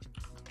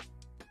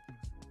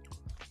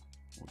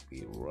would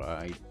be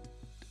right.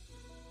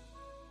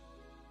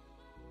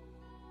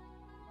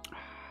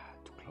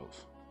 Too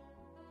close.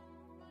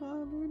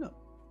 Maybe not.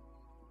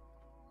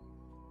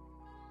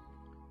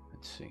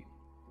 Let's see.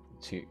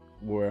 Let's see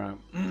where I'm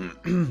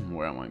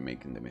where am I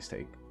making the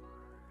mistake?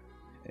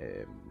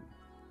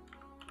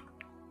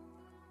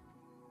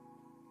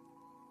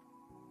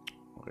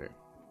 Okay.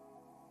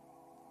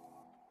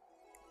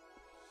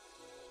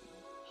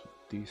 So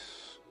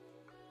this.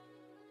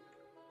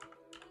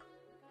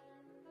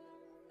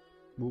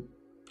 Boop.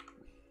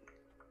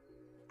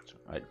 So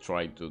I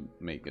tried to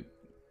make it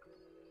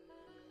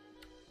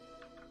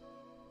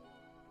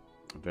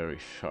a very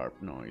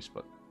sharp noise,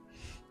 but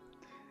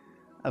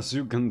as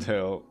you can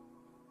tell,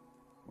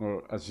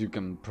 or as you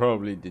can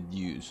probably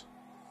deduce,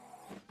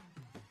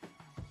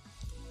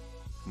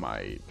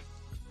 my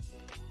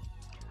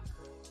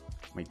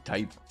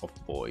type of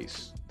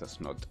voice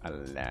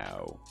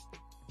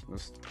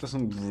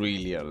doesn't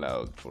really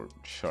allow for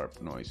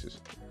sharp noises.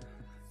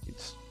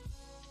 It's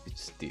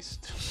this.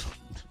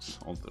 That's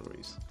all there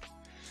is.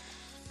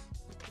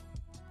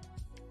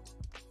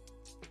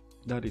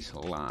 That is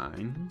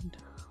aligned.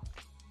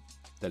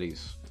 That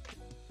is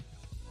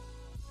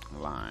a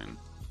line.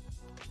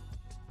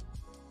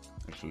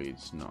 Actually,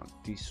 it's not.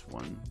 This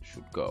one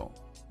should go.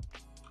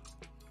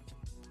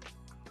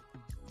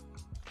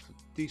 So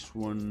this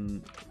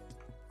one.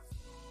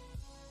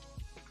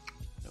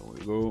 There we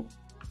go.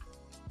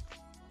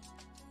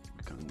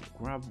 We can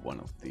grab one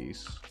of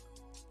these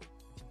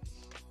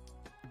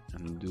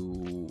and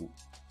do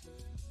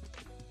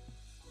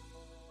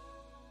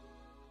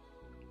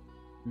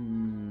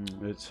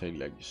let's say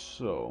like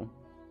so.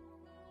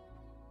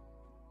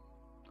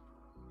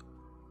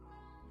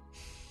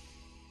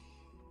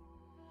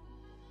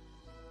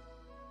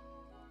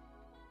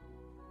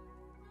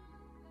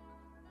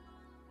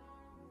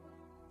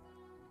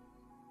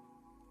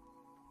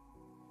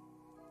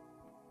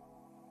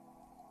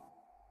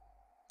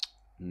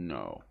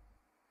 No,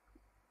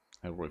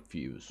 I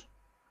refuse.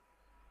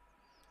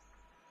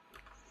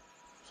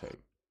 Say,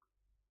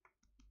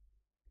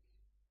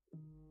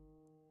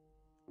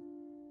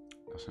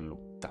 doesn't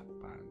look that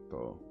bad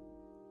though,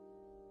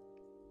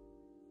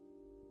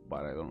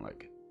 but I don't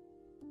like it.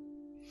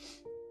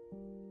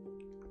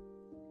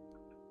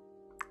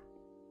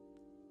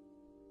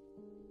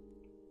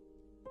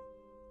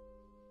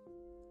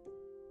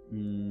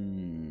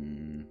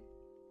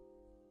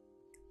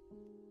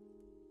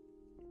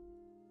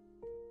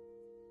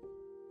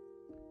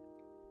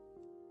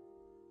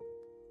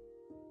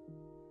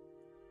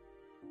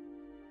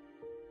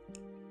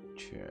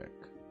 Check.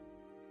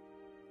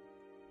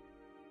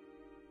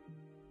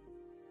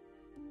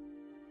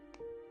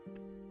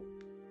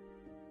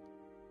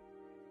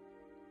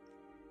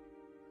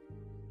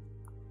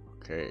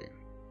 Okay.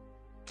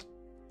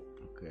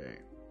 Okay.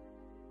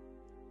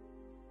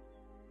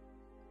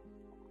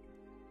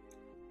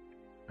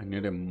 I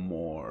need a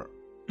more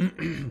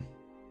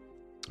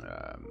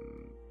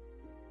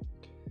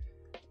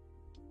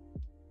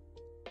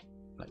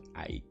like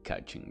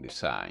eye-catching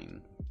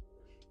design.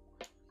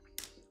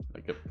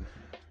 Like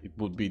it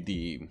would be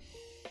the,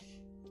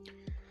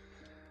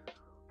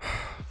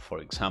 for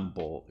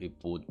example, it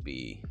would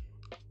be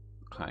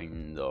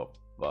kind of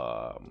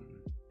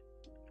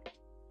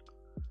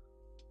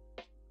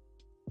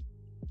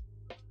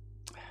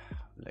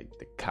like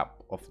the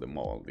cap of the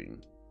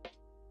molding.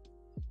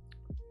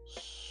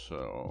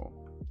 So,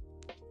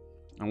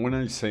 and when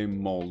I say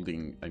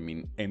molding, I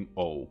mean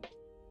M-O,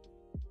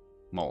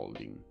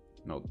 molding,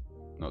 not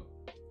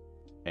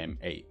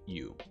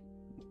M-A-U,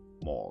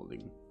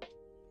 molding.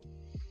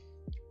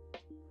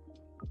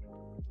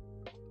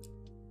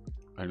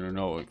 I don't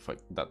know if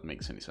that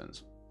makes any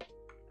sense.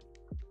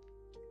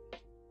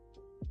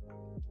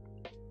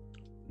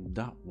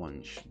 That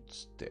one should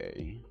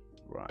stay,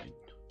 right?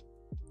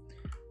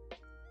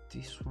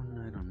 This one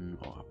I don't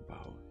know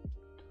about.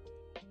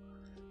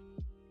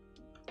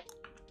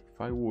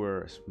 If I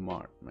were a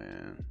smart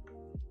man,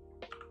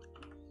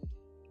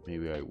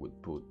 maybe I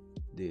would put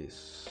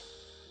this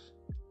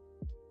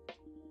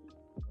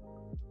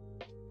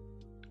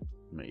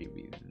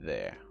maybe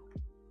there.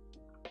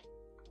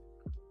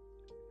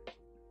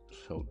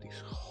 So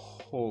this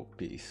whole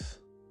piece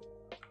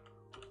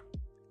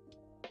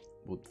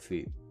would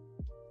fit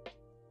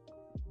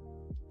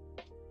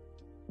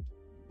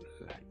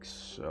like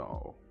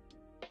so.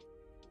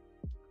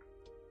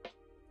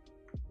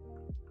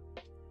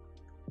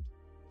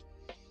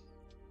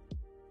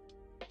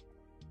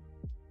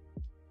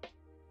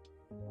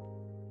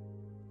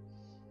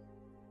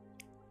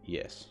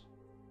 Yes.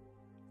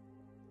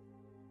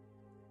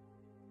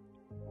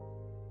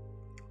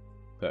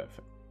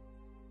 Perfect.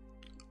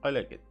 I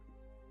like it.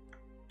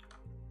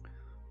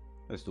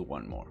 Let's do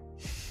one more.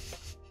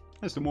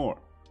 Let's do more.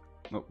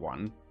 Not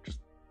one, just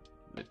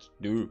let's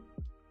do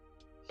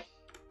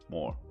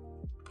more.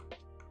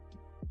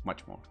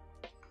 Much more.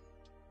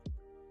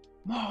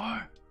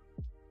 More!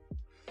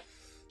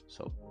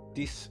 So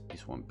this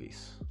is one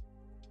piece.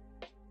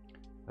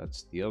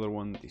 That's the other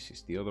one. This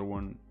is the other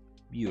one.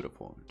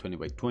 Beautiful. 20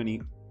 by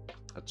 20.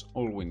 That's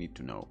all we need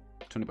to know.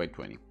 20 by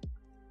 20,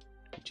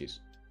 which is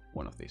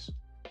one of these.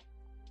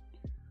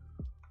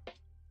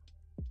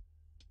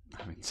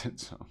 Having said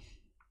so,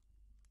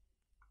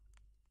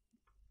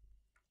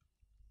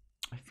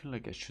 I feel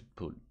like I should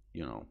put,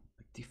 you know,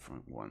 a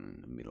different one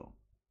in the middle.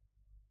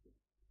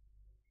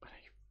 But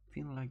I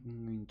feel like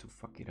I'm going to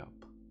fuck it up.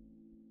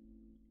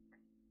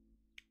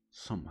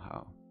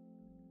 Somehow.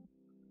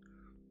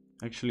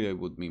 Actually, I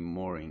would be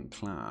more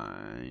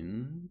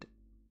inclined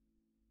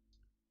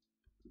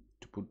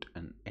to put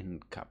an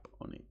end cap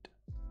on it.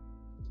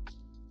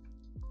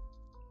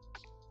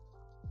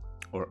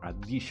 Or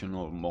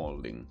additional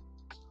molding.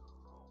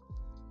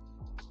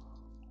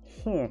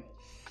 Huh.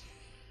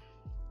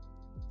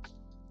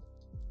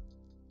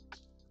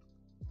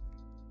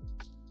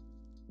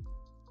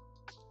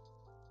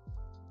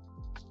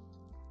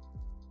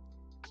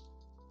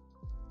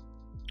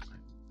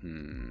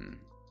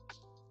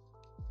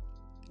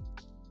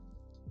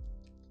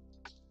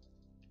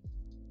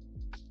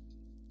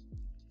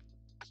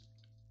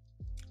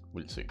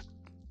 We'll see.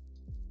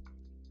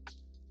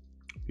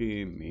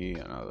 Give me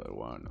another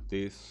one of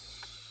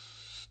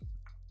this.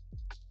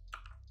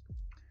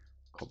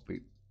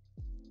 Copy.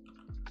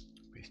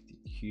 Paste it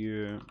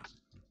here.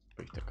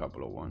 Paste a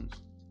couple of ones.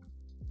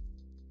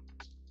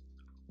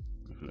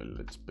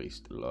 Let's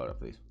paste a lot of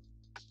this.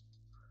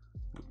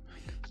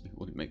 It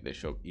would make the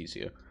show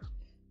easier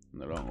in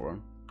the long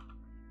run.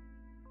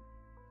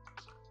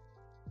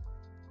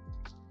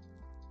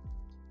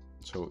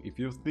 So if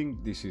you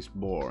think this is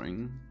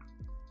boring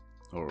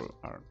or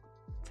are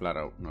flat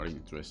out not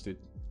interested,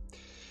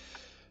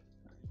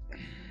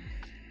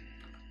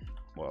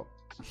 well,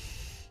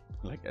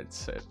 like I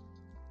said,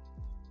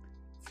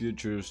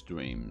 future's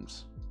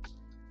dreams.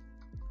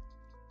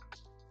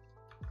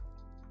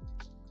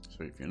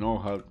 So if you know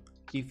how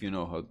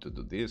to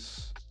do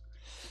this,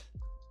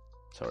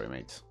 sorry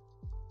mates,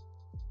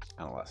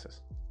 and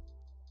lasses.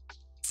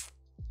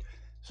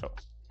 So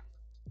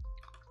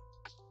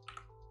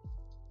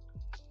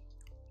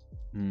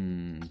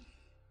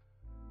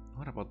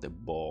what about the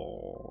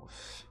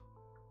balls?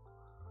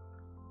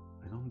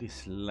 I don't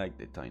dislike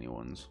the tiny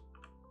ones.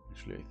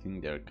 Actually, I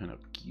think they're kind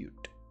of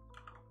cute.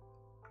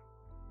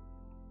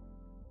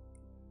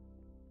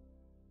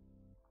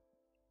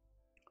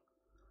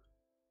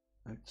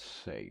 Let's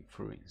say,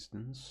 for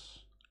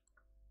instance,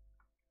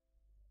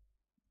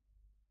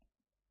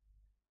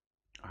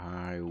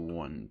 I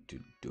want to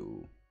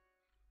do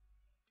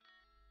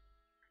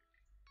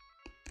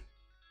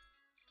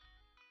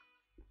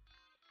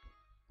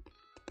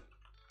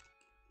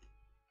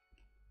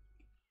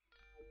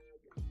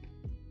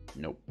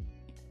nope.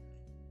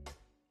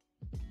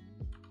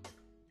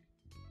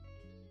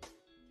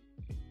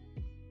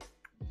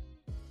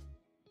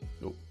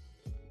 Nope.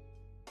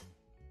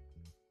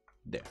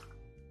 There.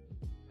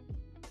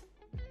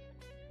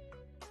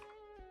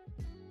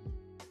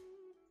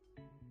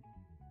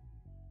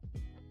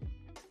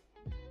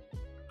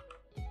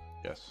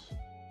 Yes.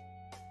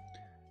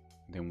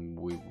 Then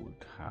we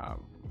would have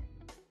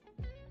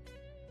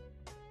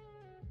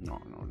no.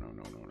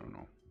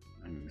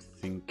 I'm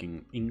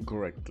thinking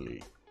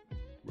incorrectly,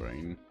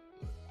 brain.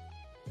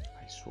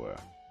 I swear.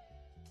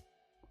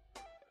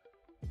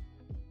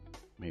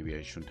 Maybe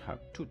I should have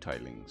two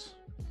tilings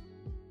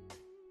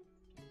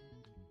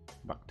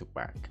back to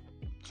back.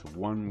 So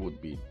one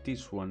would be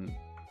this one,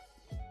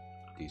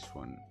 this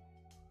one,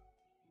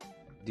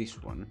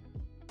 this one,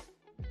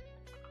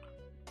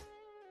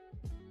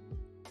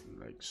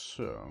 like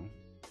so.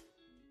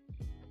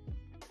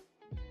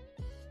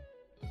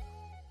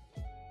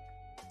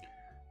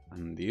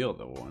 And the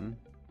other one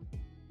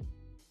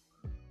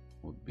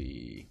would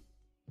be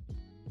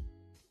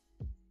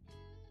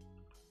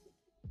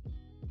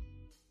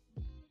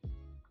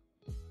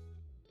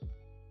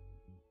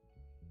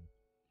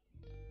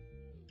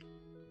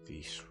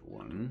this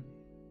one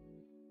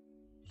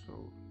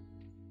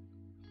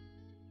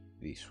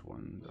this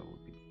one, that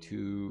would be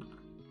 2.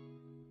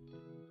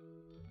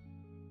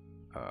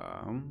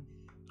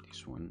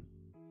 This one,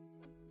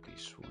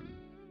 this one,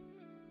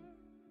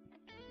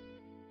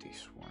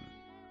 this one.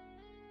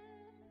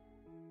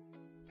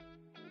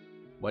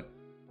 What?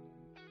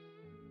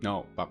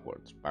 No,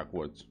 backwards,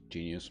 backwards,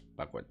 genius,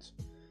 backwards.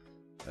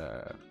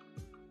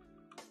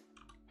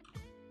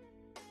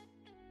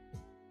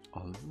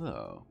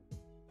 Although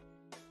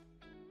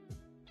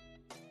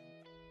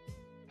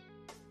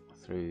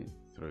 3,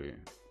 3,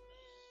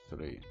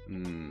 3.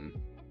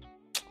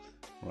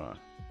 Right,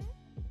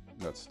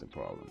 that's the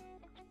problem.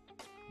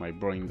 My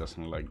brain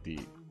doesn't like the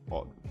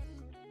odd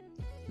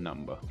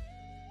number.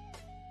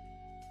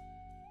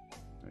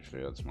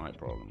 Actually, that's my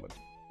problem, but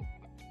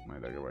I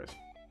digress.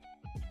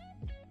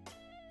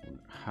 Would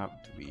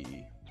have to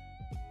be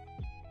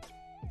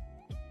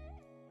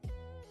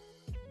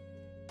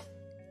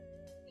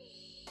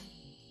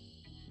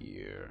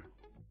here,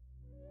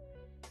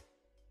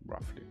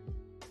 roughly.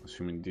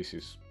 Assuming this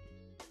is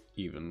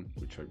even,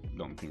 which I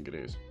don't think it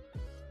is.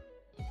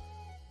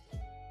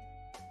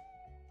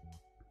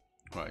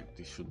 Right,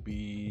 this should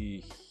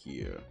be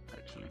here,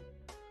 actually.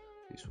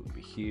 This would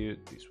be here,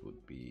 this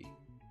would be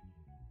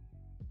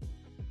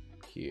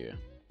here.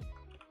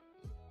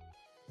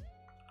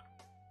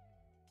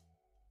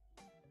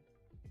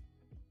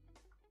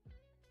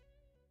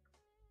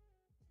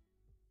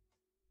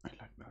 I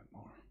like that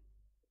more.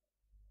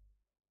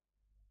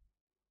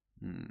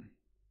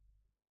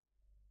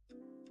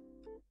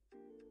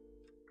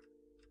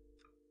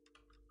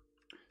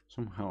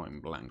 Somehow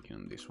I'm blanking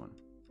on this one.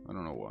 I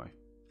don't know why.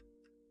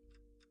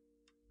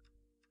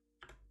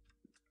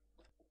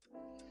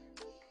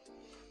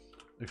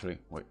 Actually,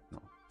 wait,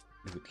 no.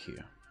 Leave it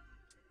here.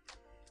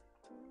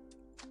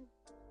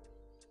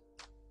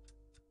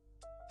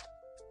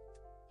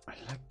 I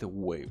like the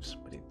waves,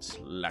 but it's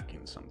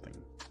lacking something.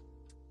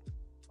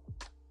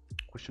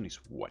 Question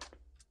is what?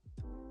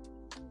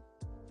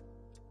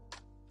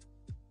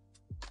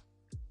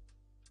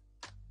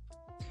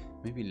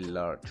 Maybe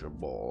larger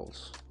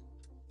balls.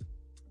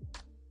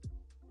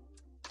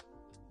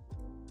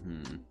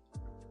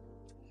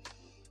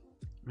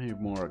 Maybe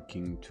more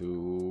akin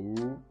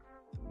to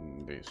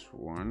this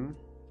one.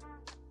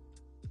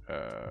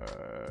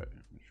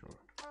 Sure.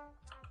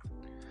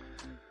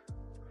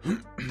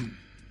 Let's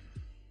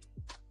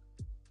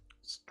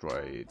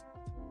try it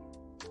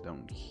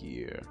down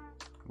here.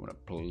 I wanna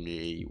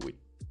play with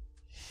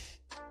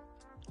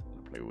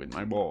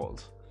my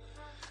balls.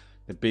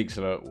 The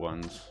pixel art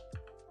ones.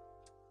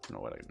 You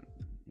know what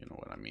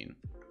I mean.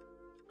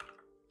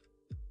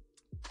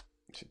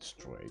 Sit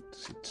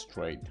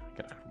straight. I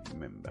gotta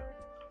remember.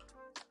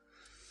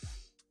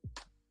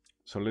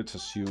 So let's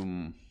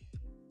assume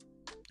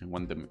I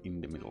want them in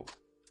the middle.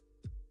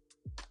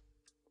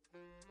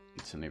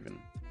 It's an even,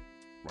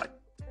 right?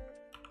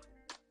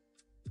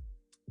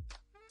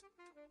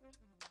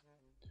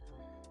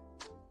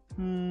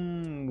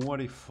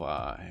 What if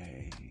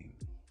I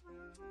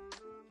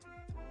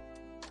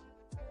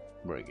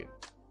break it?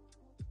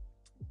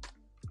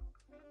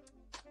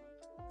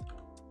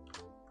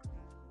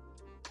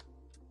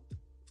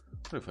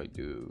 What if I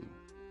do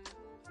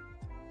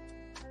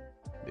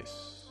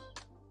this?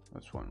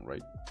 That's one,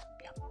 right?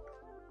 Yeah.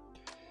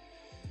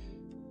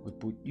 We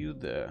put you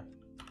there.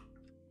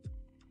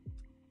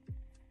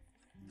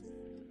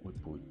 We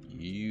put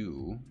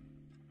you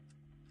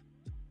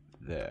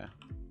there.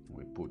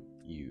 We put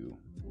you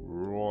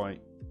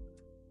right,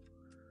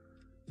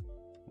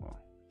 well,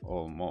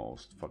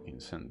 almost fucking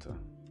center.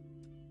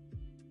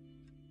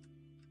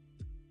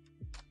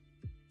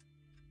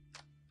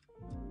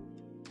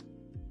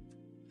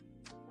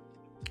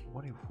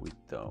 What if we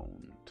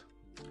don't?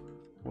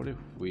 What if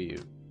we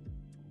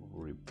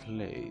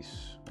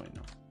replace? Wait,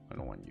 no, I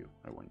don't want you.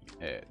 I want you.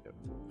 The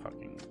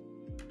fucking.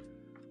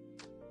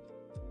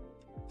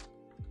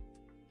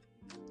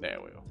 There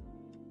we go.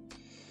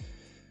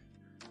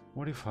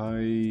 What if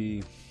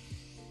I?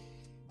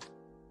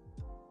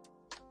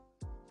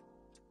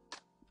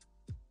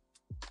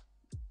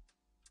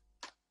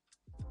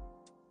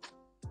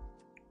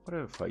 What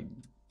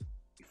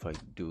if I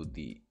do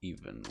the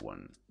even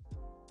one?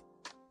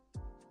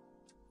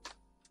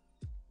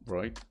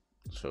 Right?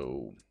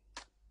 So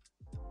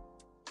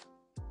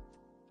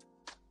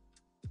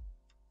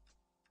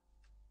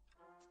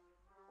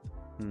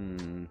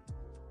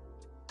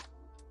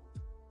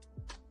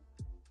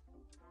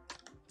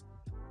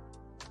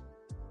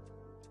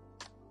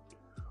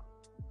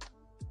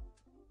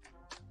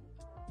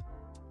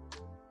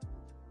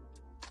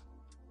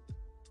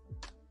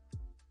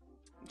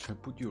I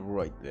put you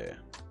right there.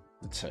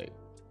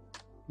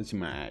 Let's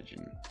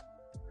imagine.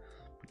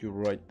 Put you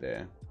right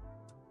there.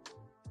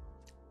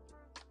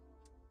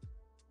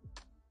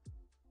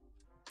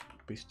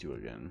 Paste you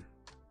again.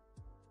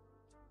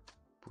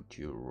 Put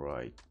you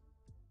right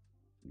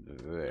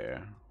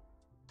there.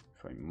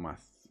 If my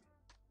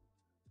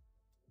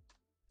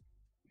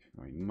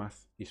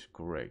math is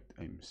correct,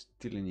 I'm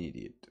still an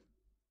idiot.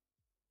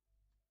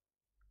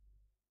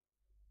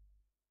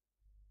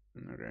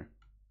 Okay.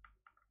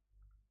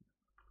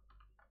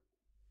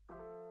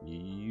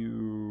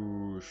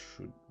 You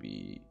should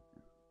be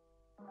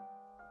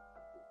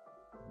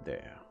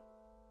there.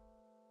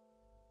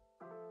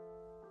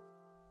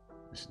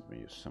 Listen to me,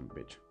 you son of a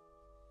bitch.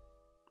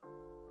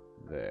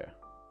 There.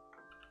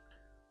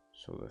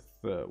 So the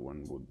third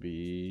one would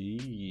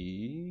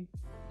be...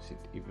 Is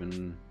it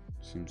even...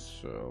 Seems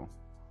so.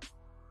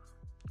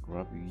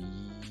 Grab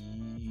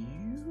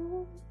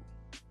you.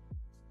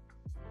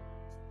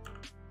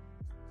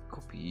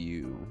 Copy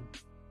you.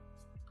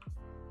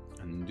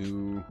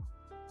 Undo.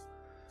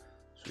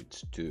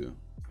 Switch to...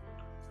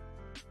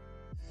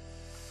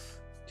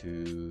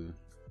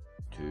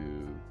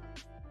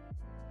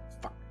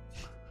 Fuck.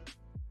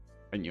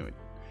 I knew it.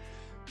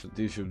 So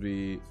this should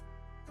be...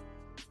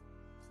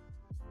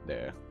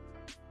 There.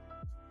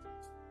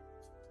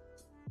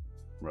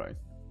 Right.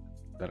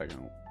 That I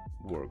can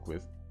work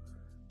with.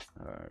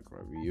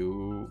 Grab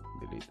you,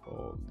 delete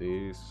all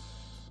this,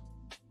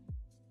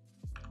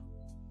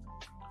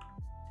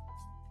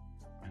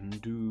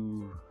 and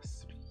do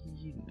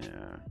 3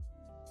 now,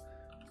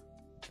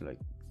 like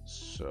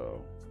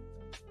so.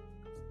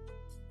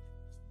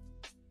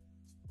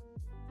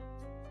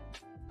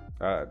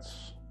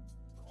 That's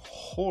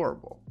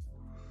horrible.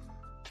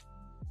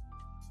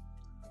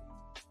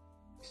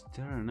 Is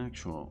there an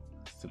actual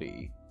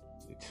 3?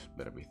 It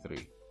better be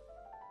 3.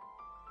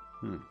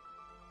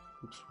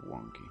 Looks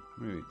wonky.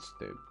 Maybe it's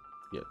the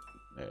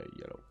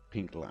yellow,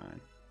 pink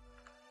line.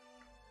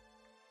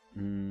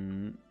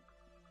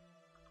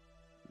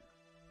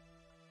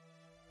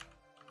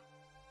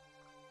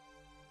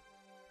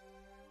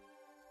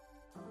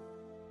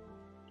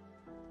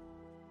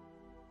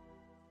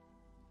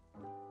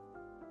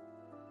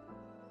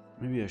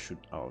 Maybe I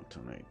should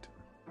alternate.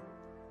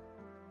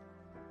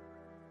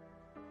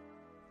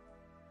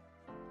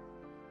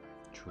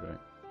 Should I?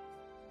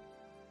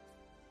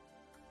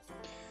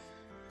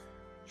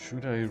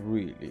 Should I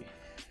really?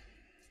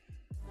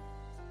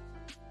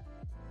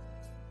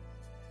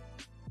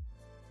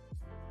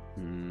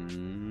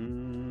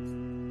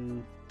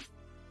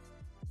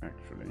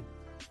 Actually,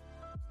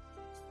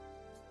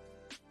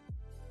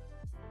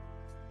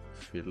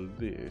 fill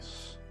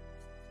this.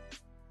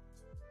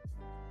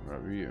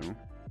 Review.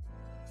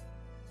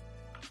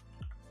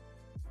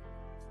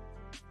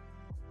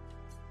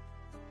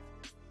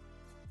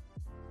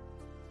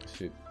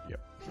 Is it?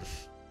 Yep.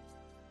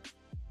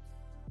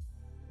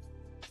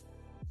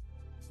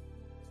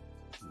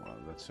 Well,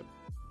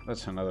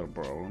 that's another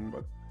problem,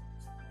 but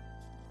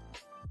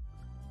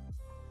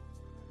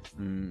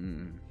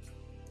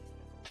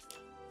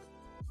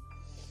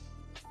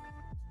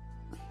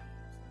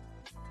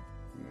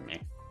meh.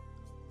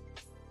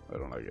 I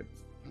don't like it.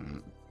 I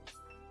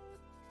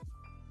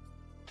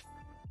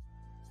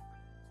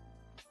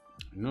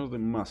know there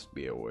must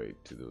be a way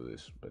to do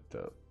this, but I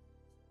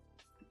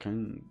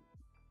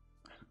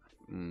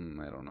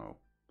don't know.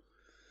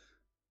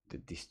 The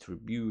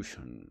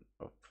distribution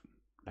of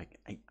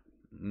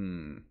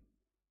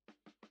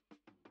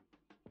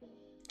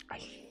I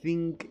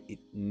think it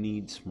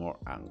needs more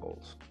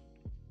angles,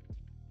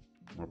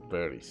 more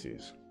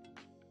vertices.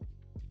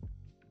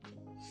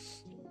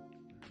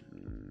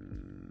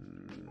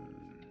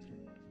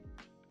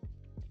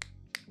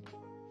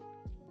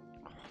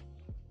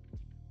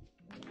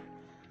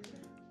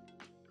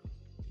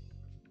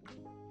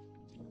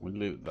 We'll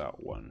leave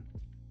that one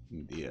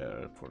in the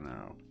air for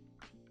now.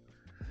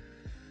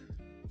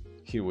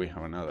 Here we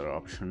have another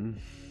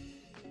option.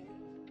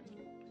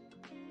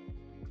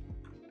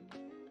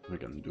 We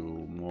can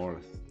do more.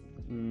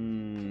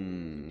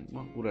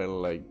 What would I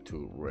like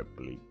to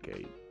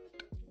replicate?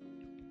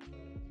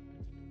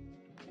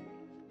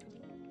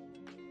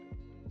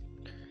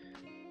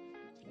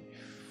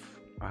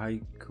 If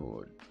I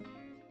could.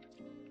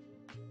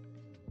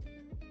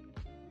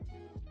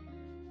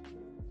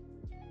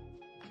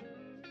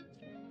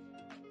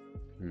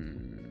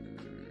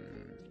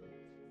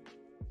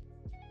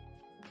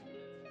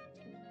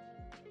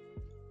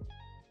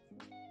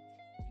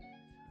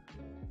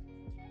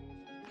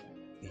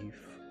 If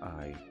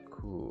I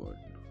could.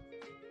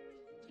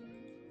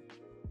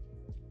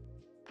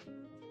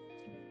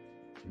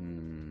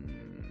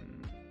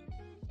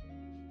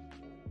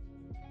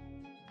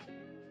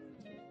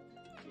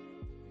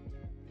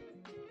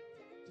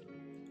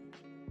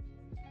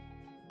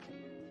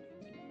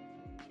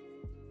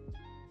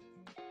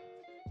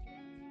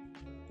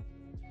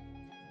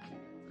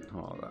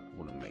 Oh, that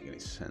wouldn't make any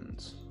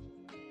sense.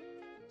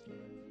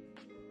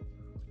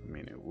 I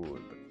mean, it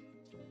would, but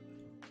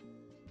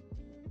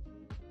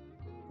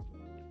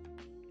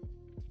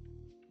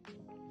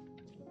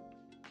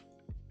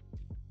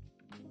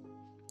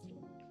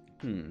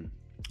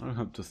I'll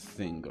have to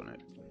think on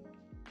it.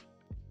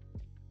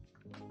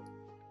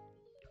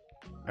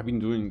 I've been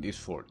doing this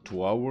for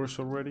 2 hours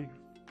already.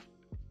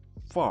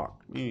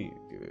 Fuck me,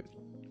 dude.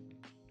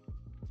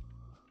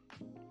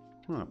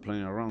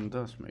 Playing around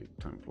does make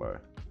time fly.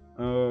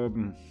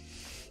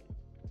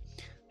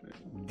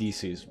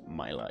 This is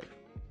my life.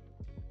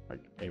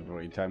 Like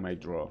every time I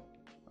draw,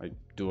 I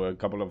do a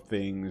couple of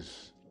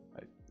things.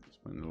 I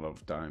spend a lot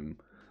of time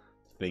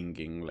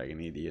thinking like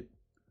an idiot.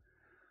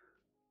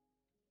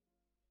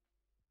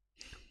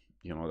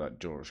 You know that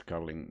George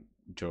Carlin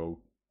joke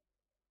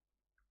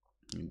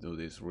into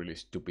this really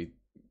stupid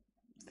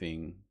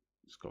thing.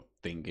 It's called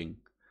thinking.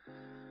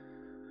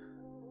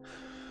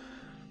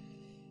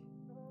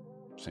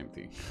 Same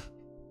thing.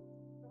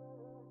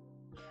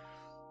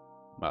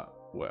 But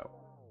well,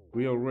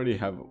 we already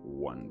have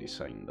one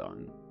design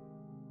done.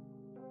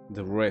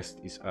 The rest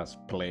is us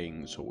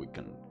playing so we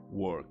can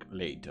work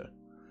later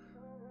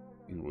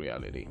in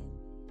reality.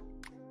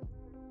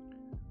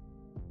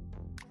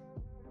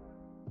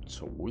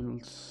 So we'll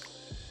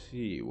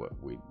see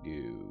what we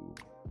do.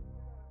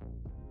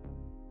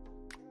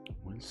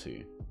 We'll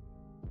see.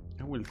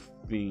 I will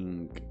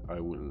think I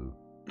will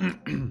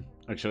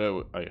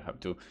actually I have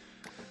to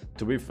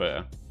be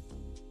fair.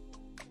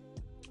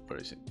 Where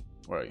is it?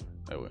 Where are you?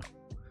 I will.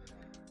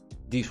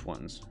 These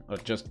ones are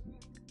just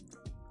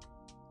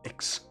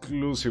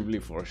exclusively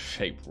for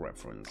shape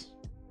reference.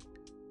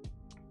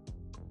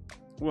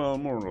 Well,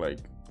 more like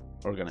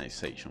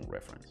organization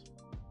reference.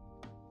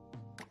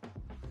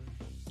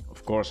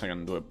 Of course I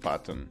can do a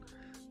pattern,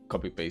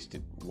 copy paste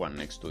it one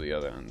next to the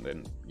other, and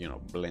then, you know,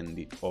 blend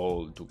it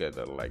all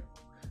together like,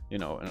 you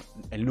know,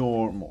 a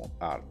normal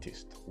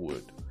artist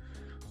would.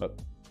 But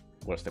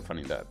what's the fun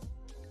in that?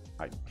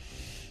 I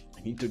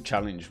need to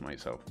challenge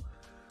myself.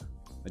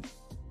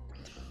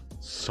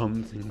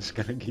 Something's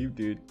gonna give,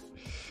 dude.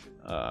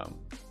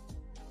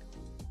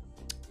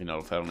 In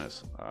all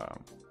fairness,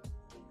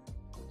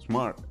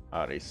 smart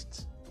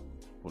artists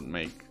would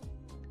make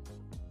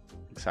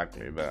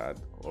exactly that,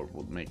 or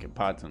would make a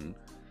pattern,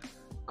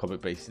 copy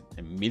paste it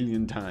a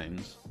million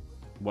times,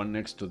 one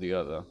next to the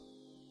other,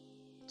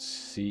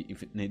 see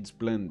if it needs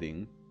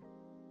blending,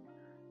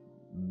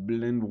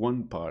 blend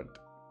one part,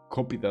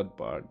 copy that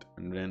part,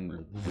 and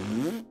then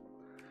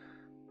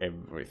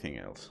everything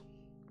else.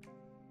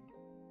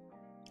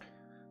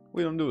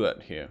 We don't do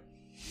that here.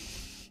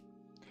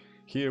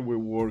 Here we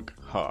work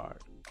hard,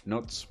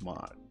 not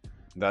smart.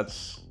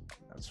 That's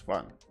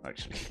fun,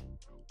 actually.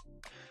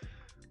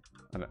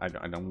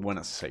 I don't want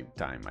to save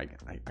time.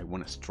 I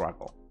want to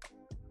struggle.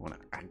 I want to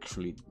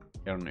actually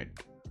earn it.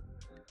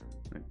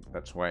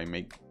 That's why I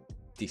make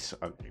these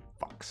ugly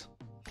fucks.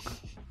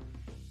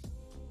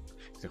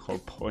 It's the whole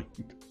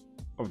point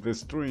of the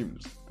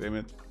streams. Damn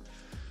it!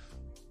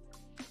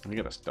 I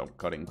gotta stop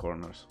cutting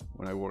corners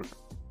when I work.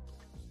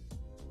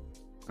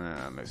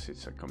 Unless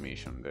it's a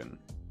commission, then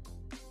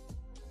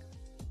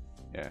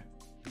yeah,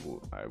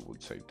 I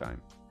would save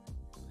time.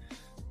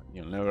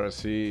 You'll never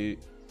see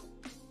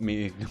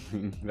me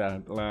doing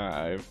that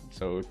live,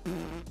 so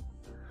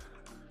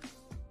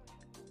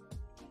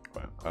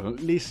well, at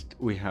least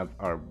we have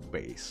our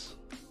base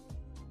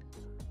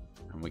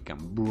and we can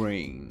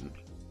brain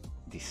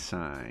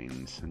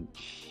designs and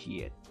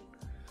shit.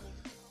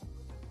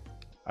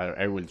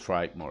 I will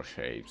try more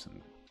shapes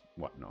and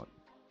whatnot,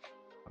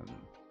 and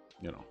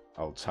you know,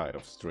 outside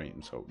of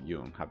stream, so you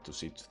don't have to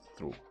sit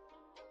through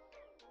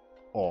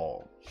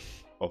all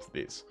of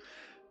this.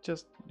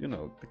 Just, you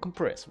know, the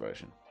compressed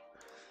version.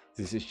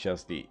 This is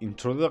just the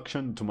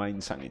introduction to my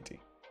insanity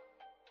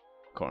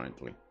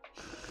currently.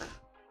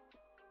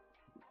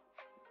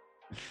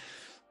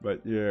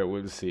 But yeah,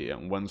 we'll see,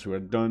 and once we're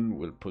done,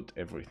 we'll put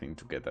everything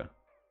together.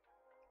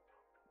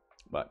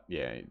 But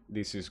yeah,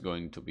 this is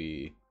going to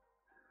be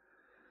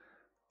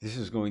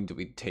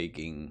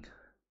taking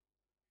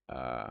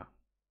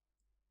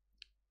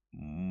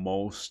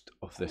most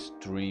of the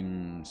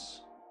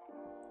streams.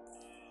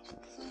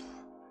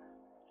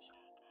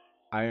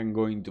 I am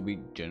going to be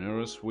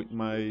generous with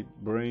my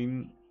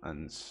brain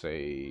and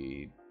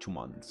say 2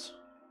 months.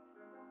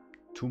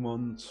 2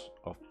 months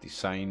of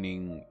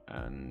designing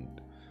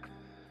and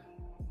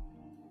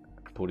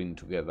putting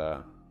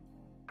together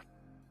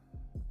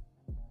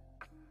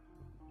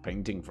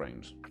painting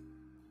frames,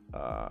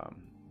 or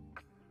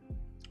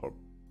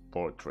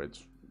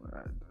portraits.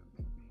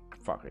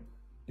 Fuck it,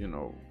 you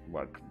know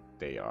what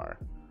they are.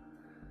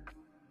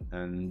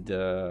 And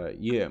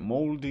yeah,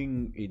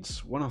 molding,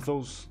 it's one of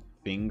those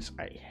things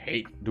I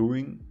hate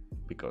doing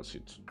because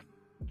it's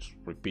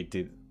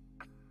repeated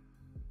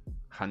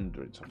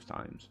hundreds of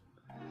times,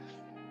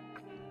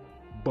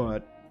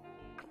 but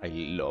I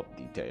love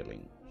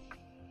detailing,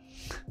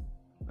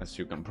 as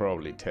you can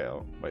probably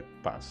tell by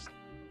past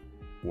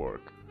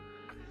work.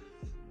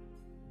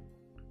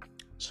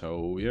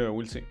 So yeah,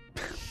 we'll see.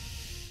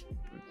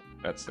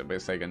 That's the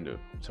best I can do.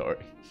 Sorry.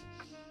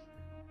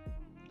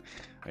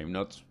 I'm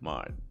not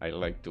smart. I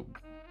like to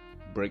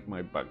break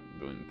my back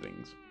doing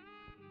things.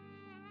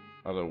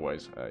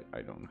 Otherwise,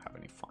 I don't have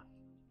any fun.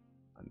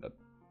 And that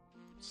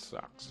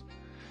sucks.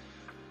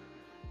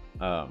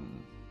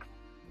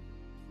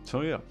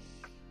 So yeah,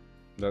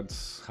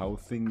 that's how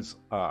things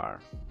are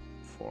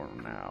for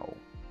now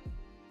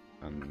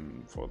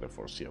and for the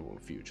foreseeable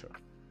future.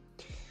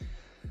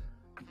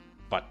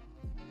 But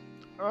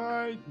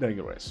I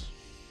digress.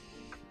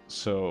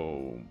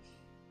 So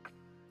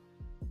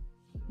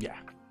yeah,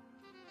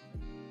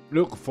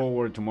 look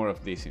forward to more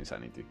of this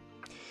insanity.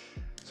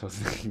 So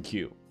thank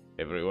you,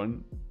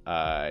 everyone.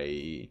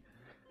 I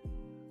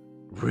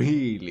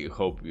really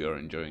hope you're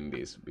enjoying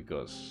this,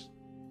 because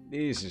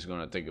this is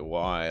gonna take a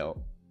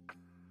while.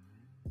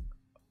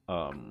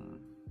 I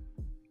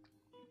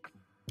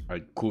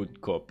could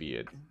copy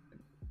it,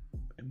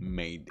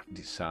 made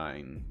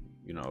design,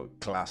 you know,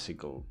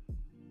 classical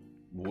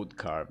wood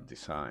carved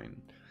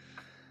design,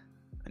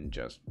 and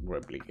just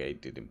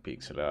replicate it in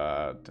pixel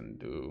art and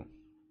do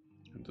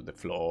the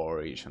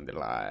flourish and the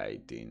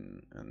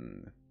lighting,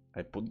 and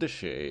I put the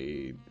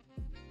shade,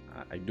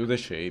 I do the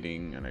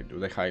shading and I do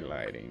the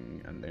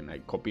highlighting, and then I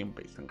copy and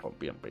paste, and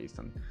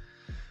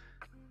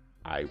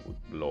I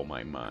would blow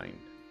my mind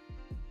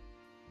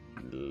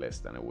in less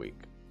than a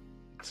week.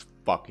 It's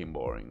fucking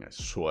boring, I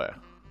swear.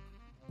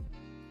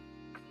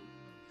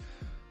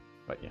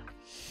 But yeah,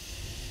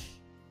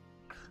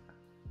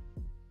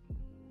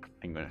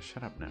 I'm gonna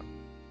shut up now.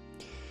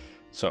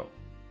 So,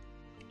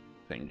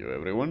 thank you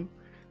everyone.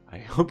 I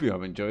hope you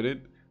have enjoyed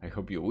it. I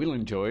hope you will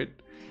enjoy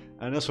it.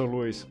 And as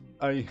always,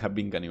 I have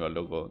been Cannibal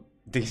Loco.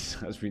 This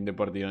has been the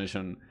Party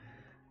Dungeon,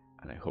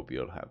 and I hope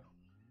you all have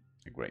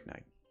a great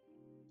night.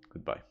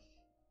 Goodbye.